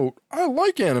 Quote, I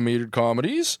like animated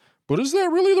comedies, but is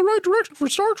that really the right direction for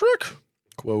Star Trek?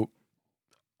 Quote,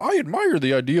 I admire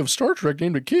the idea of Star Trek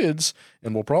aimed at kids,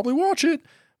 and will probably watch it,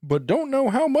 but don't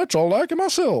know how much I'll like it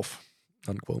myself.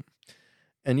 Unquote.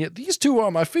 And yet these two are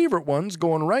my favorite ones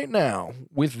going right now,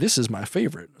 with this is my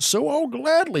favorite. So I'll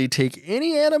gladly take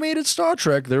any animated Star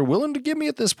Trek they're willing to give me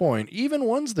at this point, even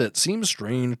ones that seem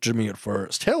strange to me at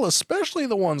first. Hell, especially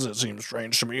the ones that seem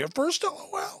strange to me at first,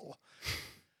 LOL.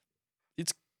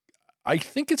 I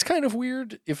think it's kind of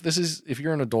weird if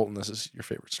you're an adult and this is your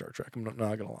favorite Star Trek. I'm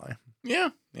not gonna lie. Yeah,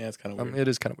 it's kind of weird. It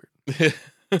is kind of weird.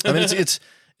 I mean, it's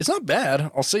not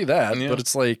bad. I'll say that, but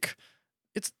it's like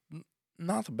it's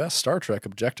not the best Star Trek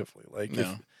objectively. Like,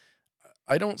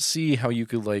 I don't see how you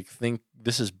could like think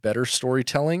this is better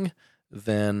storytelling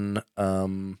than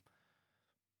than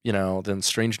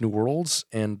Strange New Worlds,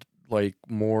 and like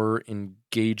more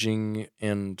engaging,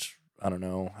 and I don't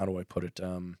know, how do I put it?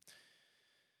 I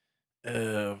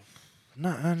don't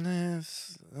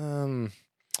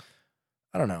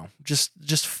know,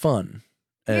 just fun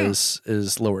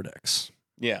as Lower Decks.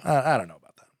 Yeah, I don't know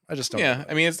about that. I just don't. Yeah,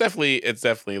 I mean, it's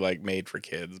definitely like made for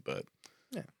kids, but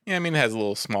I mean, it has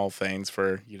little small things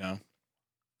for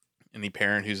any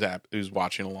parent who's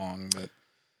watching along. But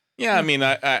I mean,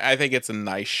 I think it's a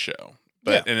nice show.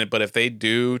 But but if they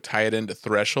do tie it into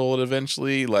Threshold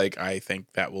eventually, like I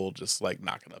think that will just like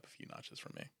knock it up a few notches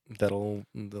for me. That'll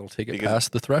take it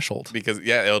past the threshold. Because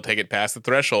it'll take it past the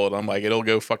threshold. I'm like, it'll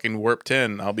go fucking warp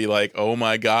 10. I'll be like, oh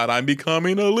my God, I'm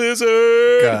becoming a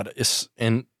lizard. God,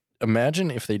 and imagine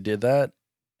if they did that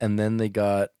and then they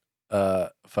got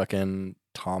fucking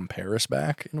Tom Paris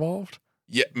back involved.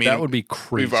 Yeah, I mean, that would be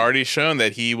crazy. We've already shown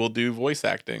that he will do voice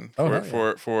acting for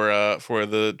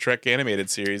the Trek animated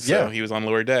series. So he was on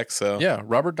Lower Decks. So yeah,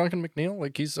 Robert Duncan McNeil,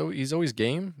 like he's always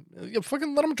game. Yeah,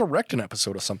 fucking let him direct an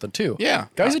episode of something too. Yeah,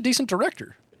 guy's a decent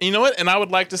director. You know what? And I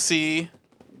would like to see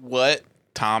what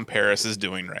Tom Paris is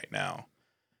doing right now.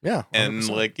 Yeah, 100%. And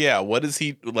like, what is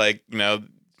he like?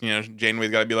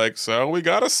 Janeway's got to be like, so we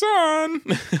got a son.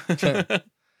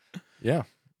 Yeah,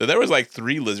 so there was like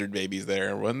 3 lizard babies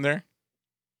there, wasn't there?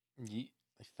 I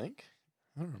think.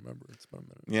 I don't remember. It's been a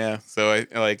minute. Yeah, so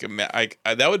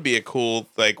I that would be a cool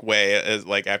like way as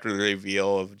like after the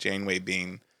reveal of Janeway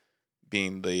being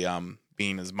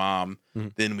his mom,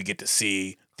 then we get to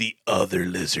see the other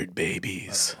lizard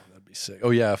babies. Oh, that'd be sick.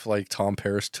 Oh yeah, if like Tom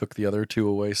Paris took the other 2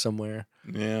 away somewhere.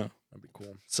 Yeah, that'd be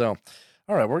cool. So,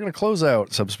 all right, we're gonna close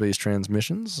out Subspace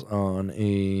Transmissions on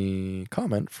a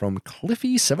comment from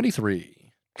Cliffy73.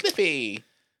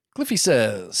 Cliffy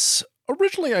says,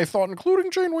 originally, I thought including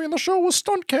Janeway in the show was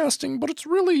stunt casting, but it's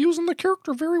really using the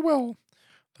character very well.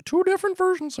 The 2 different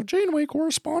versions of Janeway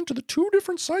correspond to the 2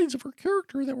 different sides of her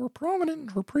character that were prominent in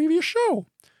her previous show.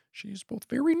 She's both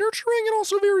very nurturing and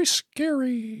also very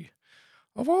scary.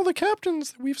 Of all the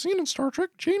captains that we've seen in Star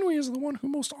Trek, Janeway is the one who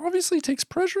most obviously takes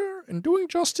pleasure in doing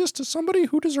justice to somebody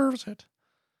who deserves it.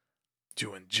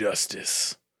 Doing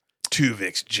justice.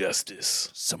 Tuvix justice.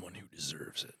 Someone who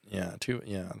deserves it. Yeah,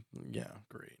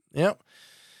 great. Yep.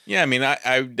 Yeah, I mean,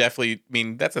 I definitely,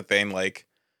 that's a thing, like,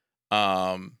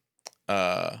 crap,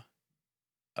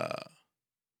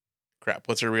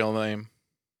 what's her real name?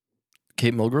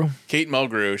 Kate Mulgrew? Kate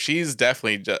Mulgrew, she's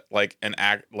definitely just like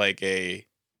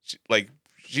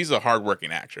she's a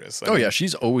hardworking actress. I mean,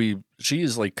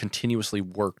 she's like continuously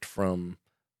worked from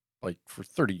like for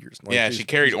 30 years. Like, she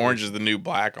carried Orange is the New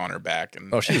Black on her back,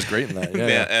 and she was great in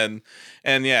that.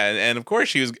 And of course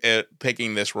she was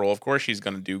taking this role. Of course she's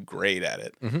going to do great at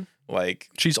it. Mm-hmm. Like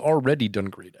she's already done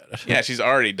great at it. Yeah, she's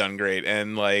already done great,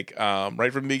 and like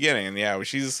right from the beginning. And yeah,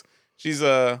 she's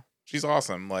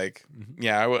awesome. Like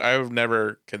I would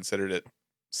never considered it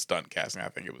stunt casting. I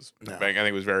think it was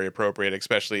very appropriate,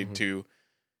 especially to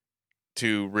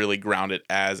really ground it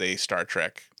as a Star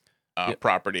Trek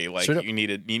property. Like you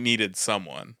needed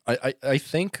someone. I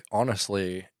think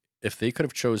honestly, if they could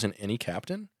have chosen any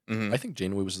captain, I think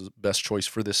Janeway was the best choice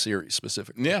for this series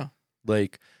specifically. Yeah,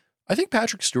 like I think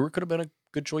Patrick Stewart could have been a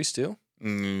good choice too.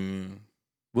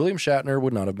 William Shatner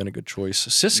would not have been a good choice.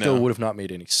 Cisco would have not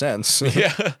made any sense.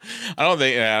 Yeah, I don't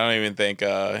even think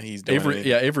he's doing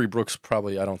Avery Brooks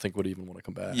probably I don't think would even want to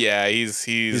come back. Yeah,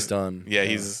 he's done. Yeah,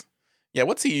 he's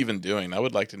what's he even doing? I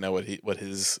would like to know what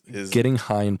his getting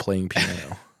high and playing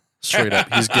piano. Straight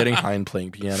up, he's getting high and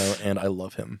playing piano, and I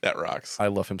love him. That rocks. I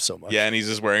love him so much. Yeah, and he's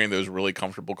just wearing those really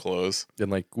comfortable clothes and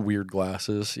like weird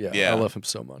glasses. Yeah, I love him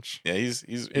so much. Yeah, he's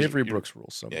Avery Brooks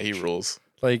rules so much. Yeah, he rules.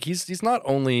 Like he's not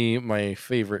only my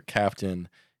favorite captain,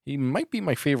 he might be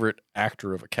my favorite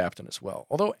actor of a captain as well.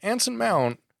 Although Anson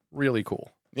Mount, really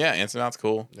cool. Yeah, Anson Mount's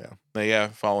cool. Yeah,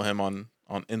 follow him on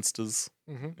Instas.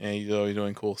 Yeah, he's always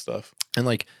doing cool stuff. And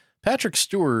like Patrick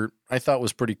Stewart, I thought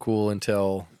was pretty cool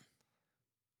until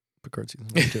Picard season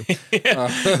 2.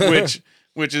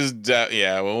 which is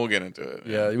we'll get into it.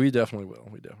 Yeah, we definitely will.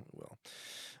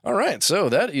 All right, so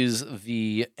that is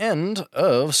the end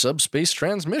of Subspace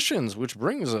Transmissions, which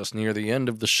brings us near the end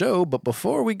of the show. But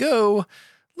before we go,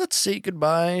 let's say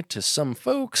goodbye to some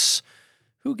folks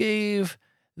who gave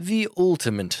the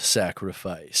ultimate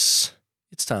sacrifice.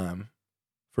 It's time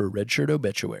for a Red Shirt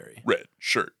Obituary. Red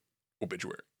Shirt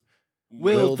Obituary.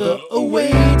 Well, the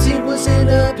away team was in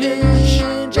a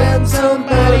pinch and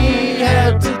somebody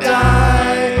had to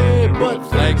die. But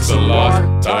thanks a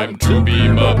lot, time to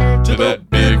beam up to that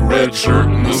big red shirt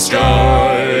in the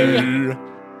sky.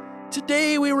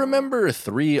 Today we remember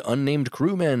 3 unnamed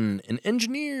crewmen, an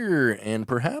engineer, and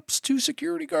perhaps 2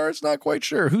 security guards, not quite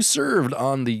sure, who served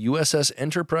on the USS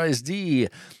Enterprise D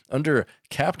under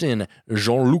Captain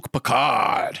Jean-Luc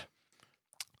Picard.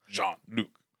 Jean-Luc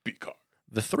Picard.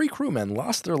 The 3 crewmen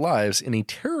lost their lives in a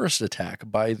terrorist attack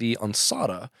by the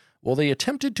Ansata while they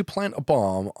attempted to plant a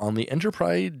bomb on the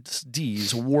Enterprise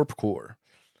D's warp core.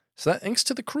 So thanks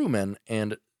to the crewmen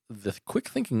and the quick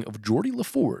thinking of Geordi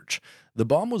LaForge, the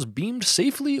bomb was beamed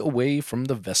safely away from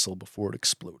the vessel before it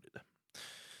exploded.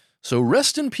 So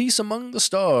rest in peace among the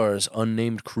stars,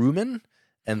 unnamed crewmen.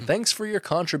 And thanks for your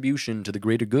contribution to the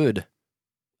greater good,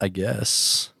 I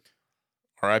guess.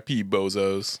 R.I.P.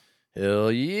 bozos.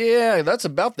 Hell yeah. That's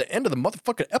about the end of the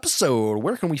motherfucking episode.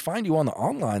 Where can we find you on the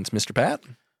onlines, Mr. Pat?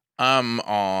 I'm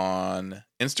on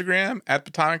Instagram at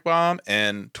Platonic Bomb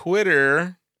and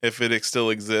Twitter, if it still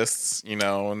exists, in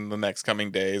the next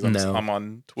coming days. I'm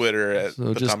on Twitter at so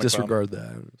Platonic just disregard Bomb.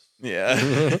 that.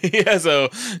 Yeah. Yeah. So,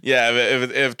 yeah,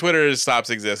 if Twitter stops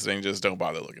existing, just don't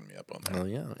bother looking me up on there. Hell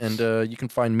yeah. And you can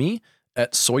find me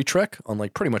at Soytrek on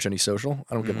like pretty much any social.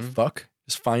 I don't give a fuck.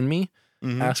 Just find me.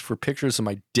 Ask for pictures of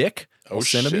my dick. I'll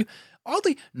send them you.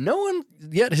 Oddly, no one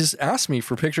yet has asked me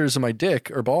for pictures of my dick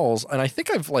or balls, and I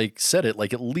think I've like said it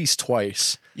like at least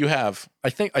twice. You have. I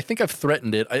think I've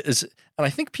threatened it, and I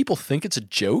think people think it's a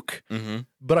joke,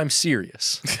 but I'm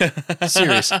serious.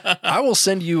 Serious. I will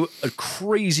send you a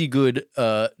crazy good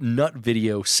nut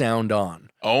video sound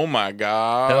on. Oh my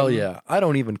god! Hell yeah! I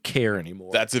don't even care anymore.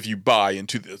 That's if you buy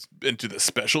into the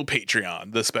special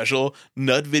Patreon, the special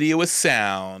nut video with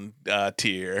sound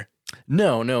tier.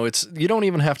 No, you don't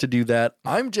even have to do that.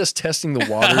 I'm just testing the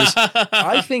waters.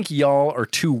 I think y'all are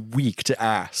too weak to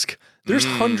ask. There's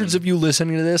hundreds of you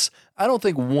listening to this. I don't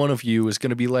think one of you is going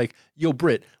to be like, yo,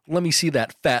 Britt, let me see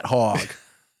that fat hog.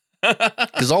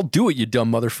 Because I'll do it, you dumb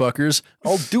motherfuckers.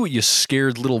 I'll do it, you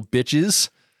scared little bitches.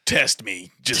 Test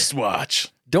me. Just watch.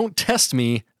 Don't test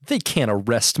me. They can't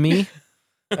arrest me.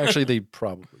 Actually, they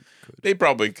probably could. They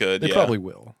probably could. They probably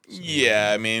will. So.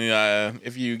 Yeah, I mean,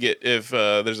 if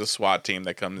there's a SWAT team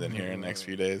that comes in here in the next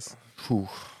few days. Whew.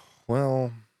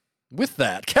 Well, with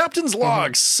that, Captain's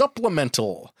Log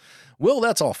Supplemental. Well,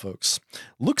 that's all, folks.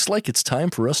 Looks like it's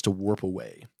time for us to warp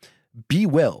away. Be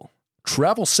well,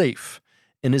 travel safe,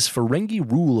 and as Ferengi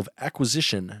rule of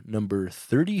acquisition number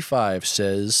 35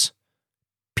 says,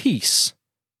 peace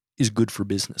is good for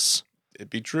business. It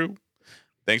be true.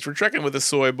 Thanks for trekking with us,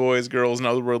 soy boys, girls, and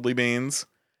otherworldly beings.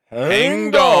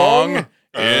 Hang dong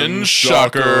and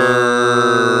shocker.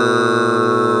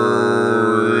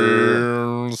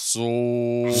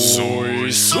 Soy, soy,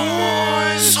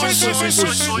 soy, soy, soy, soy,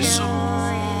 soy, soy, soy, soy,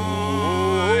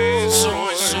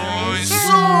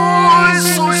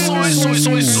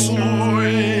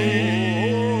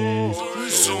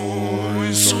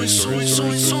 soy, soy, soy,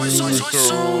 soy,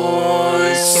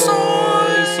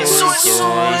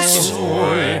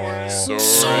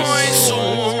 soy,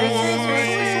 soy,